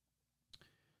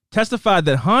 testified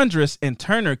that Hondras and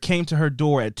Turner came to her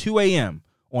door at 2 a.m.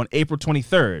 on April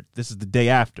 23rd. This is the day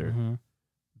after. Mm-hmm.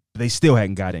 They still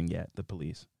hadn't got in yet, the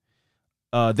police.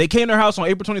 They came to her house on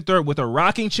April 23rd with a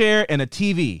rocking chair and a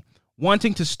TV,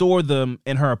 wanting to store them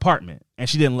in her apartment, and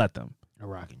she didn't let them. A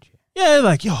rocking chair. Yeah, they're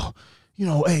like, yo, you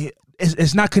know, hey,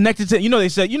 it's not connected to, they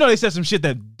said some shit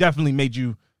that definitely made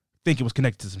you think it was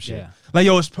connected to some shit. Yeah. Like,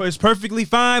 yo, it's perfectly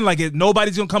fine. Like,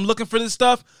 nobody's going to come looking for this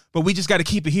stuff, but we just got to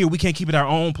keep it here. We can't keep it our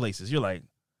own places. You're like,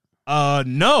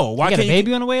 no. Why can't you? Got a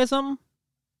baby on the way or something?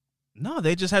 No,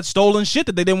 they just had stolen shit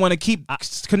that they didn't want to keep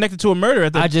connected to a murder.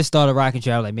 I just thought a rocking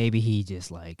chair, like maybe he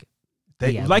just like.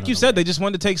 Like you said, they just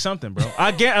wanted to take something, bro.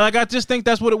 I just think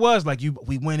that's what it was. Like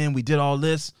we went in, we did all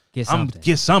this. Get something.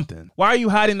 Get something. Why are you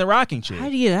hiding the rocking chair? How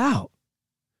do you get it out?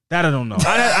 That I don't know.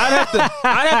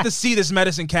 I'd have to see this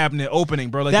medicine cabinet opening,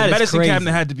 bro. Like the medicine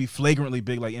cabinet had to be flagrantly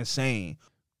big, like insane.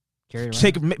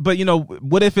 But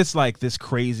what if it's like this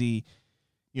crazy,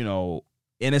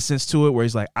 innocence to it, where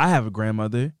he's like, I have a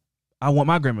grandmother. I want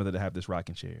my grandmother to have this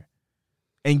rocking chair.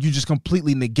 And you just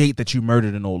completely negate that you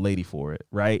murdered an old lady for it,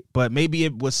 right? But maybe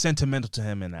it was sentimental to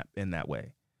him in that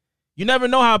way. You never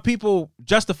know how people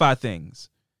justify things.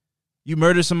 You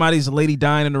murder somebody's a lady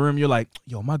dying in the room, you're like,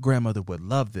 yo, my grandmother would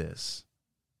love this.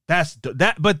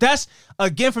 But that's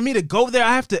again, for me to go there,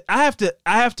 I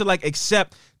have to like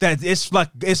accept that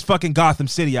it's fucking Gotham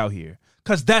City out here.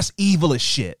 Cause that's evil as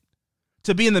shit.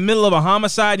 To be in the middle of a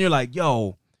homicide and you're like,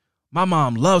 yo, my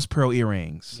mom loves pearl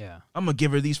earrings. Yeah. I'm gonna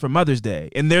give her these for Mother's Day.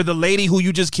 And they're the lady who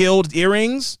you just killed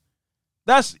earrings?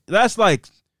 That's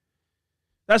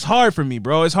hard for me,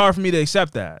 bro. It's hard for me to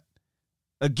accept that.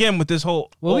 Again, with this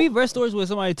whole... Well, we've read stories where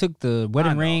somebody took the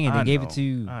wedding ring and they gave it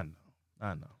to...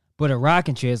 I know. But a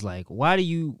rocking chair is like, why did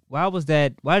you Because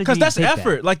that's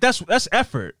effort. That? Like, that's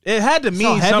effort. It had to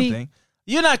mean something.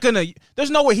 You're not gonna... There's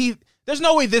no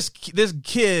way this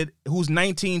kid who's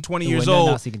 19, 20 years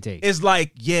old is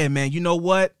like, yeah, man, you know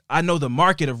what? I know the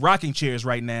market of rocking chairs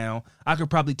right now. I could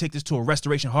probably take this to a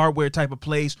Restoration Hardware type of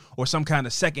place or some kind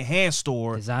of secondhand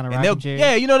store. Designer rocking chair.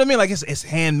 Yeah, you know what I mean? Like it's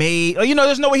handmade.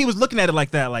 There's no way he was looking at it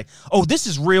like that. Like, oh, this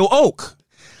is real oak.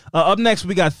 Up next,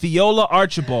 we got Theola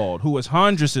Archibald, who was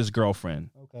Hondras'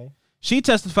 girlfriend. Okay. She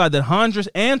testified that Hondras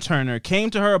and Turner came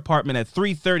to her apartment at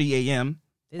 3:30 a.m.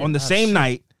 on the same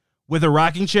night with a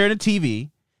rocking chair and a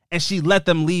TV, and she let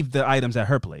them leave the items at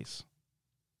her place.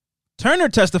 Turner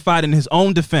testified in his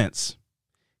own defense.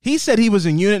 He said he was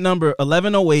in unit number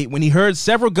 1108 when he heard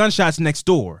several gunshots next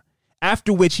door,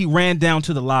 after which he ran down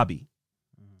to the lobby.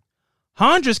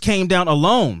 Hondras came down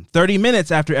alone 30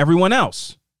 minutes after everyone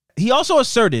else. He also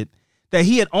asserted that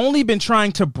he had only been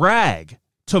trying to brag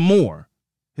to Moore,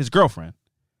 his girlfriend,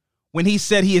 when he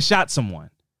said he had shot someone.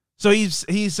 So he's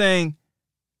saying...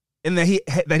 and that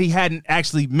he hadn't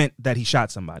actually meant that he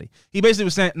shot somebody. He basically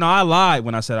was saying, no, I lied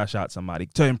when I said I shot somebody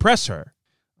to impress her.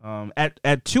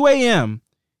 At 2 a.m.,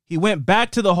 he went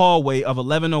back to the hallway of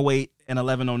 1108 and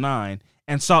 1109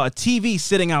 and saw a TV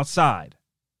sitting outside.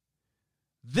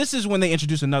 This is when they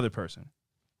introduced another person.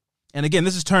 And again,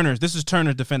 this is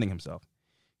Turner defending himself.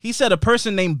 He said a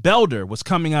person named Belder was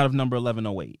coming out of number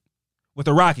 1108 with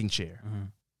a rocking chair.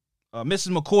 Mm-hmm.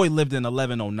 Mrs. McCoy lived in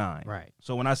 1109. Right.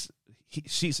 So when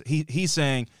he's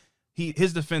saying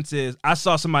his defense is I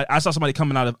saw somebody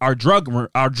coming out of our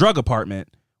drug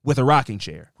apartment with a rocking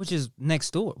chair, which is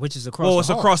next door, which is across. Well, it's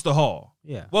across the hall.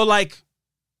 Yeah. Well, like,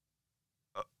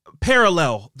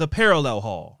 the parallel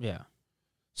hall. Yeah.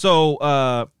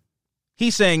 So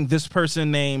he's saying this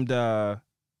person named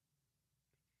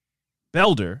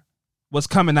Belder was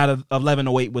coming out of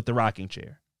 1108 with the rocking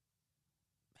chair.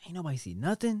 Ain't nobody see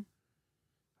nothing.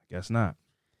 I guess not.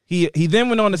 He then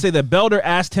went on to say that Belder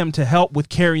asked him to help with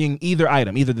carrying either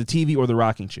item, either the TV or the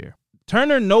rocking chair.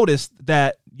 Turner noticed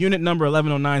that unit number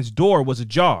 1109's door was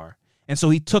ajar, and so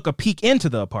he took a peek into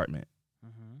the apartment.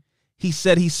 Mm-hmm. He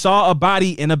said he saw a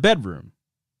body in a bedroom.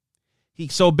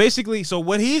 So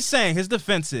what he's saying, his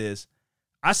defense is,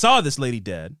 I saw this lady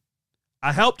dead.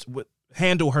 I helped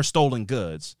handle her stolen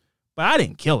goods, but I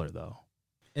didn't kill her, though.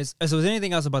 So is there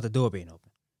anything else about the door being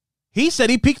open? He said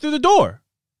he peeked through the door.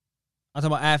 I'm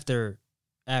talking about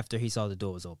after he saw the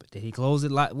door was open. Did he close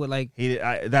it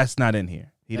that's not in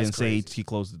here. He That's didn't crazy. say he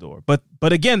closed the door. But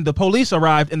again, the police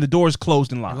arrived and the door's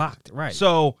closed and locked. Locked, right.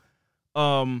 So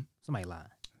somebody lying.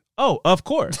 Oh, of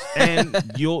course.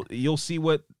 And you'll see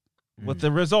what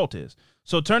the result is.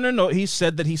 So Turner, he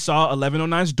said that he saw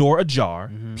 1109's door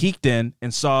ajar, peeked in,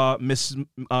 and saw Miss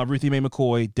Ruthie Mae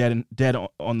McCoy dead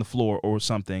on the floor or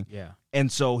something. Yeah.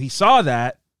 And so he saw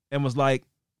that and was like,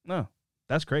 no,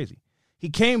 that's crazy. He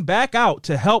came back out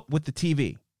to help with the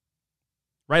TV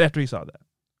right after he saw that.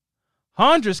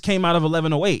 Hondras came out of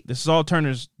 1108. This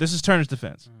is Turner's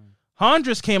defense.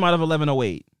 Hondras came out of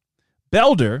 1108.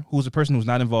 Belder, who's a person who's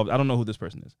not involved, I don't know who this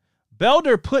person is.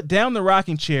 Belder put down the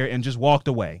rocking chair and just walked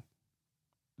away.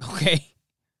 Okay.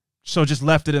 So just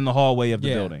left it in the hallway of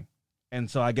the building. And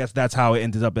so I guess that's how it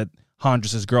ended up at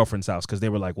Hondras' girlfriend's house, because they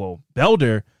were like, well,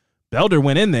 Belder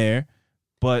went in there,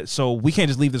 but so we can't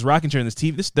just leave this rocking chair and this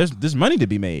TV. There's money to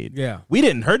be made. Yeah. We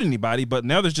didn't hurt anybody, but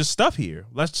now there's just stuff here.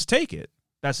 Let's just take it.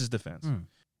 That's his defense.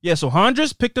 Yeah, so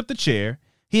Hondras picked up the chair.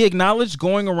 He acknowledged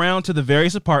going around to the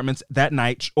various apartments that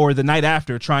night or the night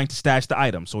after trying to stash the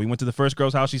items. So he went to the first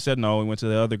girl's house. She said no. He went to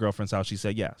the other girlfriend's house. She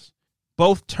said yes.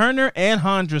 Both Turner and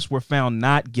Hondras were found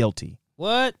not guilty.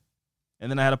 What?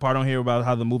 And then I had a part on here about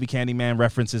how the movie Candyman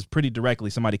references pretty directly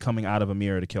somebody coming out of a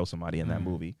mirror to kill somebody in that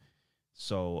movie.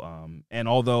 So, and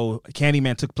although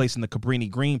Candyman took place in the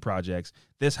Cabrini Green projects,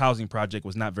 this housing project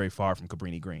was not very far from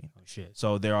Cabrini Green. Oh, shit.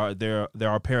 So there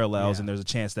are parallels, and there's a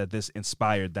chance that this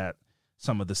inspired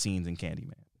some of the scenes in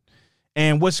Candyman.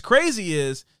 And what's crazy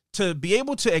is to be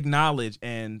able to acknowledge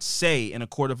and say in a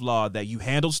court of law that you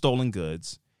handled stolen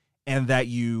goods and that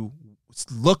you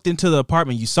looked into the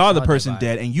apartment, you saw the person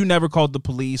dead, and you never called the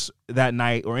police that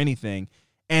night or anything,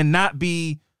 and not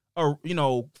be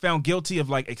found guilty of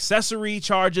like accessory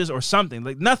charges or something,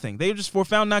 like nothing. They just were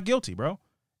found not guilty, bro,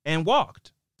 and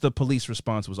walked. The police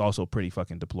response was also pretty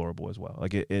fucking deplorable as well.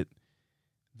 Like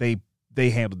they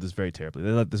handled this very terribly. They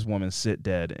let this woman sit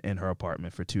dead in her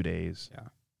apartment for 2 days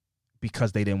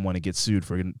because they didn't want to get sued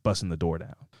for busting the door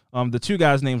down. The two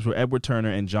guys' names were Edward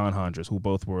Turner and John Hondras, who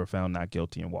both were found not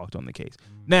guilty and walked on the case.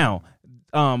 Now,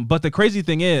 but the crazy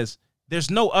thing is, there's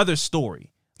no other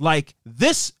story. Like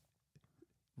this,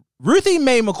 Ruthie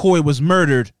Mae McCoy was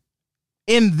murdered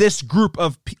in this group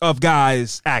of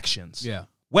guys' actions. Yeah.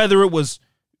 Whether it was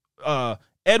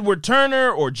Edward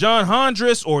Turner or John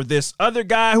Hondras or this other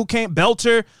guy who came,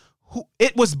 Belter,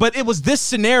 it was this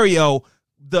scenario,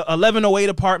 the 1108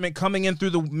 apartment coming in through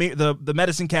the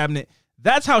medicine cabinet.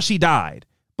 That's how she died.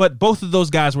 But both of those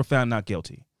guys were found not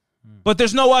guilty. But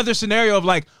there's no other scenario of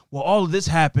like, well, all of this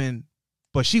happened,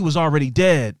 but she was already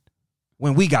dead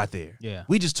when we got there. Yeah.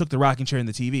 We just took the rocking chair and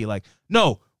the TV. Like,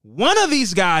 no, one of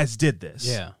these guys did this.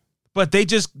 Yeah. But they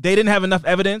didn't have enough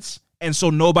evidence, and so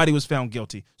nobody was found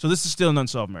guilty. So this is still an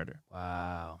unsolved murder.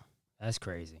 Wow. That's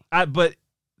crazy. But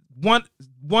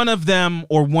one of them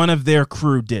or one of their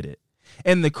crew did it.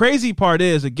 And the crazy part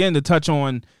is, again, to touch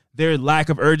on their lack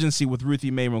of urgency with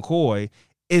Ruthie Mae McCoy,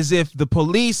 is if the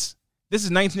police, this is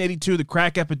 1982, the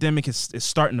crack epidemic is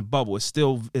starting to bubble. It's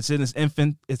in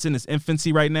its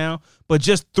infancy right now. But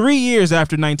just 3 years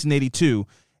after 1982,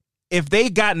 if they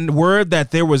gotten word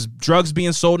that there was drugs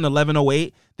being sold in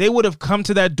 1108, they would have come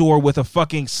to that door with a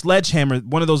fucking sledgehammer,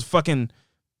 one of those fucking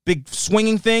big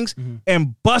swinging things,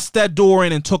 and bust that door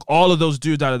in and took all of those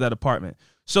dudes out of that apartment.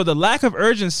 So the lack of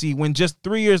urgency when just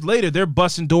 3 years later, they're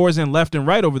busting doors in left and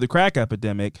right over the crack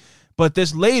epidemic. But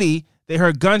this lady, they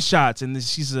heard gunshots, and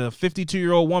she's a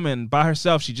 52-year-old woman by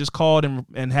herself. She just called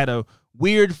and had a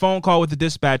weird phone call with the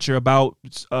dispatcher about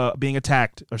being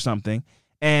attacked or something,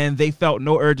 and they felt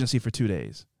no urgency for 2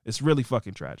 days. It's really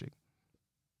fucking tragic.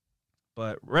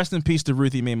 But rest in peace to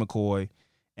Ruthie Mae McCoy,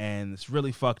 and it's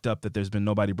really fucked up that there's been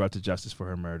nobody brought to justice for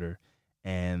her murder,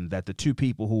 and that the two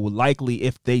people who likely,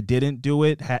 if they didn't do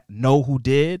it, know who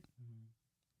did,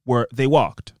 they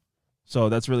walked. So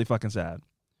that's really fucking sad.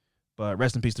 But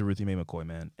rest in peace to Ruthie Mae McCoy,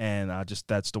 man. And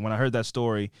when I heard that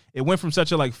story, it went from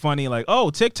such a like funny, like, oh,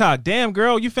 TikTok, damn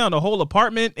girl, you found a whole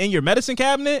apartment in your medicine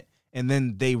cabinet. And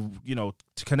then they,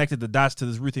 connected the dots to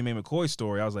this Ruthie Mae McCoy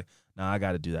story. I was like, nah, I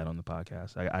got to do that on the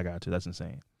podcast. I got to. That's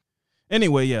insane.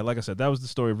 Anyway, yeah, like I said, that was the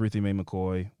story of Ruthie Mae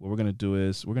McCoy. What we're going to do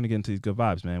is we're going to get into these good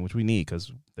vibes, man, which we need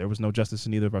because there was no justice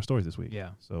in either of our stories this week. Yeah.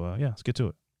 So, let's get to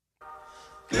it.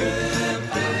 Good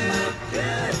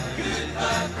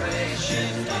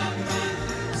vibrations.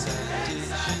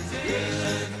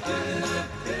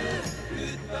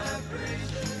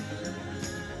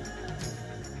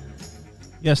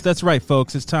 Yes, that's right,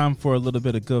 folks. It's time for a little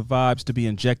bit of good vibes to be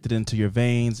injected into your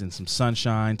veins and some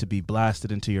sunshine to be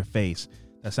blasted into your face.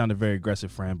 That sounded very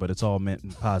aggressive, Fran, but it's all meant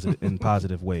in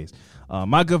positive ways.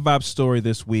 My good vibe story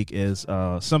this week is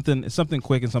something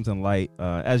quick and something light.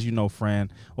 As you know,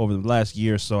 Fran, over the last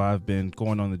year or so, I've been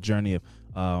going on the journey of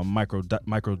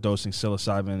microdosing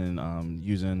psilocybin and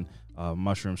using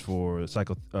mushrooms for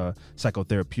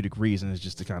psychotherapeutic reasons,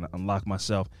 just to kind of unlock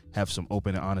myself, have some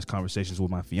open and honest conversations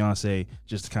with my fiance,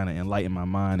 just to kind of enlighten my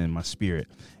mind and my spirit.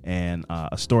 And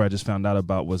a story I just found out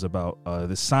about was about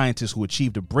this scientist who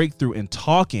achieved a breakthrough in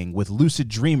talking with lucid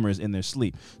dreamers in their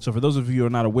sleep. So for those of you who are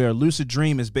not aware, lucid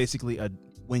dream is basically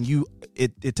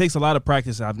it takes a lot of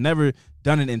practice. I've never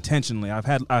done it intentionally.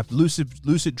 I've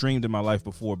lucid dreamed in my life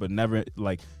before, but never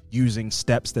like using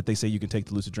steps that they say you can take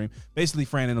to lucid dream. Basically,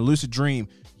 Fran, in a lucid dream,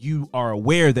 you are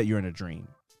aware that you're in a dream.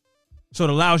 So it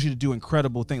allows you to do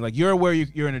incredible things. Like you're aware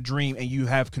you're in a dream and you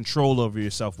have control over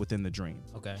yourself within the dream.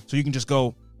 Okay. So you can just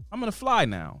go, I'm gonna fly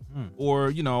now, or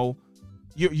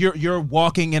you're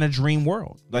walking in a dream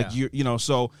world. Like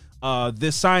So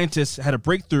this scientist had a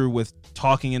breakthrough with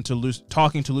talking to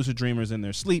lucid dreamers in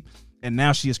their sleep, and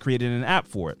now she has created an app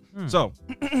for it. So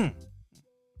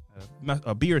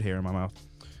a beard hair in my mouth.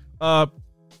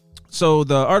 So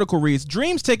the article reads,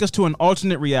 dreams take us to an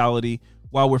alternate reality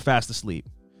while we're fast asleep.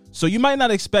 So you might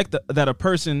not expect that a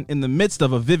person in the midst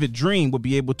of a vivid dream would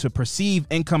be able to perceive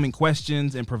incoming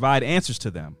questions and provide answers to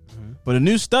them. But a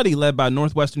new study led by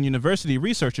Northwestern University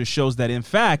researchers shows that in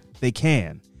fact they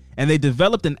can. And they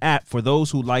developed an app for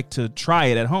those who like to try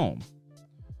it at home.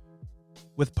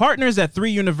 With partners at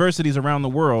 3 universities around the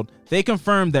world, they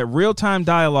confirmed that real-time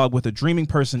dialogue with a dreaming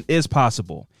person is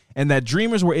possible, and that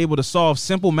dreamers were able to solve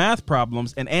simple math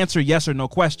problems and answer yes or no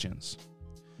questions.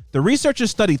 The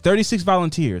researchers studied 36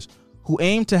 volunteers who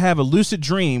aimed to have a lucid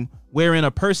dream wherein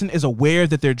a person is aware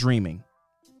that they're dreaming.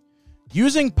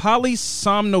 Using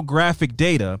polysomnographic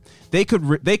data, they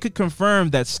could confirm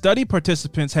that study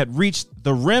participants had reached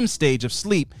the REM stage of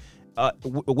sleep,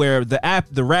 where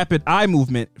the rapid eye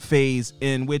movement phase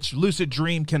in which lucid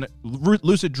dreaming can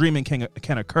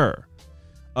occur.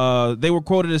 They were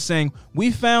quoted as saying,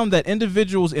 "We found that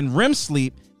individuals in REM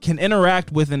sleep can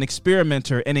interact with an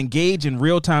experimenter and engage in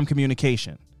real-time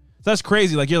communication." So that's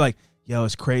crazy. Like you're like, yo,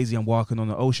 it's crazy. I'm walking on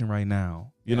the ocean right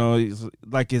now.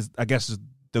 I guess it's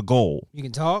the goal. You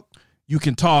can talk. You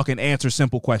can talk and answer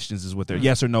simple questions is what they're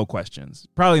yes or no questions.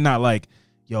 Probably not like,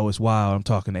 yo, it's wild, I'm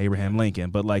talking to Abraham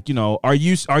Lincoln, but like, are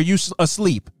you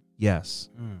asleep? Yes.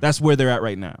 That's where they're at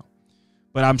right now.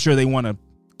 But I'm sure they want to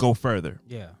go further.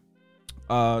 Yeah.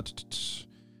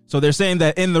 So they're saying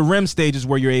that in the REM stages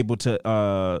where you're able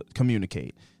to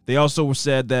communicate. They also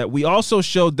said that we also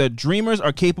showed that dreamers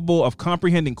are capable of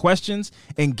comprehending questions,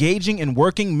 engaging in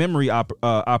working memory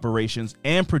operations,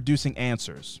 and producing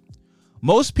answers.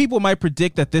 Most people might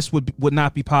predict that this would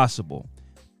not be possible,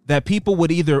 that people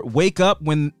would either wake up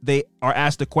when they are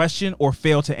asked a question or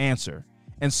fail to answer,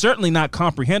 and certainly not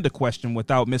comprehend a question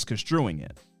without misconstruing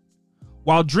it.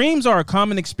 While dreams are a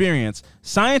common experience,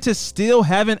 scientists still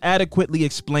haven't adequately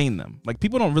explained them. Like,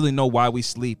 people don't really know why we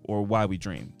sleep or why we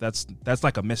dream. That's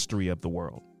like a mystery of the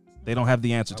world. They don't have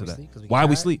the answer to that. Why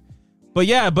we sleep? But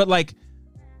yeah, but like,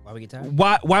 why we get tired?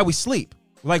 Why we sleep?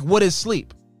 Like, what is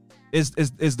sleep? Is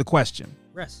the question.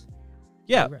 Rest.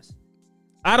 Yeah. Rest.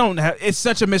 I don't have. It's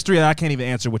such a mystery that I can't even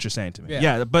answer what you're saying to me.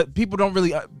 Yeah, but people don't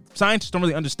really. Scientists don't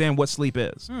really understand what sleep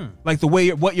is. Like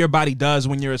what your body does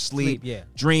when you're asleep,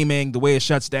 dreaming, the way it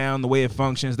shuts down, the way it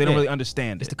functions. They don't really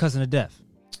understand it. It's the cousin of death.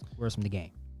 Words from the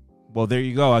game. Well, there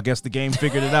you go. I guess the game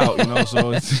figured it out.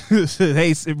 So it's,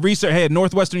 hey, research. Hey, at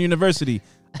Northwestern University.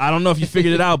 I don't know if you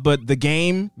figured it out, but the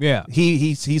game. Yeah.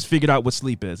 He's figured out what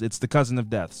sleep is. It's the cousin of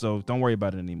death. So don't worry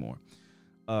about it anymore.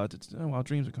 While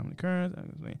dreams are coming to occurrence.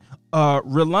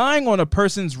 Relying on a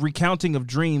person's recounting of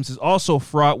dreams is also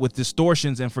fraught with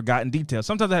distortions and forgotten details.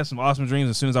 Sometimes I have some awesome dreams.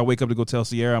 As soon as I wake up to go tell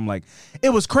Sierra, I'm like, it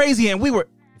was crazy and we were.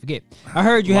 Forget. I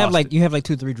heard you have like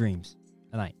 2-3 dreams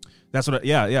a night. That's what.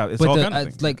 It's But all the, kind of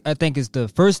things. like I think it's the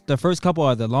first couple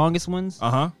are the longest ones,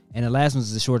 and the last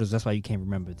one's the shortest. That's why you can't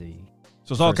remember the.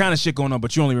 So it's all kind of shit going on,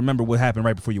 but you only remember what happened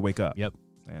right before you wake up. Yep.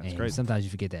 Yeah, it's And crazy. sometimes you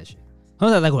forget that shit. I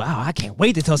was like, wow, I can't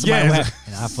wait to tell somebody what happened.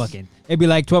 And I fucking, it'd be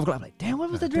like 12 o'clock. I'm like, damn, what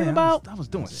was the dream about? I was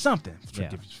doing something. Yeah.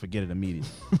 Forget it immediately.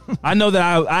 I know that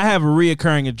I have a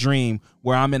reoccurring dream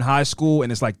where I'm in high school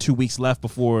and it's like 2 weeks left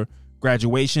before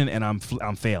graduation and I'm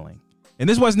failing. And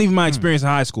this wasn't even my experience in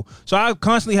high school. So I'm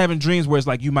constantly having dreams where it's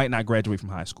like you might not graduate from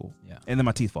high school. Yeah. And then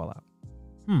my teeth fall out.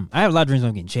 I have a lot of dreams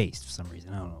I'm getting chased for some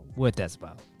reason. I don't know what that's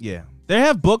about. Yeah. They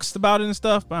have books about it and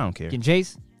stuff, but I don't care. Getting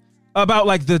chased? About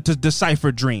like the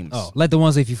deciphered dreams. Oh, like the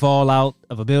ones if you fall out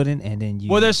of a building and then you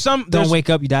don't wake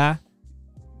up, you die?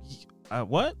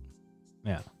 What?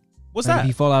 Yeah. What's like that? If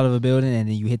you fall out of a building and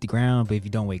then you hit the ground, but if you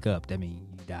don't wake up, that means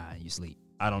you die and you sleep.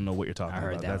 I don't know what you're talking about.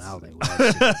 I heard that one. I was like,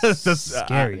 well, that's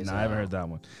scary. I haven't heard that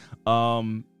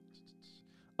one.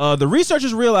 The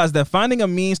researchers realized that finding a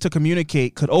means to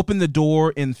communicate could open the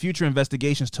door in future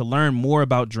investigations to learn more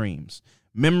about dreams,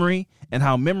 memory, and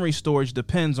how memory storage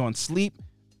depends on sleep.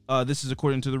 This is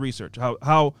according to the research.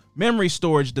 How memory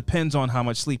storage depends on how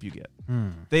much sleep you get.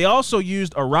 They also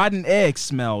used a rotten egg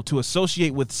smell to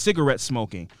associate with cigarette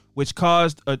smoking, which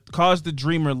caused the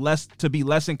dreamer to be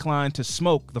less inclined to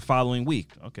smoke the following week.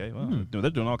 Okay, well, they're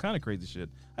doing all kind of crazy shit.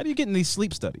 How do you get in these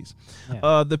sleep studies?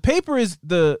 Yeah. The paper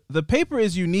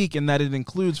is unique in that it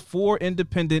includes 4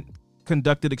 independent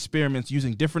conducted experiments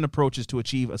using different approaches to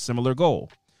achieve a similar goal.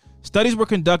 Studies were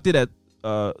conducted at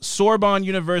Sorbonne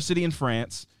University in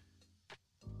France,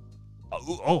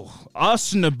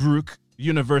 Osnabrück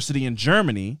University in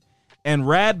Germany, and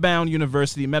Radboud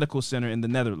University Medical Center in the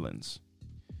Netherlands.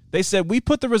 They said, we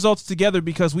put the results together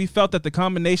because we felt that the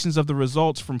combinations of the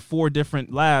results from 4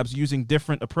 different labs using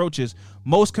different approaches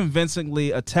most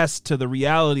convincingly attest to the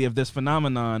reality of this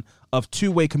phenomenon of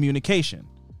two-way communication.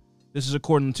 This is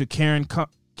according to Karen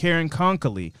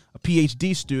Konkoly, a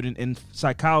PhD student in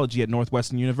psychology at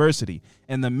Northwestern University,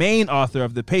 and the main author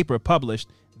of the paper published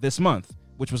this month,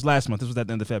 which was last month. This was at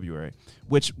the end of February,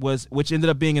 which ended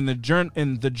up being in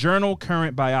the journal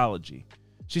Current Biology.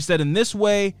 She said, in this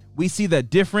way, we see that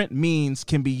different means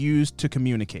can be used to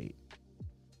communicate.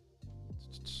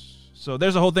 So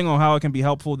there's a whole thing on how it can be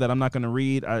helpful that I'm not going to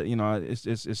read. It's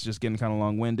just getting kind of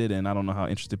long-winded, and I don't know how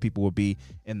interested people will be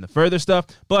in the further stuff.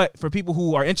 But for people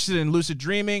who are interested in lucid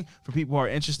dreaming, for people who are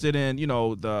interested in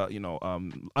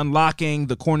unlocking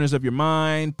the corners of your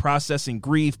mind, processing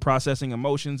grief, processing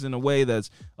emotions in a way that's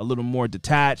a little more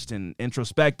detached and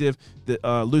introspective, the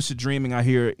lucid dreaming, I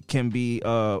hear, can be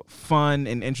a fun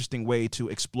and interesting way to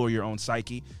explore your own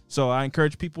psyche. So I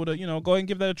encourage people to go ahead and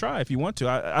give that a try if you want to.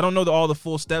 I don't know all the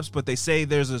full steps, but they say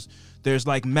there's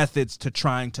like methods to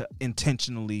trying to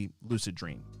intentionally lucid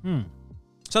dream.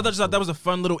 So I just thought that was a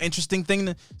fun little interesting thing.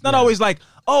 It's not always like,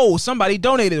 oh, somebody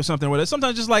donated or something with it.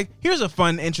 Sometimes just like, here's a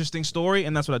fun, interesting story,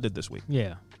 and that's what I did this week.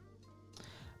 Yeah.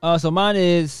 So mine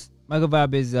is, Michael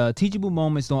Vibe is teachable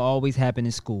moments don't always happen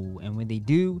in school, and when they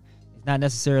do, it's not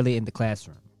necessarily in the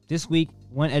classroom. This week,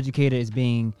 one educator is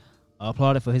being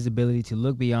applauded for his ability to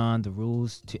look beyond the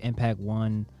rules to impact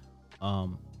one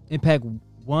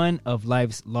of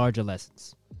life's larger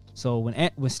lessons. So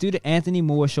when student Anthony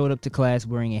Moore showed up to class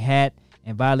wearing a hat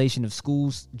in violation of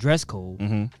school's dress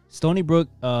code, Stony Brook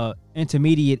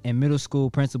intermediate and middle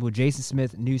school principal Jason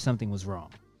Smith knew something was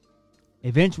wrong.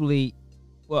 Eventually,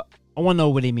 well, I want to know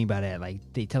what they mean by that. Like,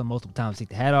 they tell him multiple times to take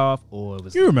the hat off, or it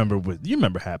was You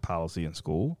remember hat policy in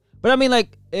school. But I mean,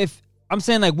 like, if I'm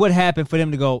saying, like, what happened for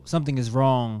them to go, something is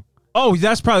wrong. Oh,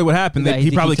 that's probably what happened.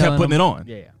 He probably kept putting it on.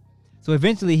 Yeah. So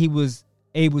eventually he was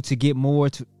able to get more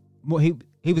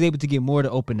he was able to get more to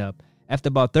open up. After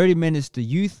about 30 minutes, the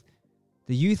youth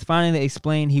finally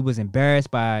explained he was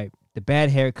embarrassed by the bad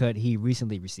haircut he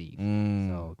recently received.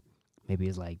 So maybe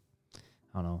it's like,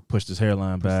 I don't know, pushed his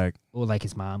hairline back, or like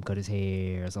his mom cut his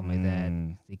hair or something like that.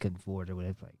 He couldn't afford it or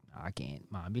whatever. Like, I can't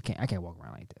walk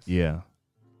around like this. Yeah.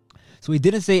 So he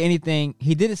didn't say anything.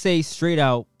 He didn't say straight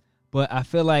out, but I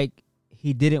feel like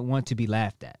he didn't want to be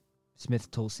laughed at, Smith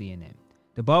told CNN.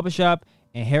 The barbershop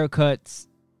and haircuts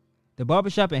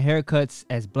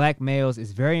as black males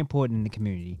is very important in the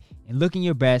community, and looking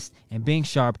your best and being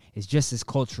sharp is just a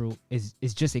cultural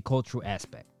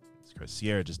aspect. It's crazy.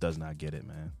 Sierra just does not get it,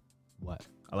 man. What?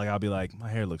 I'll be like, my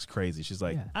hair looks crazy. She's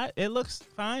like, it looks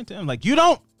fine to him. Like, you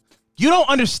don't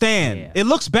understand. Yeah. It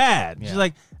looks bad. Yeah. She's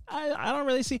like, I don't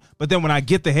really see. But then when I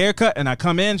get the haircut and I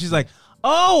come in, she's like,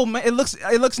 oh, man, it looks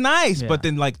nice. Yeah. But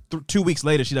then like 2 weeks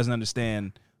later, she doesn't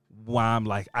understand why I'm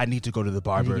like, I need to go to the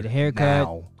barber. You get a haircut.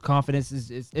 now. Confidence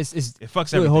is It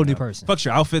fucks you're everything a whole new up. person. Fucks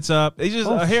your outfits up. It's just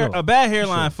Sure. a bad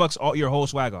hairline fucks all your whole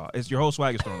swag off. It's your whole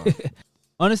swag is thrown off.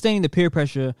 Understanding the peer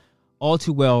pressure all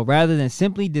too well, rather than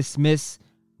simply dismiss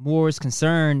Moore's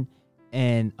concern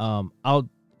and out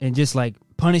and just like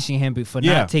punishing him for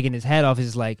not taking his hat off,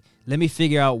 is like, let me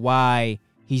figure out why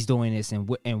he's doing this and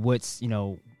what's,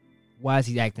 why is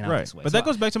he acting out this way. But that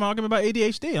goes back to my argument about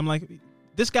ADHD. I'm like,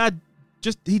 this guy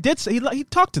he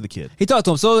talked to the kid. He talked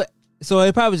to him, so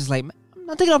it probably was just like, I'm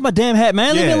not taking off my damn hat,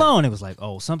 man. Leave me alone. It was like,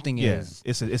 oh, something is.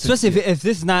 It's especially if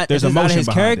this is not, there's if this is not emotion his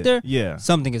behind character. it.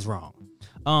 Something is wrong.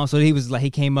 So he was like, he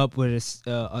came up with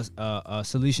a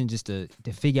solution just to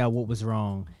figure out what was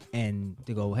wrong and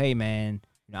to go, hey man,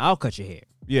 I'll cut your hair.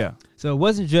 Yeah. So it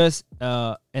wasn't just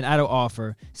an idle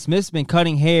offer. Smith's been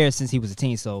cutting hair since he was a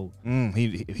teen, so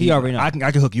he already know. I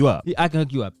can hook you up. I can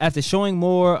hook you up. After showing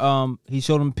Moore, he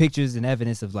showed him pictures and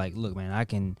evidence of like, look, man, I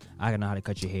can know how to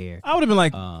cut your hair. I would have been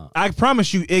like, I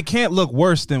promise you, it can't look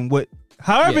worse than what.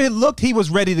 However it looked, he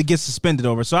was ready to get suspended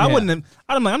over. So I wouldn't have.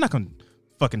 I'm not gonna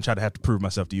fucking try to have to prove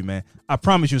myself to you, man. I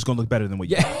promise you, it's gonna look better than what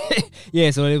you. Yeah.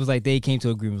 So it was like they came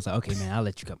to agreement. It was like, okay, man, I'll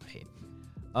let you cut my hair.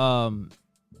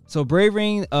 So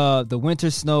braving the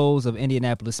winter snows of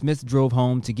Indianapolis, Smith drove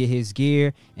home to get his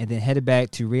gear and then headed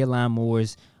back to realign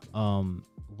Moore's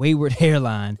wayward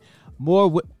hairline.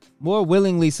 Moore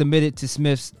willingly submitted to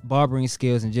Smith's barbering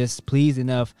skills and just pleased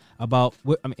enough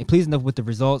with the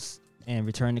results and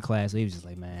returned to class. So he was just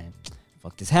like, man,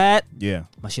 fuck this hat. Yeah,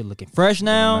 my shit looking fresh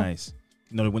now. Nice.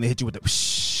 When they hit you with the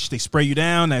they spray you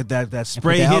down. That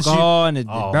spray hits alcohol you and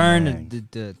burn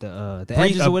the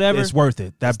edges or whatever. It's worth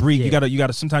it. That breathe. You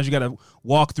gotta. Sometimes you gotta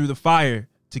walk through the fire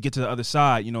to get to the other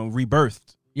side. Rebirthed.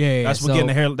 Yeah. That's what getting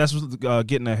a hair. That's what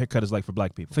getting a haircut is like for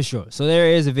black people. For sure. So there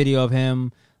is a video of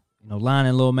him,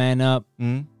 lining little man up,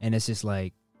 and it's just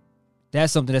like,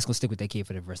 that's something that's gonna stick with that kid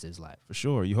for the rest of his life. For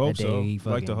sure. You hope so.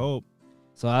 Like to hope.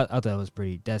 So I thought it was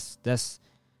pretty. That's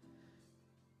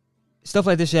stuff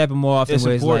like this should happen more often. It's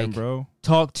where important, it's like, bro.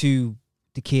 Talk to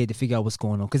the kid to figure out what's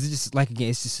going on, because it's just like, again,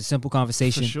 it's just a simple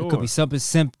conversation. For sure. It could be something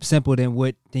simple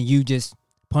than you just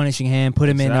punishing him, put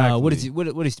him in what is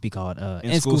it to be called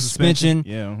in school suspension.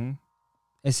 Yeah.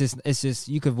 It's just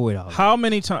you could avoid all. How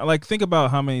many times? Like, think about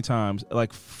how many times,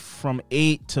 like from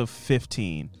 8 to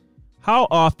 15. How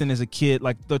often is a kid,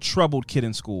 like the troubled kid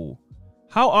in school,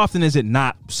 how often is it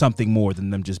not something more than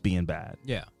them just being bad?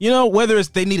 Yeah. Whether it's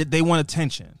they want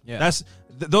attention. Yeah.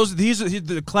 These are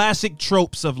the classic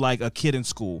tropes of like a kid in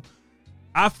school.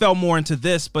 I fell more into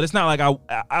this, but it's not like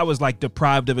I was like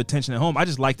deprived of attention at home. I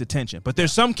just liked attention. But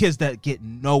there's some kids that get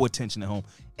no attention at home,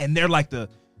 and they're like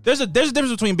there's a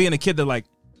difference between being a kid that like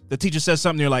the teacher says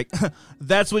something, you're like,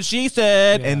 that's what she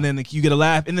said, and then you get a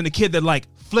laugh, and then the kid that like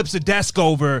flips a desk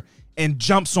over and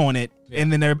jumps on it,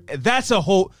 and then that's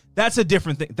a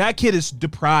different thing. That kid is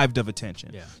deprived of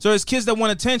attention. Yeah. So there's kids that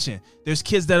want attention. There's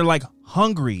kids that are like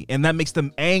hungry, and that makes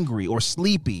them angry or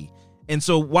sleepy. And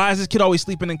so why is this kid always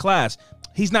sleeping in class?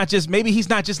 Maybe he's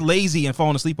not just lazy and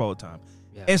falling asleep all the time.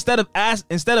 Yeah. Instead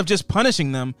of just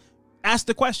punishing them, ask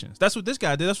the questions. That's what this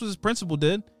guy did. That's what his principal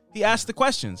did. He asked the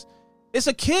questions. It's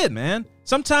a kid, man.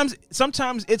 Sometimes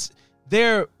it's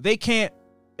they can't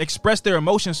express their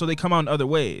emotions, so they come out in other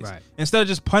ways. Right. Instead of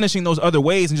just punishing those other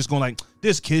ways and just going like,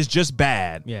 this kid's just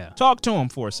bad. Yeah. Talk to him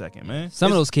for a second, man.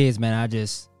 Some of those kids, man, I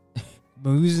just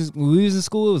when we was in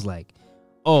school, it was like,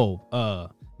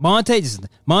 Monte is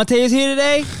here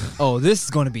today. Oh, this is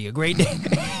going to be a great day.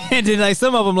 And then like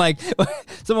some of them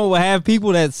will have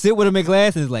people that sit with them in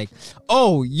class and it's like,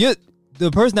 oh, the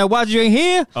person that watched you in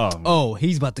here. Oh,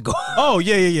 he's about to go. Oh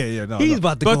yeah. No, he's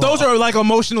about to go. But those are like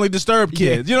emotionally disturbed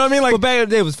kids. Yeah. You know what I mean? Like, but back in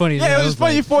the day, it was funny. Yeah, it was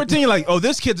funny. Like, 14, like, oh,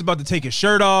 this kid's about to take his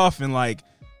shirt off and like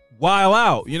wild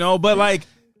out. But like.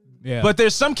 Yeah. But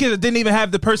there's some kids that didn't even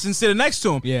have the person sitting next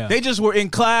to them. Yeah. They just were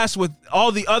in class with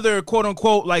all the other quote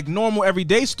unquote like normal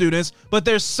everyday students, but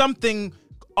there's something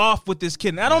off with this kid.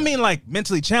 And I don't mean like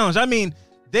mentally challenged. I mean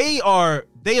they are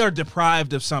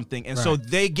deprived of something, and so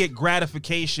they get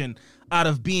gratification out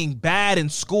of being bad in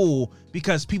school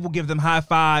because people give them high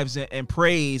fives and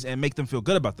praise and make them feel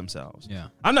good about themselves. Yeah.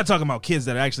 I'm not talking about kids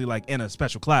that are actually like in a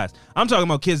special class. I'm talking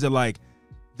about kids that like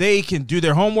they can do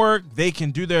their homework, they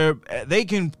can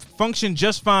function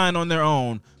just fine on their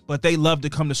own, but they love to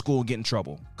come to school and get in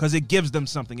trouble because it gives them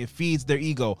something. It feeds their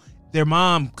ego. Their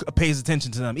mom pays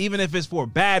attention to them, even if it's for a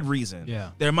bad reason.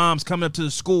 Yeah. Their mom's coming up to the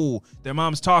school, their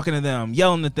mom's talking to them,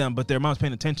 yelling at them, but their mom's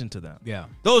paying attention to them. Yeah.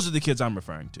 Those are the kids I'm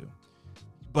referring to.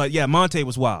 But yeah, Monte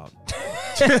was wild.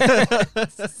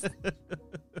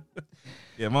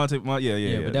 Yeah, Monte.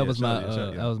 Yeah. But that was my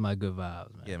that was my good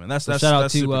vibes, man. Yeah, man. That's shout out to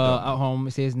super dope, out home.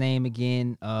 Say his name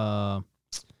again.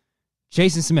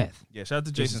 Jason Smith. Yeah, shout out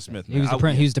to Jason Smith. He was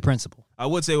the principal. I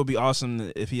would say it would be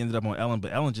awesome if he ended up on Ellen,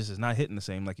 but Ellen just is not hitting the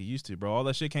same like he used to, bro. All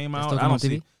that shit came out. I don't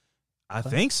see. I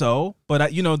think so,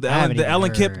 but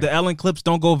the Ellen clips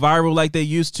don't go viral like they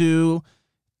used to.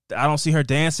 I don't see her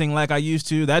dancing like I used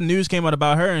to. That news came out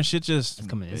about her and shit just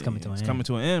it's coming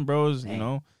to an end, bro. You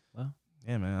know, well,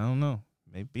 yeah, man. I don't know.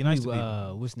 Maybe be nice to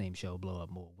people. What's name show blow up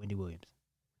more? Wendy Williams.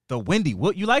 The Wendy,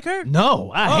 what you like her?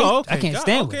 No, I can't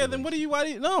stand. Okay, then why do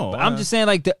you know? I'm just saying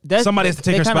like that. Somebody has to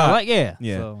take her spot. Yeah.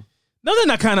 So. No, they're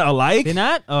not kind of alike. They're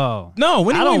not. Oh no,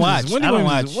 Wendy Williams. I don't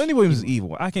watch. Wendy Williams is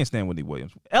evil. I can't stand Wendy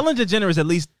Williams. Ellen DeGeneres at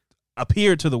least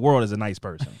appeared to the world as a nice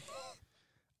person.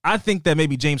 I think that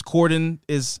maybe James Corden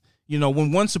is.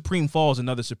 When one Supreme falls,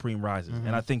 another Supreme rises,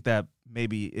 and I think that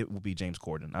maybe it will be James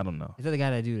Corden. I don't know. Is that the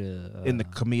guy that do the in the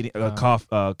comedian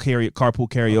carpool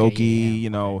karaoke?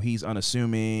 Okay, he's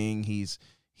unassuming. He's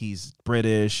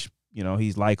British.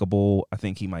 He's likable. I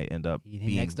think he might end up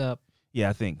being next up. Yeah,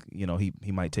 I think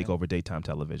he might take over daytime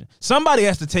television. Somebody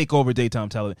has to take over daytime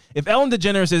television. If Ellen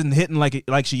DeGeneres isn't hitting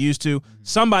like she used to,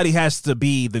 somebody has to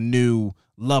be the new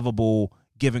lovable.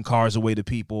 Giving cars away to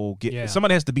people.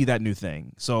 Somebody has to be that new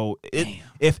thing. So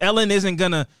if Ellen isn't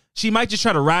gonna, she might just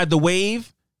try to ride the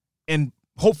wave and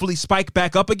hopefully spike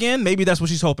back up again. Maybe that's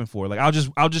what she's hoping for. Like I'll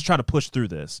just try to push through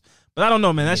this. But I don't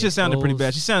know, man. That shit sounded pretty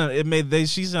bad. She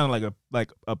sounded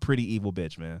like a pretty evil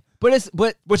bitch, man. But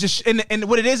what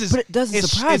it doesn't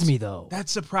surprise me though.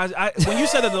 That's surprising. When you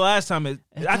said it the last time,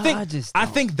 I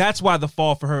think that's why the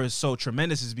fall for her is so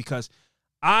tremendous is because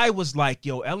I was like,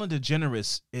 yo, Ellen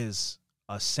DeGeneres is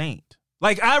a saint.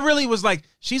 Like I really was like,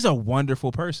 she's a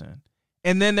wonderful person.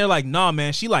 And then they're like, nah,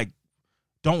 man, she like,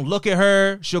 don't look at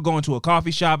her. She'll go into a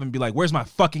coffee shop and be like, where's my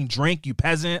fucking drink, you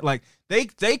peasant? Like they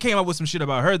came up with some shit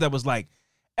about her that was like,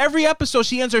 every episode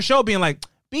she ends her show being like,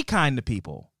 be kind to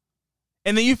people.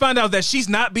 And then you find out that she's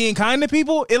not being kind to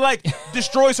people. It like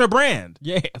destroys her brand.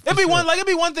 Yeah, it'd be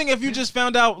one thing if you just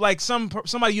found out like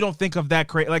somebody you don't think of that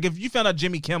crazy. Like if you found out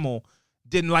Jimmy Kimmel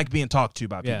didn't like being talked to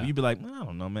by people. You'd be like, I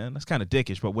don't know, man. That's kind of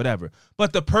dickish, but whatever.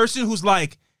 But the person who's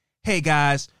like, hey,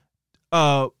 guys,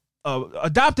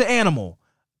 adopt an animal.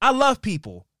 I love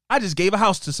people. I just gave a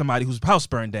house to somebody whose house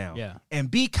burned down. Yeah. And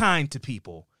be kind to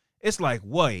people. It's like,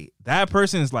 wait, that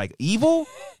person is like evil?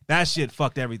 That shit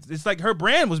fucked everything. It's like her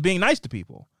brand was being nice to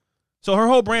people. So her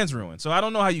whole brand's ruined. So I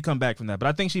don't know how you come back from that. But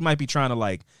I think she might be trying to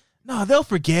like, no, they'll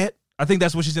forget. I think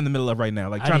that's what she's in the middle of right now.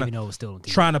 Like trying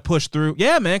to push through.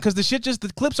 Yeah, man, because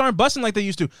the clips aren't busting like they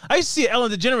used to. I used to see an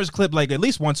Ellen DeGeneres clip like at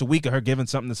least once a week of her giving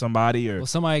something to somebody or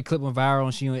somebody clip went viral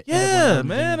and she went. Yeah,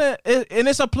 man, and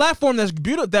it's a platform that's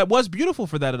beautiful. That was beautiful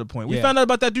for that at a point. We found out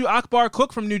about that dude Akbar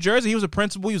Cook from New Jersey. He was a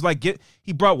principal. He was like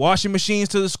he brought washing machines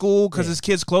to the school because his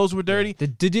kids' clothes were dirty. The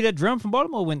dude that drum from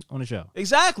Baltimore went on the show.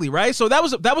 Exactly right. So that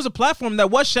was a platform that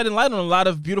was shedding light on a lot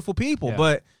of beautiful people,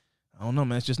 but. I don't know,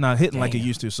 man. It's just not hitting like it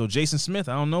used to. So Jason Smith,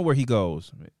 I don't know where he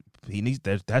goes.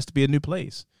 There has to be a new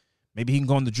place. Maybe he can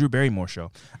go on the Drew Barrymore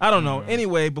show. I don't know.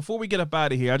 Anyway, before we get up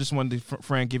out of here, I just wanted to,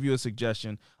 Frank, give you a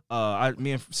suggestion.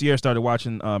 Me and Sierra started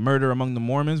watching Murder Among the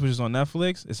Mormons, which is on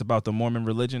Netflix. It's about the Mormon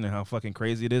religion and how fucking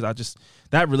crazy it is.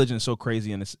 That religion is so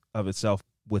crazy in of itself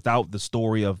without the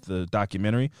story of the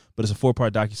documentary, but it's a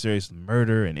 4-part docuseries,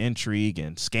 murder and intrigue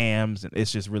and scams, and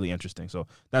it's just really interesting. So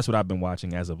that's what I've been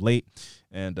watching as of late,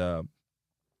 and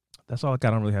that's all I got.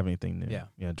 I don't really have anything new.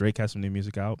 Yeah. Drake has some new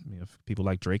music out. If people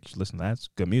like Drake, you should listen to that. It's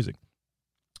good music.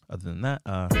 Other than that,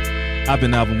 I've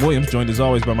been Alvin Williams, joined as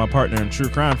always by my partner in true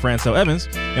crime, Francel Evans,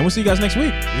 and we'll see you guys next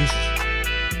week. Peace.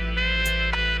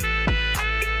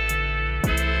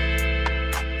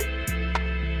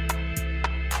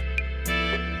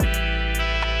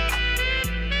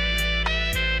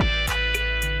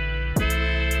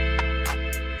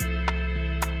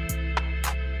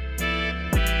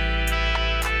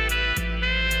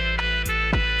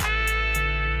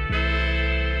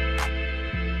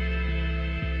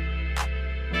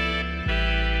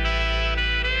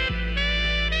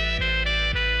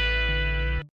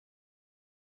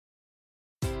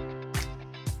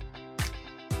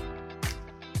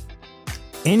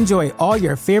 Enjoy all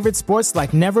your favorite sports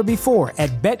like never before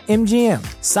at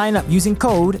BetMGM. Sign up using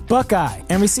code Buckeye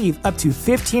and receive up to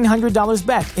 $1,500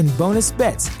 back in bonus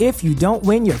bets if you don't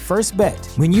win your first bet.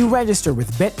 When you register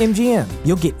with BetMGM,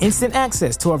 you'll get instant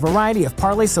access to a variety of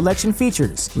parlay selection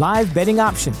features, live betting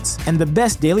options, and the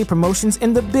best daily promotions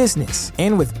in the business.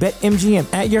 And with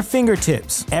BetMGM at your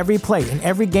fingertips, every play and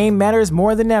every game matters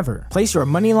more than ever. Place your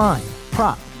money line,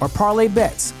 prop, or parlay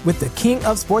bets with the king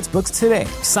of sportsbooks today.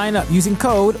 Sign up using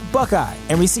code Buckeye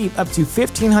and receive up to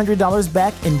 $1,500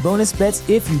 back in bonus bets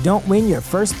if you don't win your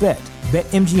first bet.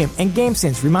 BetMGM and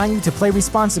GameSense remind you to play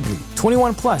responsibly.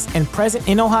 21 plus and present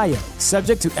in Ohio,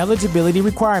 subject to eligibility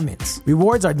requirements.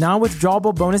 Rewards are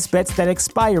non-withdrawable bonus bets that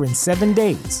expire in 7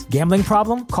 days. Gambling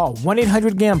problem? Call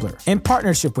 1-800-GAMBLER in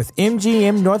partnership with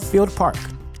MGM Northfield Park.